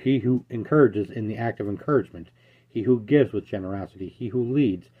 or he who encourages in the act of encouragement, he who gives with generosity, he who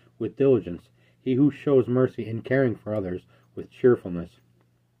leads with diligence, he who shows mercy in caring for others with cheerfulness.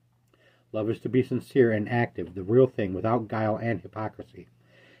 Love is to be sincere and active, the real thing, without guile and hypocrisy.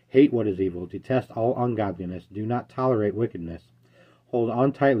 Hate what is evil, detest all ungodliness, do not tolerate wickedness. Hold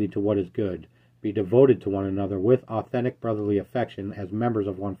on tightly to what is good. Be devoted to one another with authentic brotherly affection as members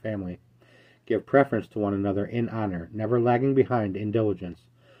of one family. Give preference to one another in honor, never lagging behind in diligence,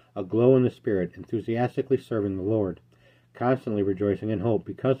 aglow in the Spirit, enthusiastically serving the Lord, constantly rejoicing in hope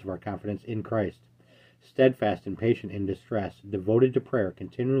because of our confidence in Christ, steadfast and patient in distress, devoted to prayer,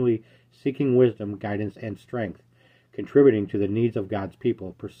 continually seeking wisdom, guidance, and strength, contributing to the needs of God's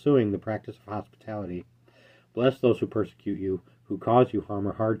people, pursuing the practice of hospitality. Bless those who persecute you, who cause you harm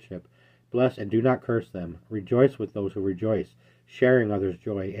or hardship. Bless and do not curse them. Rejoice with those who rejoice, sharing others'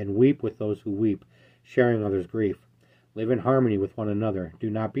 joy, and weep with those who weep, sharing others' grief. Live in harmony with one another. Do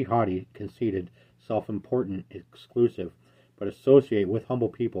not be haughty, conceited, self-important, exclusive, but associate with humble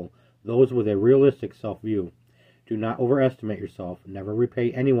people, those with a realistic self-view. Do not overestimate yourself. Never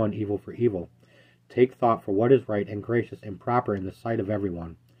repay anyone evil for evil. Take thought for what is right and gracious and proper in the sight of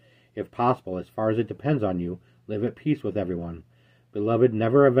everyone. If possible, as far as it depends on you, live at peace with everyone. Beloved,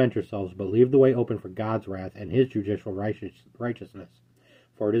 never avenge yourselves, but leave the way open for God's wrath and his judicial righteousness.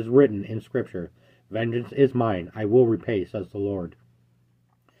 For it is written in Scripture, "Vengeance is mine, I will repay, says the Lord."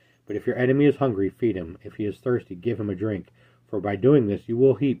 But if your enemy is hungry, feed him. If he is thirsty, give him a drink. For by doing this you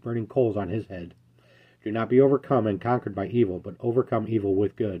will heap burning coals on his head. Do not be overcome and conquered by evil, but overcome evil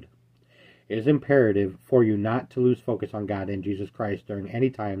with good. It is imperative for you not to lose focus on God and Jesus Christ during any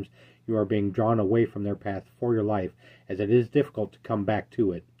times you are being drawn away from their path for your life, as it is difficult to come back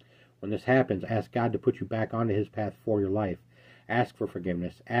to it. When this happens, ask God to put you back onto his path for your life. Ask for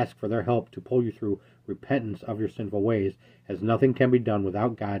forgiveness. Ask for their help to pull you through repentance of your sinful ways, as nothing can be done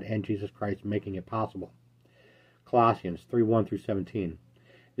without God and Jesus Christ making it possible. Colossians 3:1 through 17.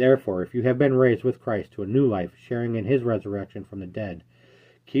 Therefore, if you have been raised with Christ to a new life, sharing in his resurrection from the dead,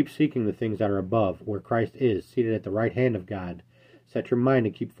 keep seeking the things that are above, where Christ is, seated at the right hand of God. Set your mind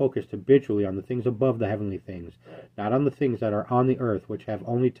and keep focused habitually on the things above the heavenly things, not on the things that are on the earth, which have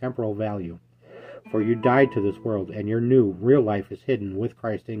only temporal value. For you died to this world, and your new, real life is hidden with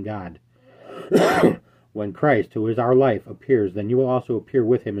Christ in God. When Christ, who is our life, appears, then you will also appear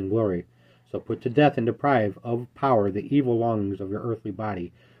with him in glory. So put to death and deprive of power the evil longings of your earthly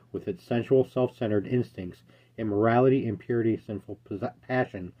body, with its sensual, self-centered instincts, immorality, impurity, sinful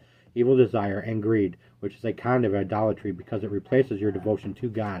passion, evil desire, and greed, which is a kind of idolatry because it replaces your devotion to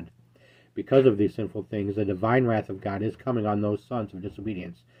God. Because of these sinful things, the divine wrath of God is coming on those sons of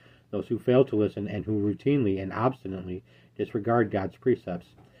disobedience, those who fail to listen and who routinely and obstinately disregard God's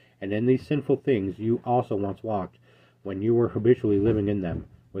precepts. And in these sinful things you also once walked, when you were habitually living in them,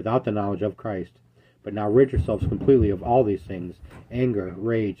 without the knowledge of Christ. But now rid yourselves completely of all these things: anger,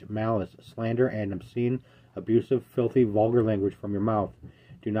 rage, malice, slander, and obscene, abusive, filthy, vulgar language from your mouth.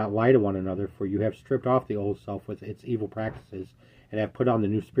 Do not lie to one another, for you have stripped off the old self with its evil practices, and have put on the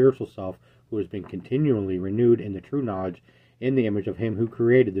new spiritual self, who has been continually renewed in the true knowledge, in the image of him who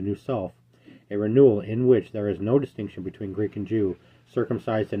created the new self, a renewal in which there is no distinction between Greek and Jew,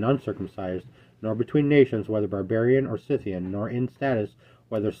 circumcised and uncircumcised, nor between nations, whether barbarian or Scythian, nor in status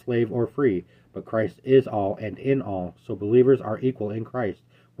whether slave or free, but Christ is all and in all, so believers are equal in Christ,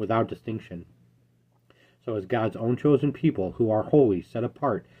 without distinction. So as God's own chosen people, who are holy, set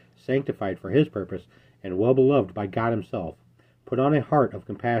apart, sanctified for his purpose, and well beloved by God himself, put on a heart of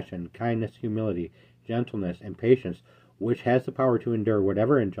compassion, kindness, humility, gentleness, and patience, which has the power to endure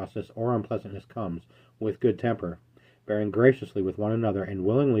whatever injustice or unpleasantness comes, with good temper, bearing graciously with one another, and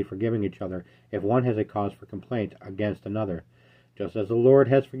willingly forgiving each other if one has a cause for complaint against another. Just as the Lord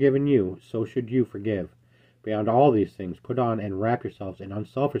has forgiven you, so should you forgive. Beyond all these things, put on and wrap yourselves in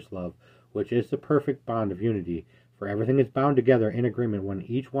unselfish love, which is the perfect bond of unity, for everything is bound together in agreement when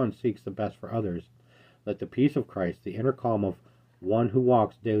each one seeks the best for others. Let the peace of Christ, the inner calm of one who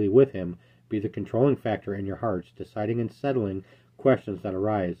walks daily with him, be the controlling factor in your hearts, deciding and settling questions that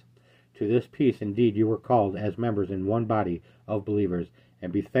arise. To this peace indeed you were called as members in one body of believers,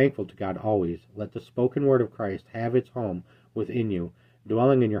 and be thankful to God always. Let the spoken word of Christ have its home within you,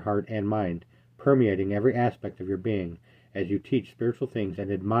 dwelling in your heart and mind, permeating every aspect of your being, as you teach spiritual things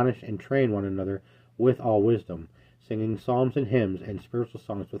and admonish and train one another with all wisdom, singing psalms and hymns and spiritual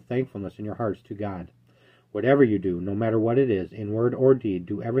songs with thankfulness in your hearts to God. Whatever you do, no matter what it is, in word or deed,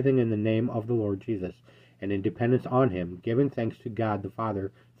 do everything in the name of the Lord Jesus, and in dependence on him, giving thanks to God the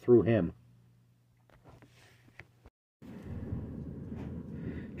Father through him.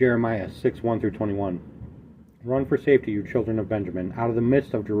 Jeremiah 6:1-21. Run for safety, you children of Benjamin, out of the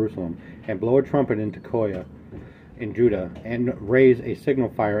midst of Jerusalem, and blow a trumpet in Tekoa in Judah, and raise a signal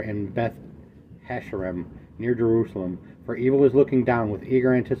fire in Beth Hasherem near Jerusalem, for evil is looking down with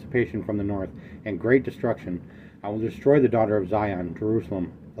eager anticipation from the north, and great destruction. I will destroy the daughter of Zion,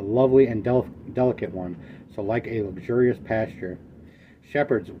 Jerusalem, the lovely and delicate one, so like a luxurious pasture.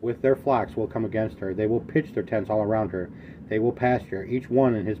 Shepherds with their flocks will come against her. They will pitch their tents all around her. They will pasture, each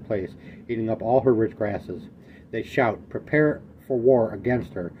one in his place, eating up all her rich grasses. They shout, prepare for war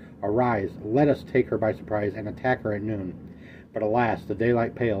against her. Arise, let us take her by surprise and attack her at noon. But alas, the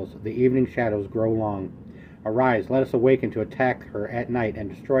daylight pales, the evening shadows grow long. Arise, let us awaken to attack her at night and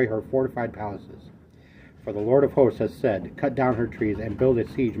destroy her fortified palaces. For the Lord of hosts has said, cut down her trees and build a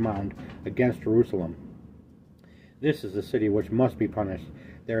siege mound against Jerusalem. This is the city which must be punished.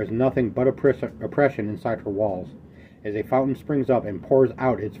 There is nothing but oppression inside her walls. As a fountain springs up and pours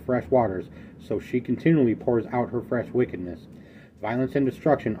out its fresh waters, so she continually pours out her fresh wickedness. Violence and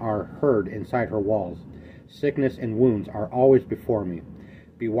destruction are heard inside her walls. Sickness and wounds are always before me.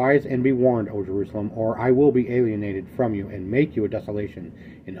 Be wise and be warned, O Jerusalem, or I will be alienated from you and make you a desolation,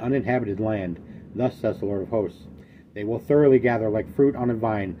 an uninhabited land. Thus says the Lord of hosts. They will thoroughly gather like fruit on a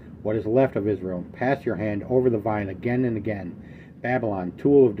vine what is left of Israel. Pass your hand over the vine again and again. Babylon,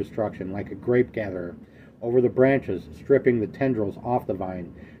 tool of destruction, like a grape gatherer, over the branches, stripping the tendrils off the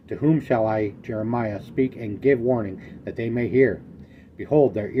vine. To whom shall I, Jeremiah, speak and give warning that they may hear?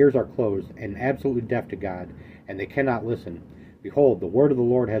 Behold, their ears are closed and absolutely deaf to God, and they cannot listen. Behold, the word of the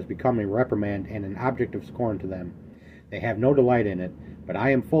Lord has become a reprimand and an object of scorn to them. They have no delight in it, but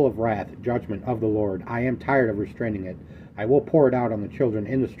I am full of wrath, judgment of the Lord. I am tired of restraining it. I will pour it out on the children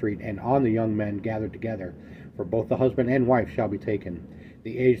in the street and on the young men gathered together, for both the husband and wife shall be taken.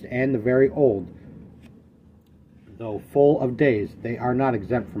 The aged and the very old, though full of days, they are not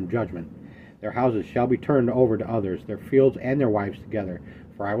exempt from judgment. Their houses shall be turned over to others, their fields and their wives together.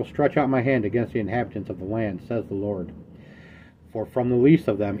 For I will stretch out my hand against the inhabitants of the land, says the Lord. For from the least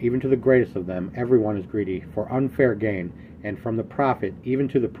of them, even to the greatest of them, everyone is greedy for unfair gain, and from the prophet, even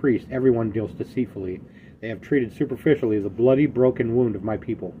to the priest, everyone deals deceitfully. They have treated superficially the bloody, broken wound of my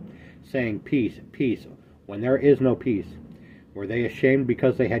people, saying, peace, peace, when there is no peace. Were they ashamed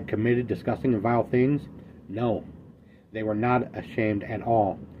because they had committed disgusting and vile things? No, they were not ashamed at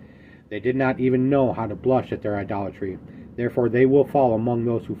all. They did not even know how to blush at their idolatry. Therefore they will fall among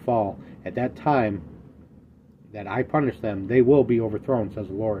those who fall. At that time that I punish them, they will be overthrown, says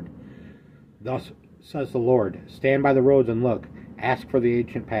the Lord. Thus says the Lord, stand by the roads and look, ask for the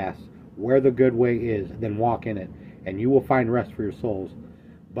ancient paths, where the good way is, then walk in it, and you will find rest for your souls.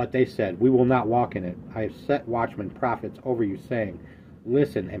 But they said, we will not walk in it. I have set watchmen, prophets, over you, saying,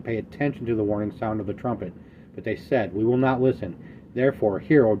 listen and pay attention to the warning sound of the trumpet. But they said, we will not listen. Therefore,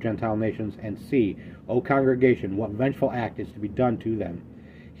 hear, O Gentile nations, and see, O congregation, what vengeful act is to be done to them.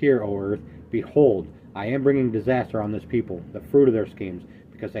 Hear, O earth, behold, I am bringing disaster on this people, the fruit of their schemes,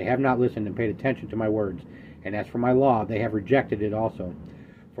 because they have not listened and paid attention to my words. And as for my law, they have rejected it also.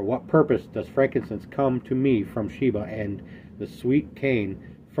 For what purpose does frankincense come to me from Sheba, and the sweet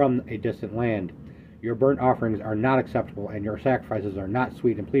cane from a distant land? Your burnt offerings are not acceptable, and your sacrifices are not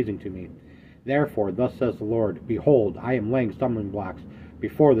sweet and pleasing to me. Therefore, thus says the Lord, behold, I am laying stumbling blocks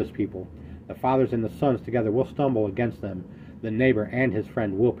before this people. The fathers and the sons together will stumble against them. the neighbor and his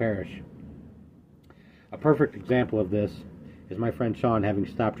friend will perish. A perfect example of this is my friend Sean having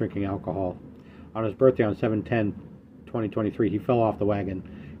stopped drinking alcohol. On his birthday on 7/10/2023, he fell off the wagon,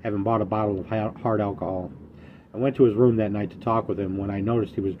 having bought a bottle of hard alcohol. I went to his room that night to talk with him when I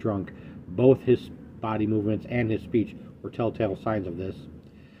noticed he was drunk. Both his body movements and his speech were telltale signs of this.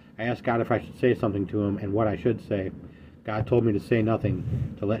 I asked God if I should say something to him and what I should say. God told me to say nothing,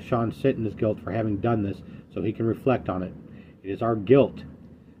 to let Sean sit in his guilt for having done this so he can reflect on it. It is our guilt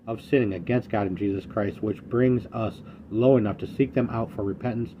of sinning against God and Jesus Christ which brings us low enough to seek them out for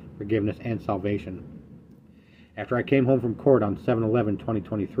repentance, forgiveness, and salvation. After I came home from court on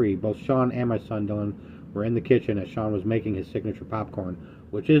 7/11/2023, both Sean and my son Dylan were in the kitchen as Sean was making his signature popcorn,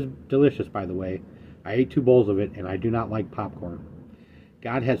 which is delicious, by the way. I ate 2 bowls of it, and I do not like popcorn.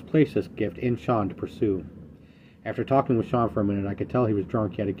 God has placed this gift in Sean to pursue. After talking with Sean for a minute, I could tell he was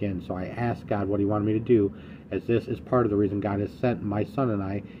drunk yet again, so I asked God what he wanted me to do, as this is part of the reason God has sent my son and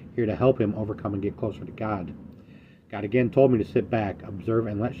I here to help him overcome and get closer to God. God again told me to sit back, observe,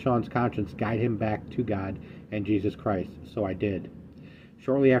 and let Sean's conscience guide him back to God and Jesus Christ, so I did.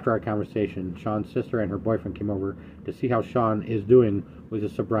 Shortly after our conversation, Sean's sister and her boyfriend came over to see how Sean is doing with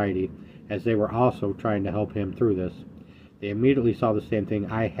his sobriety, as they were also trying to help him through this. They immediately saw the same thing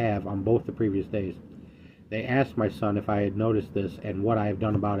I have on both the previous days. They asked my son if I had noticed this and what I have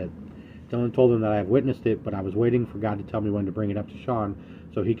done about it. Dylan told them that I have witnessed it, but I was waiting for God to tell me when to bring it up to Sean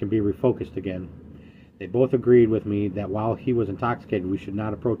so he can be refocused again. They both agreed with me that while he was intoxicated, we should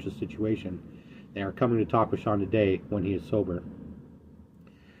not approach the situation. They are coming to talk with Sean today when he is sober.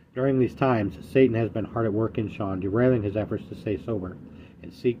 During these times, Satan has been hard at work in Sean, derailing his efforts to stay sober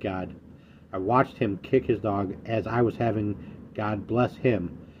and seek God. I watched him kick his dog as I was having God bless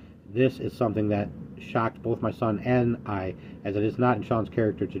him. This is something that shocked both my son and I, as it is not in Sean's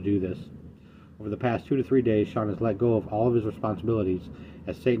character to do this. Over the past 2 to 3 days, Sean has let go of all of his responsibilities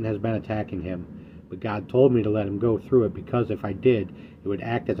as Satan has been attacking him. But God told me to let him go through it because if I did, it would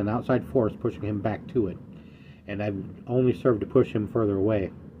act as an outside force pushing him back to it. And I would only serve to push him further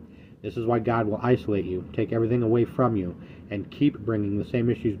away. This is why God will isolate you, take everything away from you, and keep bringing the same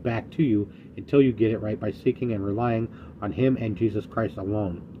issues back to you until you get it right by seeking and relying on Him and Jesus Christ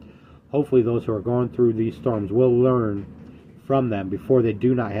alone. Hopefully those who are going through these storms will learn from them before they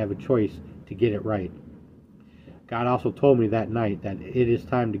do not have a choice to get it right. God also told me that night that it is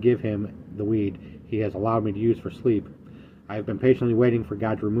time to give him the weed he has allowed me to use for sleep. I have been patiently waiting for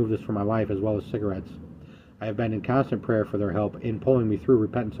God to remove this from my life as well as cigarettes. I have been in constant prayer for their help in pulling me through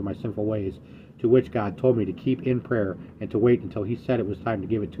repentance of my sinful ways, to which God told me to keep in prayer and to wait until He said it was time to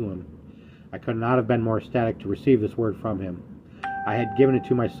give it to Him. I could not have been more ecstatic to receive this word from Him. I had given it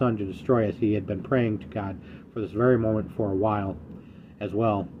to my son to destroy as he had been praying to God for this very moment for a while as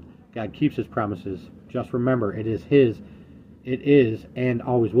well. God keeps His promises. Just remember, it is and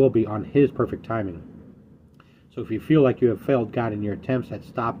always will be on His perfect timing. So if you feel like you have failed God in your attempts at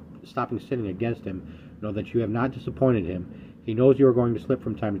stopping sinning against Him, know that you have not disappointed Him. He knows you are going to slip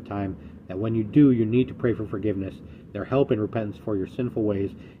from time to time, that when you do, you need to pray for forgiveness, their help and repentance for your sinful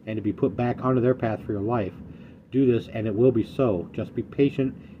ways, and to be put back onto their path for your life. Do this, and it will be so. Just be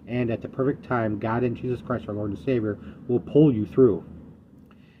patient, and at the perfect time, God and Jesus Christ, our Lord and Savior, will pull you through.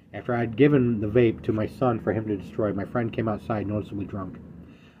 After I had given the vape to my son for him to destroy, my friend came outside noticeably drunk.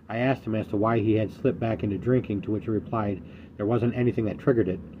 I asked him as to why he had slipped back into drinking, to which he replied, there wasn't anything that triggered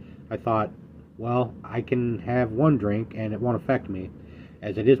it. I thought, well, I can have one drink and it won't affect me,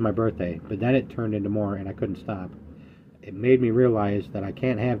 as it is my birthday, but then it turned into more and I couldn't stop. It made me realize that I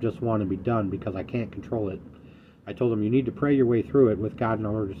can't have just one and be done because I can't control it. I told him, you need to pray your way through it with God and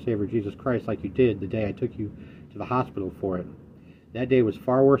our Lord and Savior Jesus Christ like you did the day I took you to the hospital for it. That day was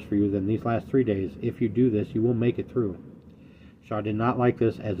far worse for you than these last 3 days. If you do this, you will make it through. Shaw did not like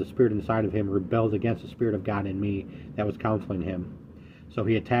this, as the spirit inside of him rebelled against the Spirit of God in me that was counseling him. So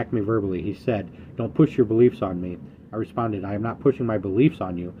he attacked me verbally. He said, don't push your beliefs on me. I responded, I am not pushing my beliefs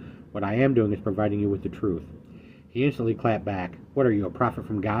on you. What I am doing is providing you with the truth. He instantly clapped back. What are you, a prophet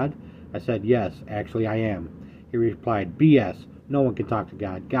from God? I said, yes, actually I am. He replied, BS. No one can talk to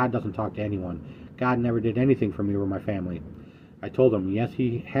God. God doesn't talk to anyone. God never did anything for me or my family. I told him, yes,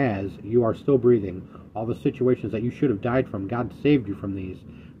 He has. You are still breathing. All the situations that you should have died from, God saved you from these,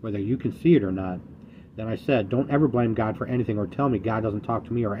 whether you can see it or not. Then I said, don't ever blame God for anything or tell me God doesn't talk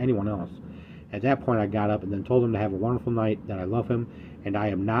to me or anyone else. At that point, I got up and then told him to have a wonderful night, that I love him, and I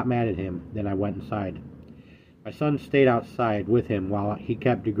am not mad at him. Then I went inside. My son stayed outside with him while he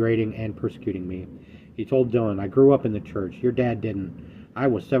kept degrading and persecuting me. He told Dylan, I grew up in the church. Your dad didn't. I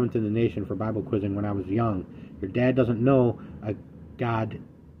was 7th in the nation for Bible quizzing when I was young. Your dad doesn't know a god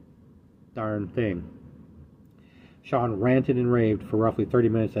darn thing. Sean ranted and raved for roughly 30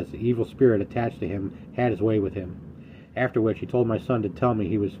 minutes as the evil spirit attached to him had his way with him. After which he told my son to tell me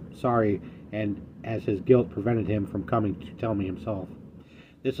he was sorry, and as his guilt prevented him from coming to tell me himself.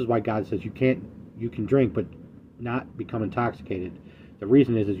 This is why God says you can drink but not become intoxicated. The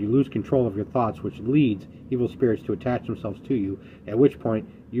reason is you lose control of your thoughts, which leads evil spirits to attach themselves to you, at which point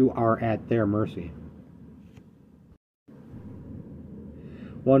you are at their mercy.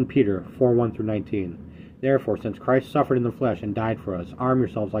 1 Peter 4:1-19. Therefore, since Christ suffered in the flesh and died for us, arm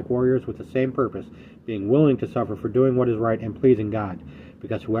yourselves like warriors with the same purpose, being willing to suffer for doing what is right and pleasing God.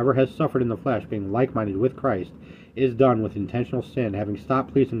 Because whoever has suffered in the flesh, being like-minded with Christ, is done with intentional sin, having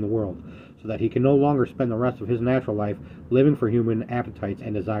stopped pleasing the world, so that he can no longer spend the rest of his natural life living for human appetites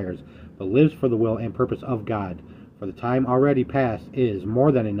and desires, but lives for the will and purpose of God. For the time already past is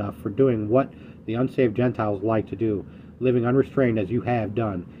more than enough for doing what the unsaved Gentiles like to do, living unrestrained as you have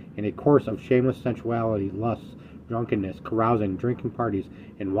done, in a course of shameless sensuality, lusts, drunkenness, carousing, drinking parties,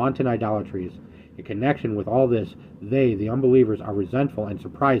 and wanton idolatries. In connection with all this, they, the unbelievers, are resentful and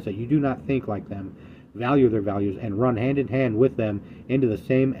surprised that you do not think like them, value their values, and run hand in hand with them into the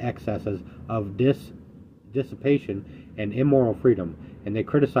same excesses of dissipation and immoral freedom, and they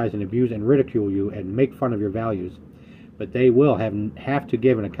criticize and abuse and ridicule you and make fun of your values. But they will have to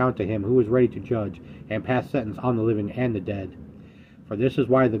give an account to him who is ready to judge and pass sentence on the living and the dead. For this is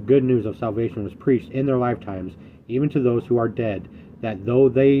why the good news of salvation was preached in their lifetimes, even to those who are dead, that though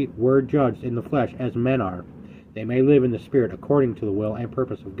they were judged in the flesh as men are, they may live in the Spirit according to the will and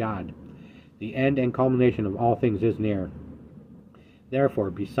purpose of God. The end and culmination of all things is near. Therefore,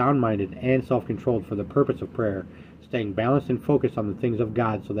 be sound-minded and self-controlled for the purpose of prayer, staying balanced and focused on the things of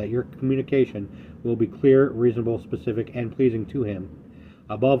God so that your communication will be clear, reasonable, specific, and pleasing to Him.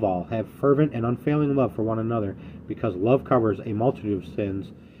 Above all, have fervent and unfailing love for one another, because love covers a multitude of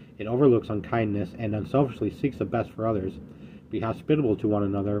sins. It overlooks unkindness and unselfishly seeks the best for others. Be hospitable to one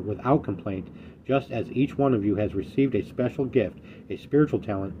another without complaint, just as each one of you has received a special gift, a spiritual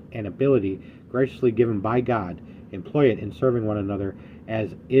talent, and ability graciously given by God. Employ it in serving one another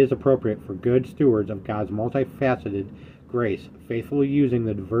as is appropriate for good stewards of God's multifaceted grace, faithfully using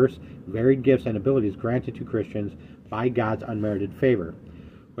the diverse, varied gifts and abilities granted to Christians by God's unmerited favor.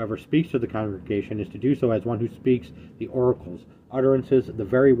 Whoever speaks to the congregation is to do so as one who speaks the oracles, utterances, the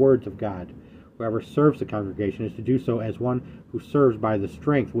very words of God. Whoever serves the congregation is to do so as one who serves by the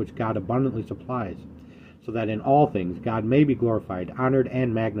strength which God abundantly supplies, so that in all things God may be glorified, honored,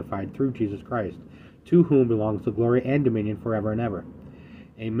 and magnified through Jesus Christ, to whom belongs the glory and dominion forever and ever.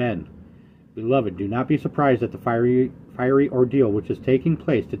 Amen. Beloved, do not be surprised at the fiery ordeal which is taking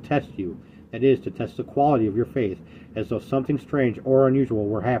place to test you, that is, to test the quality of your faith, as though something strange or unusual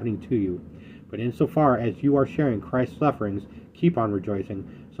were happening to you. But insofar as you are sharing Christ's sufferings, keep on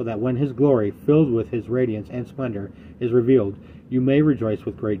rejoicing, so that when His glory, filled with His radiance and splendor, is revealed, you may rejoice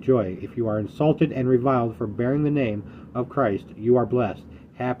with great joy. If you are insulted and reviled for bearing the name of Christ, you are blessed,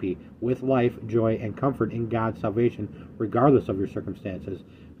 happy, with life, joy, and comfort in God's salvation, regardless of your circumstances,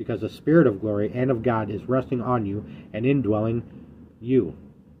 because the Spirit of glory and of God is resting on you and indwelling you.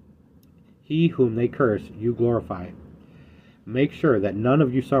 He whom they curse, you glorify. Make sure that none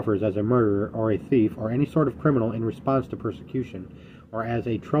of you suffers as a murderer or a thief or any sort of criminal in response to persecution, or as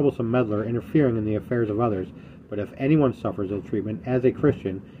a troublesome meddler interfering in the affairs of others. But if anyone suffers ill treatment as a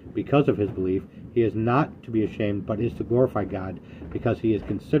Christian because of his belief, he is not to be ashamed, but is to glorify God, because he is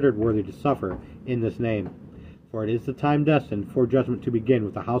considered worthy to suffer in this name. For it is the time destined for judgment to begin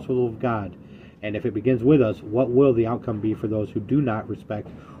with the household of God. And if it begins with us, what will the outcome be for those who do not respect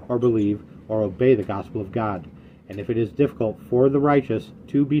or believe or obey the gospel of God? And if it is difficult for the righteous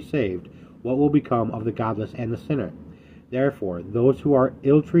to be saved, what will become of the godless and the sinner? Therefore, those who are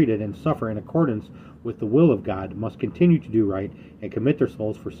ill-treated and suffer in accordance with the will of God must continue to do right and commit their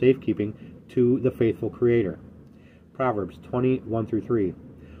souls for safekeeping to the faithful Creator. Proverbs 20:1-3.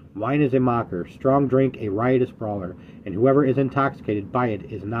 Wine is a mocker, strong drink a riotous brawler, and whoever is intoxicated by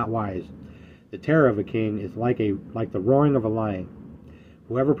it is not wise. The terror of a king is like the roaring of a lion.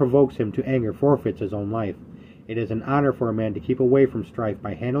 Whoever provokes him to anger forfeits his own life. It is an honor for a man to keep away from strife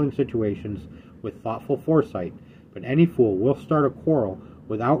by handling situations with thoughtful foresight, but any fool will start a quarrel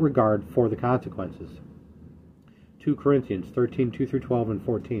without regard for the consequences. 2 Corinthians 13:2-12 and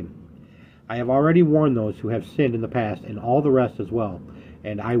 14. I have already warned those who have sinned in the past, and all the rest as well.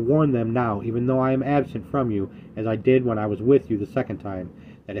 And I warn them now, even though I am absent from you, as I did when I was with you the second time,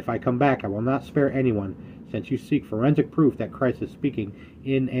 that if I come back I will not spare anyone, since you seek forensic proof that Christ is speaking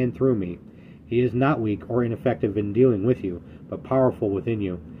in and through me. He is not weak or ineffective in dealing with you, but powerful within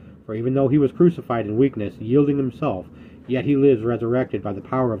you. For even though he was crucified in weakness, yielding himself, yet he lives resurrected by the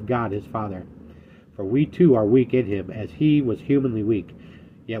power of God his Father. For we too are weak in him, as he was humanly weak.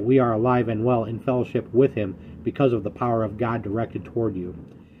 Yet we are alive and well in fellowship with him because of the power of God directed toward you.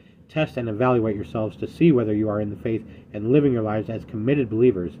 Test and evaluate yourselves to see whether you are in the faith and living your lives as committed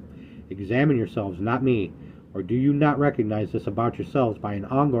believers. Examine yourselves, not me. Or do you not recognize this about yourselves by an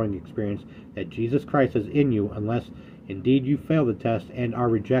ongoing experience that Jesus Christ is in you, unless indeed you fail the test and are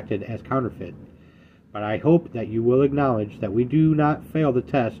rejected as counterfeit? But I hope that you will acknowledge that we do not fail the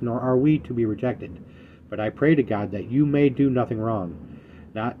test, nor are we to be rejected. But I pray to God that you may do nothing wrong,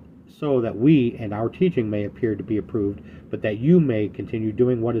 not so that we and our teaching may appear to be approved, but that you may continue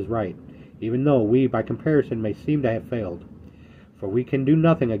doing what is right, even though we, by comparison, may seem to have failed. For we can do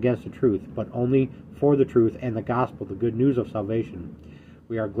nothing against the truth, but only for the truth and the gospel, the good news of salvation.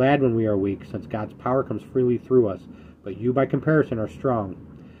 We are glad when we are weak, since God's power comes freely through us, but you, by comparison, are strong.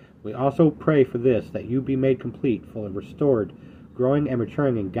 We also pray for this, that you be made complete, fully restored, growing and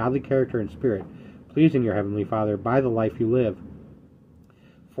maturing in godly character and spirit, pleasing your heavenly Father by the life you live.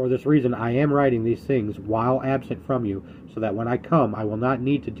 For this reason I am writing these things while absent from you, so that when I come I will not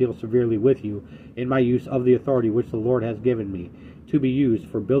need to deal severely with you in my use of the authority which the Lord has given me, to be used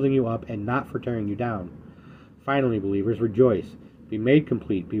for building you up and not for tearing you down. Finally, believers, rejoice. Be made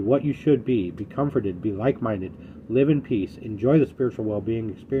complete. Be what you should be. Be comforted. Be like-minded. Live in peace. Enjoy the spiritual well-being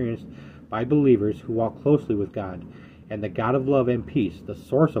experienced by believers who walk closely with God. And the God of love and peace, the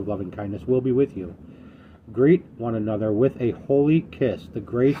source of loving kindness, will be with you. Greet one another with a holy kiss. The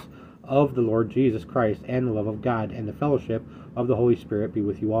grace of the Lord Jesus Christ and the love of God and the fellowship of the Holy Spirit be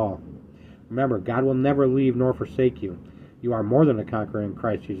with you all. Remember, God will never leave nor forsake you. You are more than a conqueror in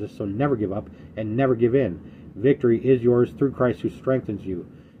Christ Jesus, so never give up and never give in. Victory is yours through Christ who strengthens you.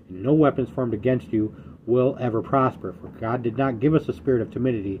 And no weapons formed against you will ever prosper, for God did not give us a spirit of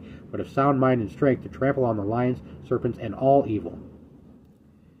timidity, but of sound mind and strength to trample on the lions, serpents, and all evil.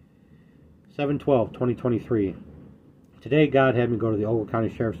 7/12/2023. Today God had me go to the Ogle County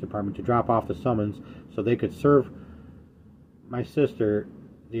Sheriff's Department to drop off the summons so they could serve my sister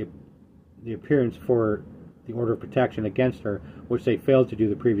the appearance for the order of protection against her, which they failed to do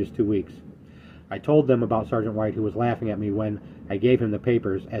the previous 2 weeks. I told them about Sergeant White, who was laughing at me when I gave him the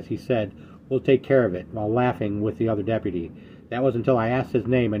papers, as he said, "We'll take care of it," while laughing with the other deputy. That was until I asked his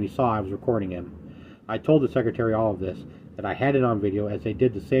name and he saw I was recording him. I told the secretary all of this, that I had it on video, as they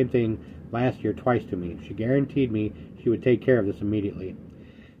did the same thing last year twice to me. She guaranteed me she would take care of this immediately.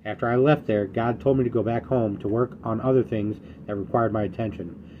 After I left there, God told me to go back home to work on other things that required my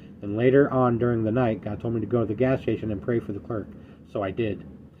attention. Then later on during the night, God told me to go to the gas station and pray for the clerk. So I did.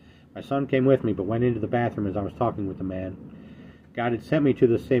 My son came with me, but went into the bathroom as I was talking with the man. God had sent me to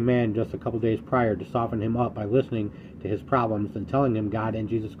this same man just a couple days prior to soften him up by listening to his problems and telling him God and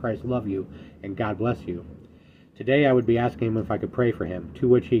Jesus Christ love you and God bless you. Today I would be asking him if I could pray for him, to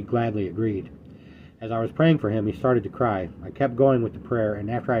which he gladly agreed. As I was praying for him, he started to cry. I kept going with the prayer, and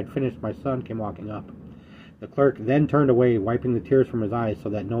after I had finished, my son came walking up. The clerk then turned away, wiping the tears from his eyes so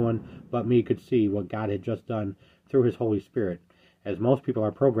that no one but me could see what God had just done through his Holy Spirit, as most people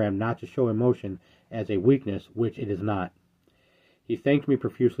are programmed not to show emotion as a weakness, which it is not. He thanked me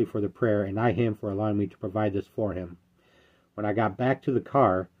profusely for the prayer, and I him for allowing me to provide this for him. When I got back to the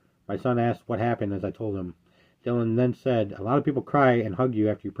car, my son asked what happened as I told him. Dylan then said, "A lot of people cry and hug you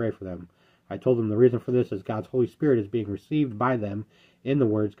after you pray for them." I told him the reason for this is God's Holy Spirit is being received by them in the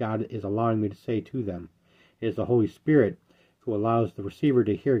words God is allowing me to say to them. It is the Holy Spirit who allows the receiver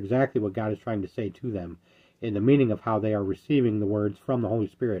to hear exactly what God is trying to say to them, in the meaning of how they are receiving the words from the Holy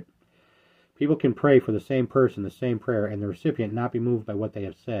Spirit. People can pray for the same person, the same prayer, and the recipient not be moved by what they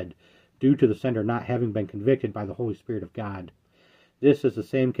have said, due to the sender not having been convicted by the Holy Spirit of God. This is the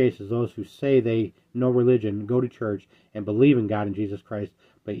same case as those who say they know religion, go to church, and believe in God and Jesus Christ,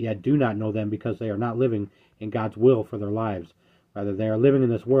 but yet do not know them because they are not living in God's will for their lives. Rather, they are living in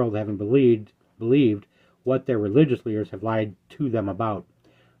this world having believed what their religious leaders have lied to them about.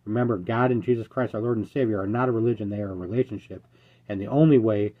 Remember, God and Jesus Christ, our Lord and Savior, are not a religion, they are a relationship, and the only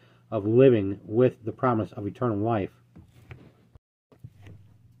way of living with the promise of eternal life.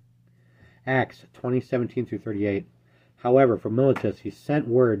 Acts 20:17-38. However, for Miletus he sent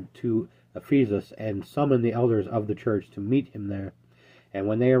word to Ephesus and summoned the elders of the church to meet him there. And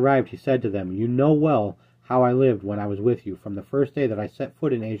when they arrived, he said to them, "You know well how I lived when I was with you, from the first day that I set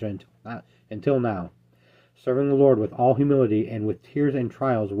foot in Asia until now, serving the Lord with all humility and with tears and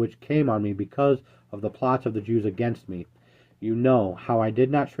trials which came on me because of the plots of the Jews against me. You know how I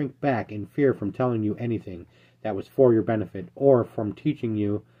did not shrink back in fear from telling you anything that was for your benefit, or from teaching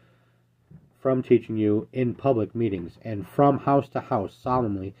you in public meetings, and from house to house,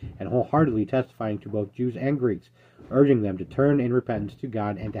 solemnly and wholeheartedly testifying to both Jews and Greeks, urging them to turn in repentance to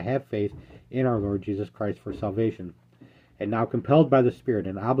God and to have faith in our Lord Jesus Christ for salvation. And now, compelled by the Spirit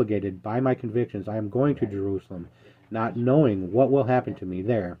and obligated by my convictions, I am going to Jerusalem, not knowing what will happen to me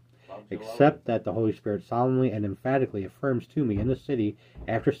there, except that the Holy Spirit solemnly and emphatically affirms to me in the city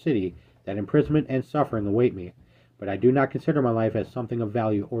after city that imprisonment and suffering await me. But I do not consider my life as something of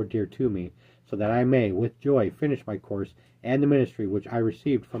value or dear to me, so that I may with joy finish my course and the ministry which I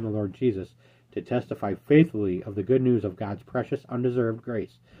received from the Lord Jesus, to testify faithfully of the good news of God's precious undeserved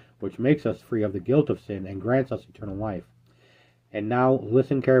grace, which makes us free of the guilt of sin and grants us eternal life. And now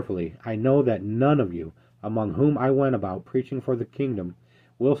listen carefully. I know that none of you, among whom I went about preaching for the kingdom,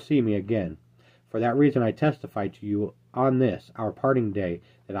 will see me again. For that reason I testify to you on this, our parting day,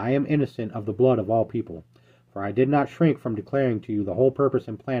 that I am innocent of the blood of all people. For I did not shrink from declaring to you the whole purpose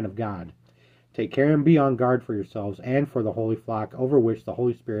and plan of God. Take care and be on guard for yourselves and for the holy flock over which the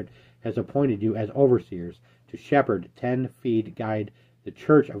Holy Spirit has appointed you as overseers, to shepherd, tend, feed, guide the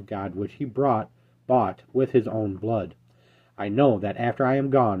church of God, which he bought with his own blood. I know that after I am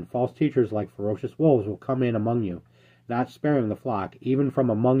gone, false teachers like ferocious wolves will come in among you, not sparing the flock. Even from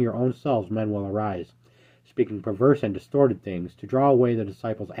among your own selves men will arise, speaking perverse and distorted things, to draw away the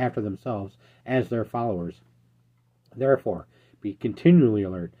disciples after themselves as their followers. Therefore, be continually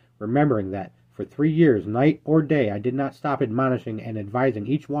alert, remembering that for 3 years, night or day, I did not stop admonishing and advising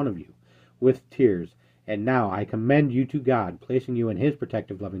each one of you with tears. And now I commend you to God, placing you in his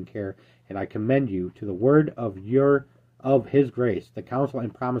protective loving care, and I commend you to the word of his grace, the counsel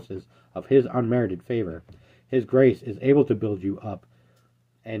and promises of his unmerited favor. His grace is able to build you up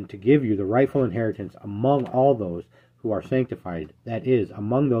and to give you the rightful inheritance among all those who are sanctified, that is,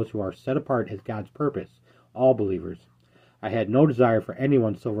 among those who are set apart as God's purpose, all believers. I had no desire for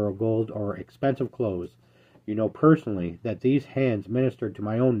anyone's silver or gold or expensive clothes. You know personally that these hands ministered to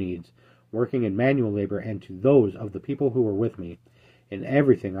my own needs, working in manual labor, and to those of the people who were with me. In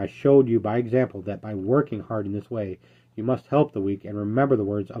everything I showed you by example that by working hard in this way, you must help the weak and remember the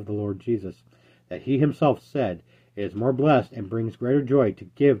words of the Lord Jesus, that he himself said, "It is more blessed and brings greater joy to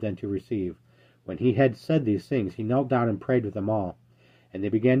give than to receive." When he had said these things, he knelt down and prayed with them all. And they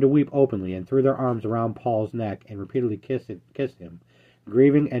began to weep openly, and threw their arms around Paul's neck, and repeatedly kissed him,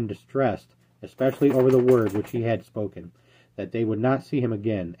 grieving and distressed, especially over the word which he had spoken, that they would not see him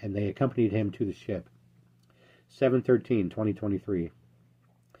again, and they accompanied him to the ship. 7/13/2023.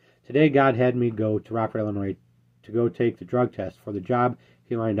 Today God had me go to Rockford, Illinois, to go take the drug test for the job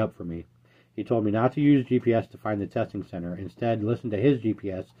he lined up for me. He told me not to use GPS to find the testing center. Instead, listen to his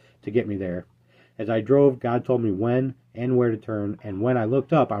GPS to get me there. As I drove, God told me when and where to turn, and when I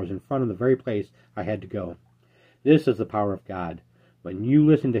looked up, I was in front of the very place I had to go. This is the power of God. When you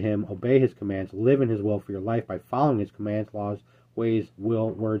listen to him, obey his commands, live in his will for your life by following his commands, laws, ways, will,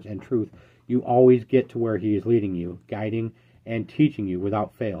 words, and truth, you always get to where he is leading you, guiding, and teaching you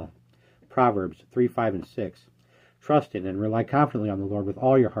without fail. Proverbs 3:5-6. Trust in and rely confidently on the Lord with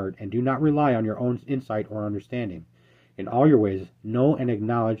all your heart, and do not rely on your own insight or understanding. In all your ways, know and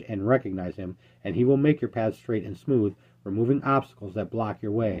acknowledge and recognize him, and he will make your path straight and smooth, removing obstacles that block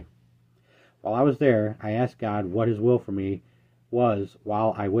your way. While I was there, I asked God what his will for me was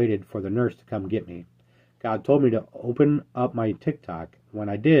while I waited for the nurse to come get me. God told me to open up my TikTok. When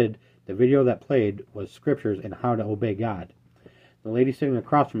I did, the video that played was scriptures and how to obey God. The lady sitting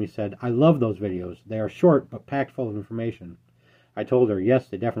across from me said, "I love those videos. They are short but packed full of information." I told her, yes,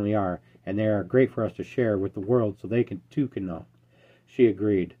 they definitely are, and they are great for us to share with the world so they too can know. She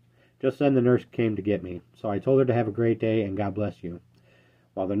agreed. Just then the nurse came to get me, so I told her to have a great day and God bless you.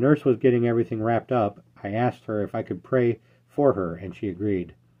 While the nurse was getting everything wrapped up, I asked her if I could pray for her, and she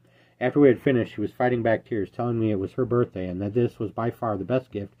agreed. After we had finished, she was fighting back tears, telling me it was her birthday and that this was by far the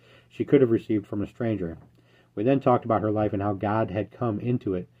best gift she could have received from a stranger. We then talked about her life and how God had come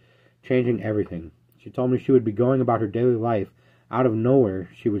into it, changing everything. She told me she would be going about her daily life. Out of nowhere,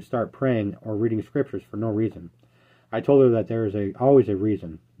 she would start praying or reading scriptures for no reason. I told her that there is always a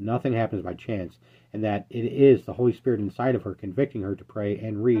reason. Nothing happens by chance, and that it is the Holy Spirit inside of her convicting her to pray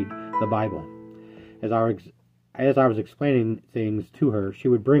and read the Bible. As I was explaining things to her, she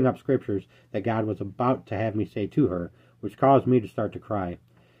would bring up scriptures that God was about to have me say to her, which caused me to start to cry.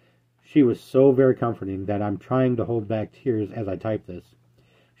 She was so very comforting that I'm trying to hold back tears as I type this.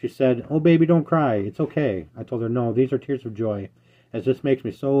 She said, "Oh, baby, don't cry. It's okay." I told her, "No, these are tears of joy, as this makes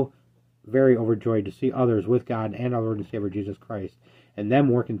me so very overjoyed to see others with God and our Lord and Savior Jesus Christ, and them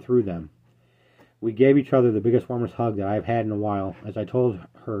working through them." We gave each other the biggest, warmest hug that I've had in a while, as I told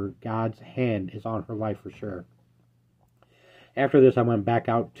her God's hand is on her life for sure. After this, I went back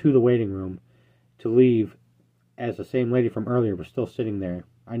out to the waiting room to leave, as the same lady from earlier was still sitting there.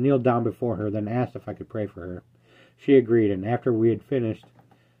 I kneeled down before her, then asked if I could pray for her. She agreed, and after we had finished,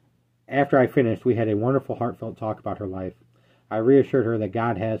 After I finished, we had a wonderful, heartfelt talk about her life. I reassured her that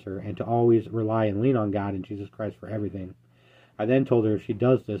God has her and to always rely and lean on God and Jesus Christ for everything. I then told her if she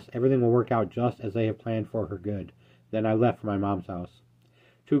does this, everything will work out just as they have planned for her good. Then I left for my mom's house.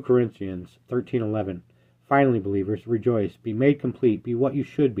 2 Corinthians 13:11. Finally, believers, rejoice, be made complete, be what you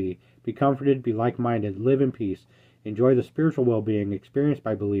should be comforted, be like-minded, live in peace, enjoy the spiritual well-being experienced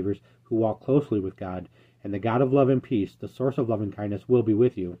by believers who walk closely with God, and the God of love and peace, the source of loving kindness, will be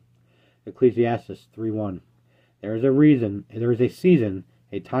with you. Ecclesiastes 3:1. There is a season,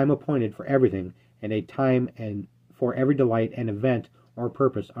 a time appointed for everything, and a time and for every delight and event or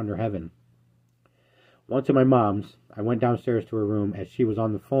purpose under heaven. Once at my mom's, I went downstairs to her room as she was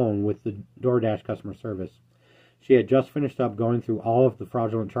on the phone with the DoorDash customer service. She had just finished up going through all of the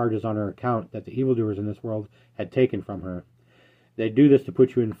fraudulent charges on her account that the evildoers in this world had taken from her. They do this to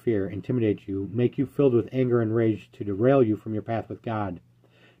put you in fear, intimidate you, make you filled with anger and rage to derail you from your path with God.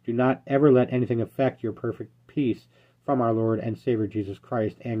 Do not ever let anything affect your perfect peace from our Lord and Savior Jesus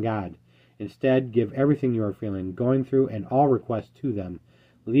Christ and God. Instead, give everything you are feeling, going through, and all requests to them.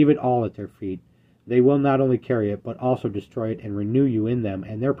 Leave it all at their feet. They will not only carry it, but also destroy it and renew you in them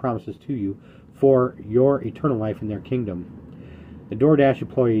and their promises to you for your eternal life in their kingdom. The DoorDash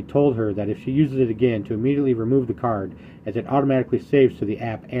employee told her that if she uses it again, to immediately remove the card, as it automatically saves to the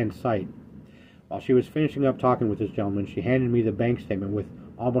app and site. While she was finishing up talking with this gentleman, she handed me the bank statement with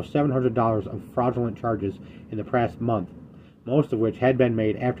almost $700 of fraudulent charges in the past month, most of which had been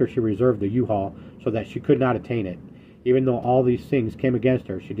made after she reserved the U-Haul so that she could not attain it. Even though all these things came against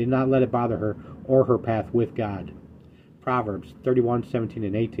her, she did not let it bother her or her path with God. Proverbs 31:17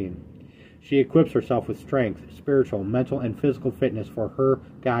 and 18. She equips herself with strength, spiritual, mental, and physical fitness for her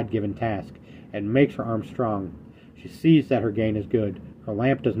God-given task, and makes her arms strong. She sees that her gain is good. Her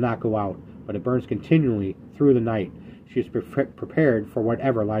lamp does not go out, but it burns continually through the night. She is prepared for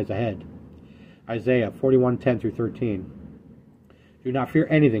whatever lies ahead. Isaiah 41:10 through 13. Do not fear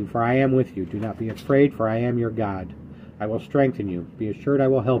anything, for I am with you. Do not be afraid, for I am your God. I will strengthen you. Be assured I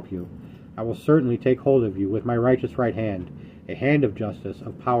will help you. I will certainly take hold of you with my righteous right hand, a hand of justice,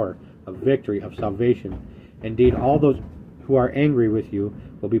 of power, of victory, of salvation. Indeed, all those who are angry with you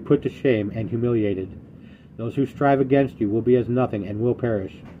will be put to shame and humiliated. Those who strive against you will be as nothing and will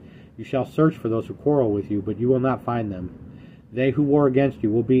perish. You shall search for those who quarrel with you, but you will not find them. They who war against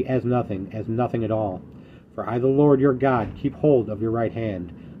you will be as nothing at all. For I, the Lord your God, keep hold of your right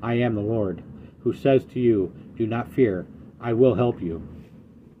hand. I am the Lord, who says to you, do not fear, I will help you.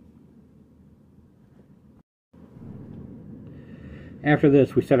 After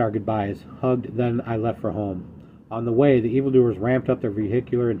this, we said our goodbyes, hugged, then I left for home. On the way, the evildoers ramped up their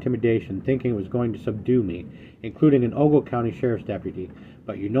vehicular intimidation, thinking it was going to subdue me, including an Ogle County Sheriff's deputy,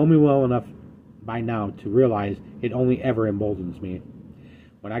 but you know me well enough by now to realize it only ever emboldens me.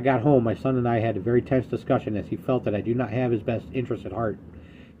 When I got home, my son and I had a very tense discussion as he felt that I do not have his best interests at heart.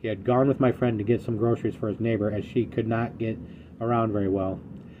 He had gone with my friend to get some groceries for his neighbor as she could not get around very well.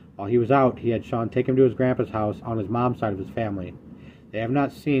 While he was out, he had Sean take him to his grandpa's house on his mom's side of his family. They have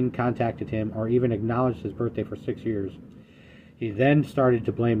not contacted him, or even acknowledged his birthday for 6 years. He then started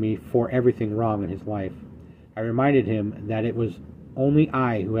to blame me for everything wrong in his life. I reminded him that it was only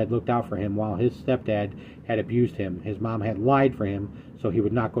I who had looked out for him while his stepdad had abused him. His mom had lied for him so he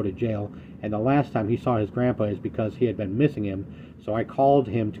would not go to jail, and the last time he saw his grandpa is because he had been missing him, so I called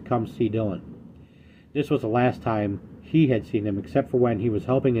him to come see Dylan. This was the last time he had seen him, except for when he was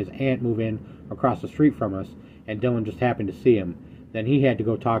helping his aunt move in across the street from us, and Dylan just happened to see him. Then he had to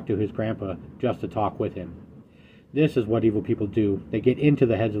go talk to his grandpa just to talk with him. This is what evil people do. They get into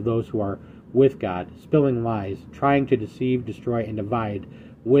the heads of those who are with God, spilling lies, trying to deceive, destroy, and divide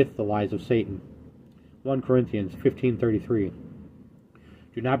with the lies of Satan. 1 Corinthians 15:33.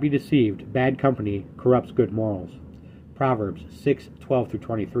 Do not be deceived. Bad company corrupts good morals. Proverbs 6:12 through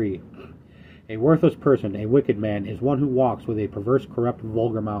 23. A worthless person, a wicked man, is one who walks with a perverse, corrupt,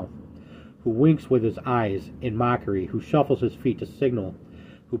 vulgar mouth, who winks with his eyes in mockery, who shuffles his feet to signal,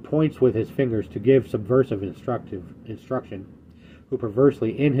 who points with his fingers to give subversive instruction, who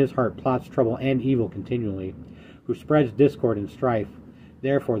perversely in his heart plots trouble and evil continually, who spreads discord and strife.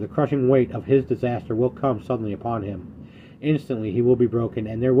 Therefore the crushing weight of his disaster will come suddenly upon him. Instantly he will be broken,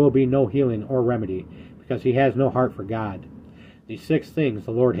 and there will be no healing or remedy, because he has no heart for God. These 6 things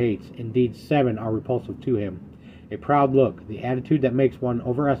the Lord hates. Indeed, 7 are repulsive to him. A proud look, the attitude that makes one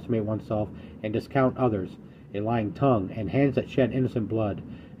overestimate oneself and discount others, a lying tongue, and hands that shed innocent blood,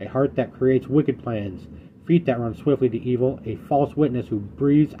 a heart that creates wicked plans, feet that run swiftly to evil, a false witness who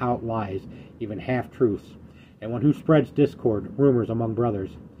breathes out lies, even half-truths, and one who spreads discord, rumors among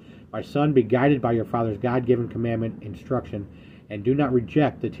brothers. My son, be guided by your father's God-given commandment, instruction, and do not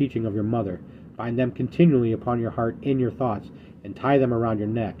reject the teaching of your mother. Bind them continually upon your heart in your thoughts, and tie them around your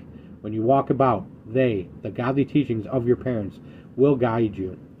neck. When you walk about, the godly teachings of your parents, will guide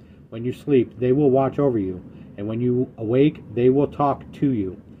you. When you sleep, they will watch over you, and when you awake, they will talk to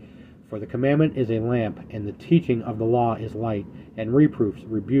you. For the commandment is a lamp, and the teaching of the law is light, and reproofs,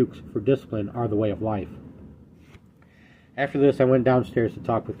 rebukes for discipline are the way of life. After this, I went downstairs to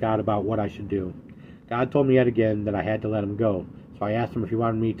talk with God about what I should do. God told me yet again that I had to let him go, so I asked him if he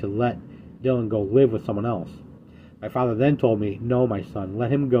wanted me to let Dylan go live with someone else. My father then told me, "No, my son,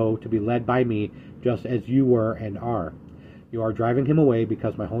 let him go to be led by me, just as you were and are. You are driving him away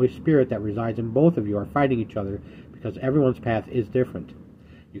because my Holy Spirit that resides in both of you are fighting each other, because everyone's path is different.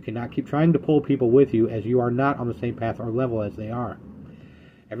 You cannot keep trying to pull people with you, as you are not on the same path or level as they are.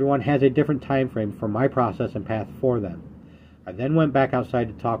 Everyone has a different time frame for my process and path for them." I then went back outside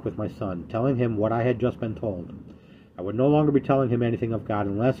to talk with my son, telling him what I had just been told. I would no longer be telling him anything of God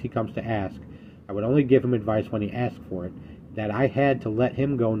unless he comes to ask. I would only give him advice when he asked for it, that I had to let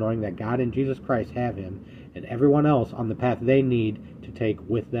him go knowing that God and Jesus Christ have him and everyone else on the path they need to take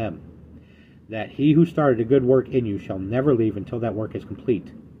with them. That he who started a good work in you shall never leave until that work is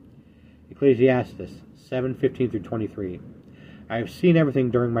complete. Ecclesiastes 7:15-23. I have seen everything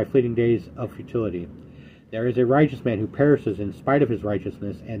during my fleeting days of futility. There is a righteous man who perishes in spite of his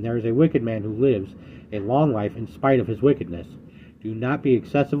righteousness, and there is a wicked man who lives a long life in spite of his wickedness. Do not be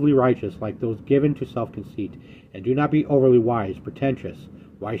excessively righteous like those given to self-conceit, and do not be overly wise, pretentious.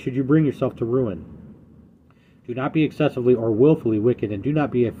 Why should you bring yourself to ruin? Do not be excessively or willfully wicked, and do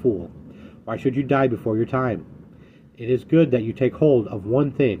not be a fool. Why should you die before your time? It is good that you take hold of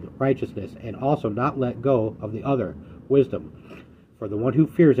one thing, righteousness, and also not let go of the other, wisdom. For the one who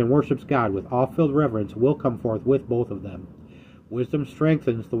fears and worships God with awe-filled reverence will come forth with both of them. Wisdom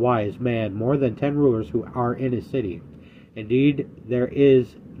strengthens the wise man more than 10 rulers who are in a city. Indeed, there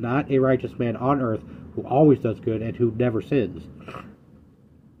is not a righteous man on earth who always does good and who never sins.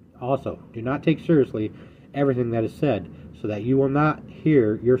 Also, do not take seriously everything that is said, so that you will not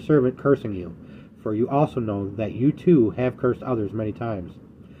hear your servant cursing you. For you also know that you too have cursed others many times.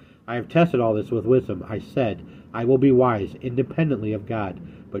 I have tested all this with wisdom. I said, I will be wise, independently of God,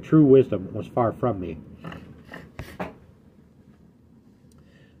 but true wisdom was far from me.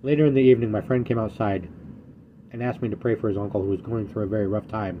 Later in the evening, my friend came outside and asked me to pray for his uncle, who was going through a very rough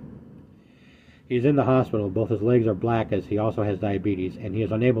time. He is in the hospital. Both his legs are black, as he also has diabetes, and he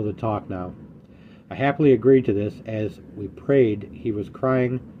is unable to talk now. I happily agreed to this. As we prayed, he was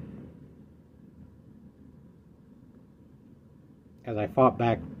crying as I fought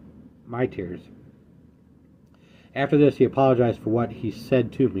back my tears. After this, he apologized for what he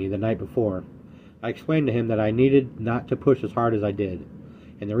said to me the night before. I explained to him that I needed not to push as hard as I did,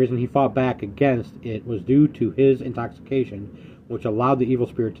 and the reason he fought back against it was due to his intoxication, which allowed the evil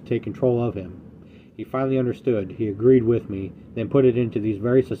spirit to take control of him. He finally understood. He agreed with me, then put it into these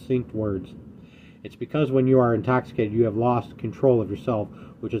very succinct words. It's because when you are intoxicated, you have lost control of yourself,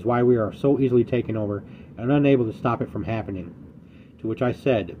 which is why we are so easily taken over and unable to stop it from happening. To which I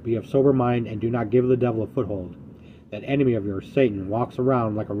said, be of sober mind and do not give the devil a foothold. That enemy of yours, Satan, walks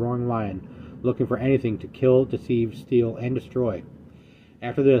around like a roaring lion, looking for anything to kill, deceive, steal, and destroy.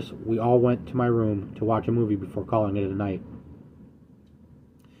 After this, we all went to my room to watch a movie before calling it a night.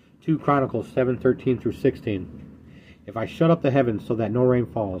 2 Chronicles 7:13-16. If I shut up the heavens so that no rain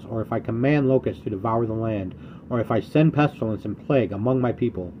falls, or if I command locusts to devour the land, or if I send pestilence and plague among my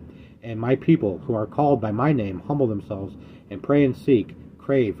people, and my people who are called by my name humble themselves, and pray and seek,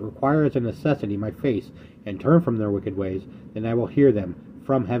 crave, require as a necessity my face, and turn from their wicked ways, then I will hear them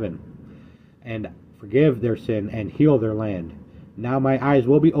from heaven, and forgive their sin, and heal their land. Now my eyes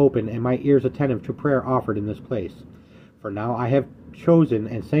will be open, and my ears attentive to prayer offered in this place. For now I have chosen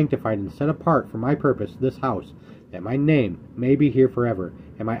and sanctified and set apart for my purpose this house, that my name may be here forever,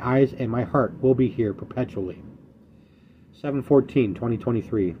 and my eyes and my heart will be here perpetually.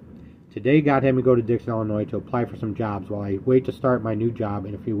 7/14/2023. Today God had me go to Dixon, Illinois to apply for some jobs while I wait to start my new job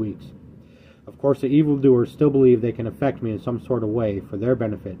in a few weeks. Of course, the evildoers still believe they can affect me in some sort of way for their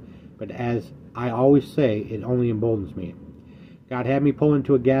benefit, but as I always say, it only emboldens me. God had me pull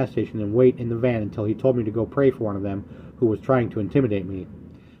into a gas station and wait in the van until he told me to go pray for one of them who was trying to intimidate me.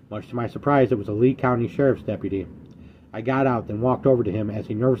 Much to my surprise, it was a Lee County Sheriff's deputy. I got out, then walked over to him as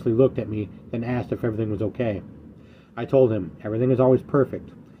he nervously looked at me, then asked if everything was okay. I told him, everything is always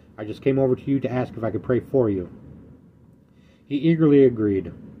perfect. I just came over to you to ask if I could pray for you. He eagerly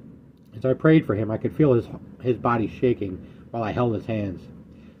agreed. As I prayed for him, I could feel his body shaking while I held his hands.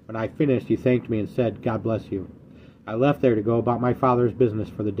 When I finished, he thanked me and said, God bless you. I left there to go about my father's business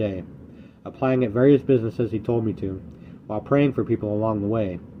for the day, applying at various businesses he told me to. while praying for people along the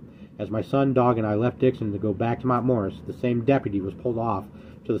way. As my son, dog, and I left Dixon to go back to Mount Morris, the same deputy was pulled off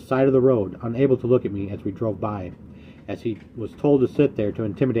to the side of the road, unable to look at me as we drove by, as he was told to sit there to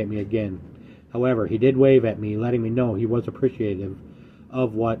intimidate me again. However, he did wave at me, letting me know he was appreciative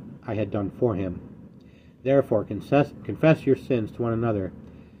of what I had done for him. Therefore, confess your sins to one another,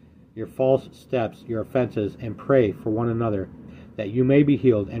 your false steps, your offenses, and pray for one another, that you may be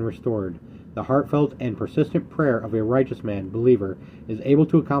healed and restored. The heartfelt and persistent prayer of a righteous man, believer, is able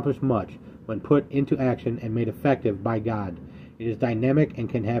to accomplish much when put into action and made effective by God. It is dynamic and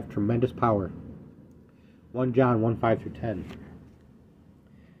can have tremendous power. 1 John 1:5-10.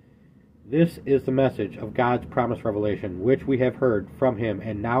 This is the message of God's promised revelation, which we have heard from him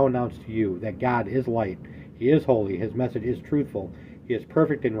and now announce to you, that God is light. He is holy. His message is truthful. He is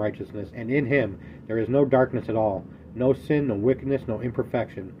perfect in righteousness, and in him there is no darkness at all, no sin, no wickedness, no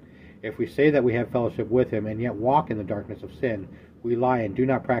imperfection. If we say that we have fellowship with him and yet walk in the darkness of sin, we lie and do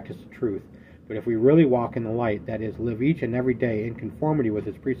not practice the truth. But if we really walk in the light, that is, live each and every day in conformity with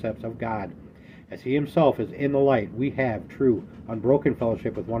his precepts of God, as he himself is in the light, we have true, unbroken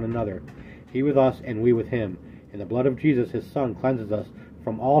fellowship with one another, he with us and we with him. And the blood of Jesus, his Son, cleanses us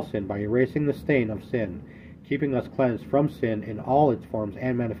from all sin by erasing the stain of sin, keeping us cleansed from sin in all its forms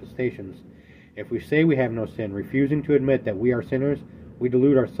and manifestations. If we say we have no sin, refusing to admit that we are sinners, we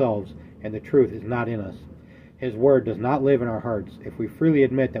delude ourselves, and the truth is not in us. His word does not live in our hearts. If we freely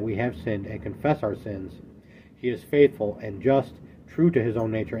admit that we have sinned and confess our sins, he is faithful and just, true to his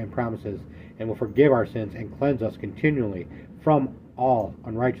own nature and promises, and will forgive our sins and cleanse us continually from all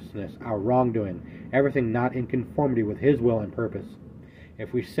unrighteousness, our wrongdoing, everything not in conformity with his will and purpose.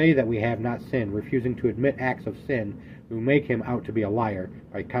 If we say that we have not sinned, refusing to admit acts of sin, we make him out to be a liar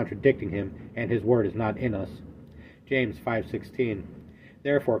by contradicting him, and his word is not in us. James 5:16.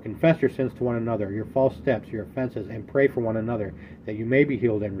 Therefore, confess your sins to one another, your false steps, your offenses, and pray for one another, that you may be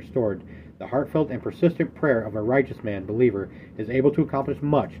healed and restored. The heartfelt and persistent prayer of a righteous man, believer, is able to accomplish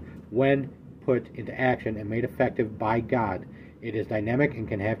much when put into action and made effective by God. It is dynamic and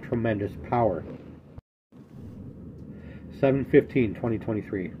can have tremendous power.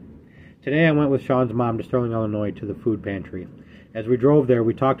 7/15/2023. Today I went with Sean's mom to Sterling, Illinois, to the food pantry. As we drove there,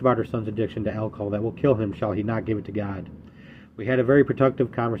 we talked about her son's addiction to alcohol that will kill him shall he not give it to God. We had a very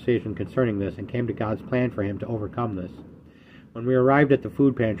productive conversation concerning this and came to God's plan for him to overcome this. When we arrived at the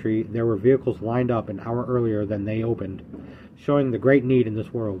food pantry, there were vehicles lined up an hour earlier than they opened, showing the great need in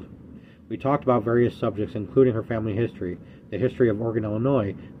this world. We talked about various subjects, including her family history, the history of Oregon,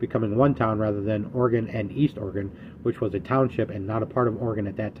 Illinois, becoming one town rather than Oregon and East Oregon, which was a township and not a part of Oregon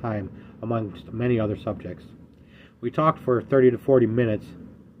at that time, amongst many other subjects. We talked for 30 to 40 minutes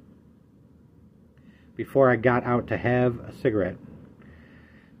before I got out to have a cigarette,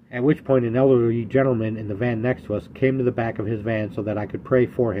 at which point an elderly gentleman in the van next to us came to the back of his van so that I could pray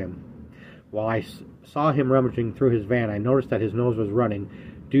for him. While I saw him rummaging through his van, I noticed that his nose was running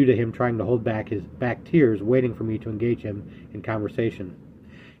due to him trying to hold back his tears, waiting for me to engage him in conversation.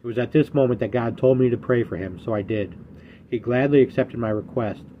 It was at this moment that God told me to pray for him, so I did. He gladly accepted my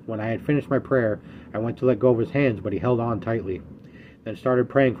request. When I had finished my prayer, I went to let go of his hands, but he held on tightly, then started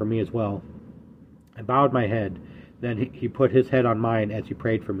praying for me as well. I bowed my head. Then he put his head on mine as he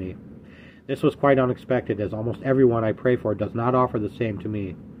prayed for me. This was quite unexpected, as almost everyone I pray for does not offer the same to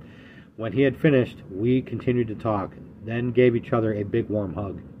me. When he had finished, we continued to talk, then gave each other a big warm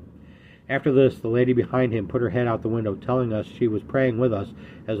hug. After this, the lady behind him put her head out the window, telling us she was praying with us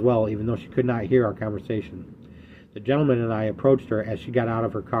as well, even though she could not hear our conversation. The gentleman and I approached her as she got out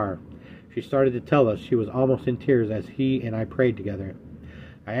of her car. She started to tell us she was almost in tears as he and I prayed together.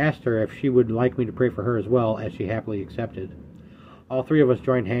 I asked her if she would like me to pray for her as well, as she happily accepted. All three of us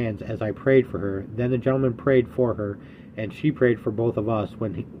joined hands as I prayed for her. Then the gentleman prayed for her, and she prayed for both of us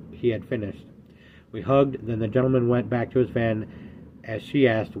when he had finished. We hugged, then the gentleman went back to his van as she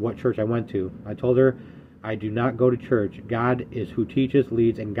asked what church I went to. I told her I do not go to church. God is who teaches,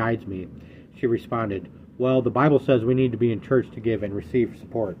 leads, and guides me. She responded, "Well, the Bible says we need to be in church to give and receive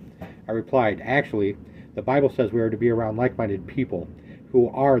support." I replied, "Actually, the Bible says we are to be around like-minded people who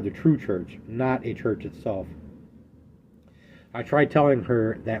are the true church, not a church itself." I tried telling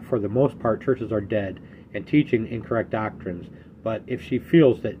her that for the most part churches are dead and teaching incorrect doctrines, but if she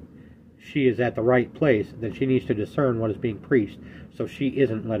feels that she is at the right place, then she needs to discern what is being preached so she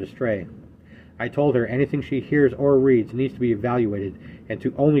isn't led astray. I told her anything she hears or reads needs to be evaluated and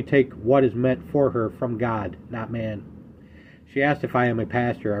to only take what is meant for her from God, not man. She asked if I am a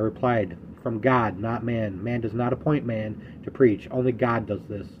pastor. I replied, "From God, not man. Man does not appoint man to preach. Only God does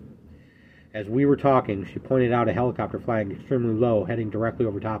this." As we were talking, she pointed out a helicopter flying extremely low, heading directly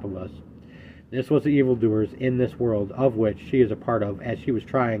over top of us. This was the evildoers in this world, of which she is a part of, as she was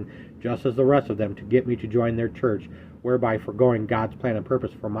trying, just as the rest of them, to get me to join their church, whereby foregoing God's plan and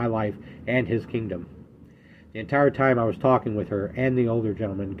purpose for my life and his kingdom. The entire time I was talking with her and the older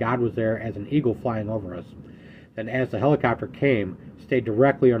gentleman, God was there as an eagle flying over us. Then as the helicopter came, stayed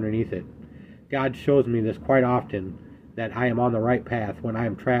directly underneath it. God shows me this quite often, that I am on the right path when I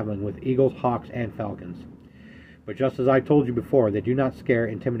am traveling with eagles, hawks, and falcons. But just as I told you before, they do not scare,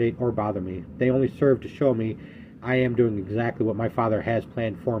 intimidate, or bother me. They only serve to show me I am doing exactly what my Father has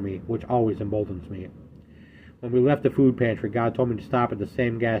planned for me, which always emboldens me. When we left the food pantry, God told me to stop at the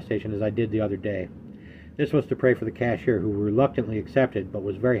same gas station as I did the other day. This was to pray for the cashier, who reluctantly accepted, but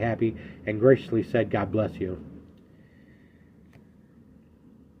was very happy and graciously said, "God bless you."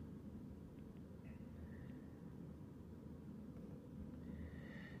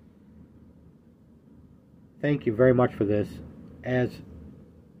 Thank you very much for this, thank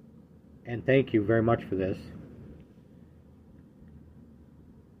you very much for this.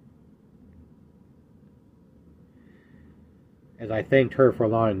 As I thanked her for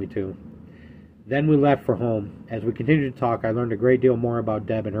allowing me to. Then we left for home. As we continued to talk, I learned a great deal more about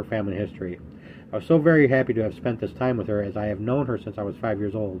Deb and her family history. I was so very happy to have spent this time with her, as I have known her since I was 5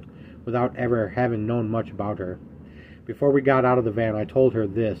 years old, without ever having known much about her. Before we got out of the van, I told her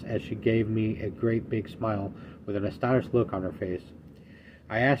this, as she gave me a great big smile with an astonished look on her face.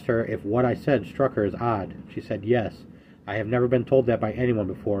 I asked her if what I said struck her as odd. She said yes. I have never been told that by anyone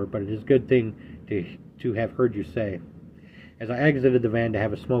before, but it is a good thing to have heard you say. As I exited the van to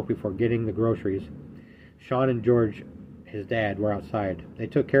have a smoke before getting the groceries, Sean and George, his dad, were outside. They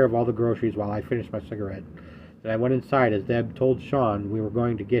took care of all the groceries while I finished my cigarette. Then I went inside, as Deb told Sean we were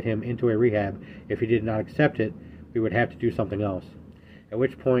going to get him into a rehab. If he did not accept it, we would have to do something else. At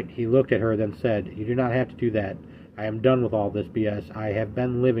which point he looked at her, then said, "You do not have to do that. I am done with all this BS I have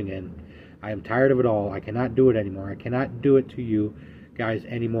been living in. I am tired of it all. I cannot do it anymore. I cannot do it to you guys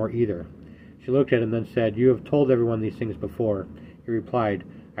anymore either." She looked at him, then said, "You have told everyone these things before." He replied,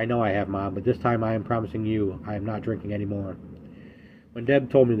 "I know I have, Mom, but this time I am promising you I am not drinking anymore." When Deb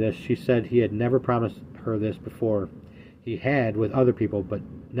told me this, she said he had never promised her this before. He had with other people, but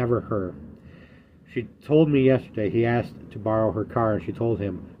never her. She told me yesterday he asked to borrow her car, and she told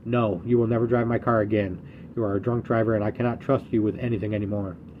him, "No, you will never drive my car again. You are a drunk driver, and I cannot trust you with anything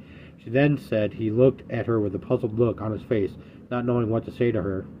anymore." She then said he looked at her with a puzzled look on his face, not knowing what to say to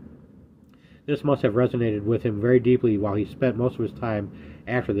her. This must have resonated with him very deeply, while he spent most of his time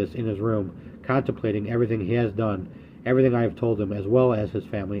after this in his room, contemplating everything he has done, everything I have told him, as well as his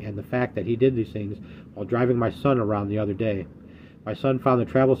family, and the fact that he did these things while driving my son around the other day. My son found the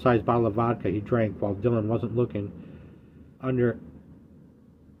travel-sized bottle of vodka he drank while Dylan wasn't looking under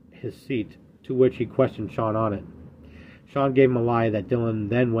his seat, to which he questioned Sean on it. Sean gave him a lie that Dylan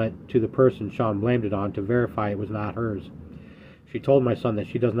then went to the person Sean blamed it on to verify it was not hers. She told my son that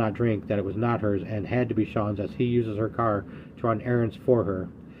she does not drink, that it was not hers, and had to be Sean's, as he uses her car to run errands for her.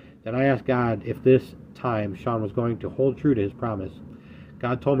 Then I asked God if this time Sean was going to hold true to his promise.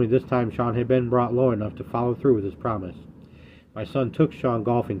 God told me this time Sean had been brought low enough to follow through with his promise. My son took Sean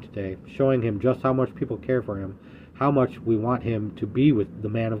golfing today, showing him just how much people care for him, how much we want him to be with the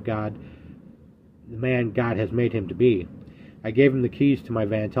man God has made him to be. I gave him the keys to my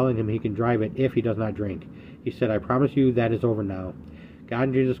van, telling him he can drive it if he does not drink. He said, "I promise you that is over now." God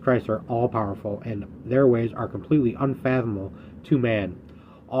and Jesus Christ are all-powerful, and their ways are completely unfathomable to man.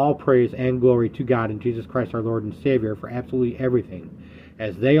 All praise and glory to God and Jesus Christ our Lord and Savior for absolutely everything,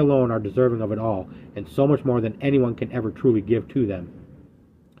 as they alone are deserving of it all, and so much more than anyone can ever truly give to them.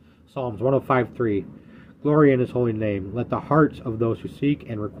 Psalms 105:3. Glory in his holy name. Let the hearts of those who seek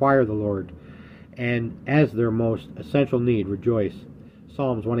and require the Lord, and as their most essential need, rejoice.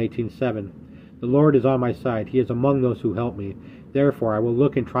 Psalms 118:7. The Lord is on my side. He is among those who help me. Therefore I will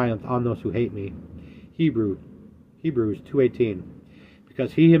look in triumph on those who hate me. Hebrews 2:18.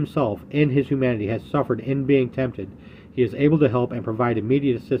 Because he himself, in his humanity, has suffered in being tempted, he is able to help and provide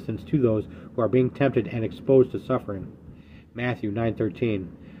immediate assistance to those who are being tempted and exposed to suffering. Matthew 9:13.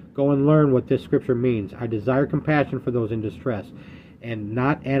 Go and learn what this scripture means. I desire compassion for those in distress, and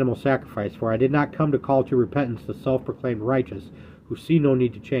not animal sacrifice, for I did not come to call to repentance the self-proclaimed righteous, who see no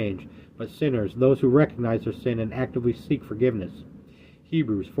need to change, but sinners, those who recognize their sin and actively seek forgiveness.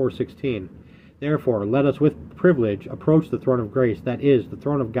 Hebrews 4:16. Therefore, let us with privilege approach the throne of grace, that is, the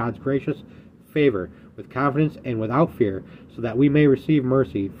throne of God's gracious favor, with confidence and without fear, so that we may receive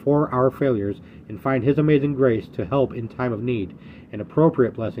mercy for our failures and find his amazing grace to help in time of need, an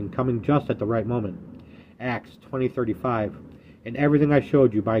appropriate blessing coming just at the right moment. Acts 20:35. In everything I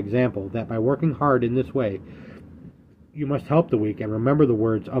showed you by example, that by working hard in this way, You must help the weak and remember the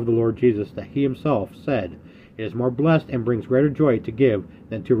words of the Lord Jesus that he himself said, "It is more blessed and brings greater joy to give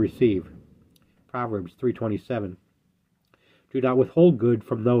than to receive." Proverbs 3:27. Do not withhold good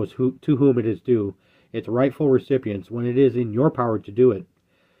from those to whom it is due, its rightful recipients, when it is in your power to do it.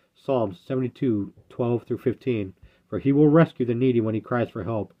 Psalms 72:12-15. For he will rescue the needy when he cries for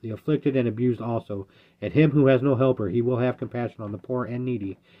help, the afflicted and abused also, and him who has no helper. He will have compassion on the poor and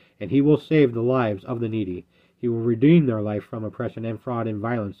needy, and he will save the lives of the needy. He will redeem their life from oppression and fraud and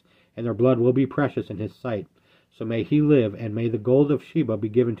violence, and their blood will be precious in his sight. So may he live, and may the gold of Sheba be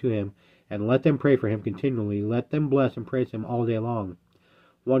given to him, and let them pray for him continually. Let them bless and praise him all day long.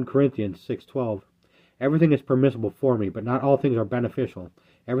 1 Corinthians 6:12. Everything is permissible for me, but not all things are beneficial.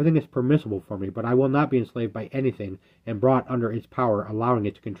 Everything is permissible for me, but I will not be enslaved by anything and brought under its power, allowing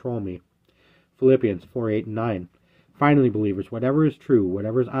it to control me. Philippians 4:8-9. Finally, believers, whatever is true,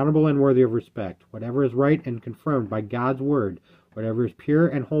 whatever is honorable and worthy of respect, whatever is right and confirmed by God's word, whatever is pure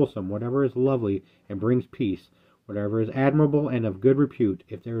and wholesome, whatever is lovely and brings peace, whatever is admirable and of good repute,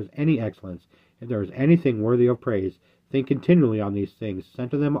 if there is any excellence, if there is anything worthy of praise, think continually on these things,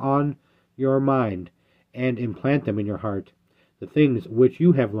 center them on your mind, and implant them in your heart. The things which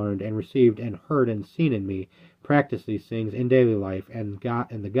you have learned and received and heard and seen in me, practice these things in daily life, and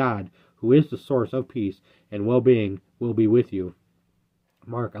the God, who is the source of peace and well-being, will be with you.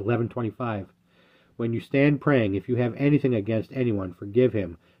 Mark 11:25. When you stand praying, if you have anything against anyone, forgive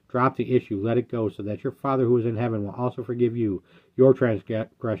him. Drop the issue, let it go, so that your Father who is in heaven will also forgive you your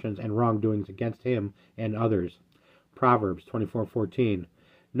transgressions and wrongdoings against him and others. Proverbs 24:14.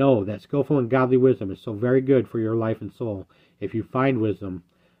 Know that skillful and godly wisdom is so very good for your life and soul. If you find wisdom,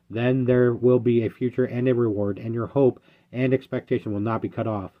 then there will be a future and a reward, and your hope and expectation will not be cut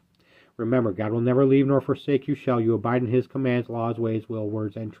off. Remember, God will never leave nor forsake you. Shall you abide in his commands, laws, ways, will,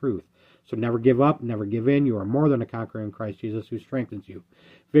 words, and truth. So never give up, never give in. You are more than a conqueror in Christ Jesus, who strengthens you.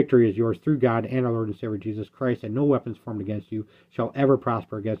 Victory is yours through God and our Lord and Savior Jesus Christ, and no weapons formed against you shall ever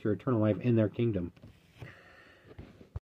prosper against your eternal life in their kingdom.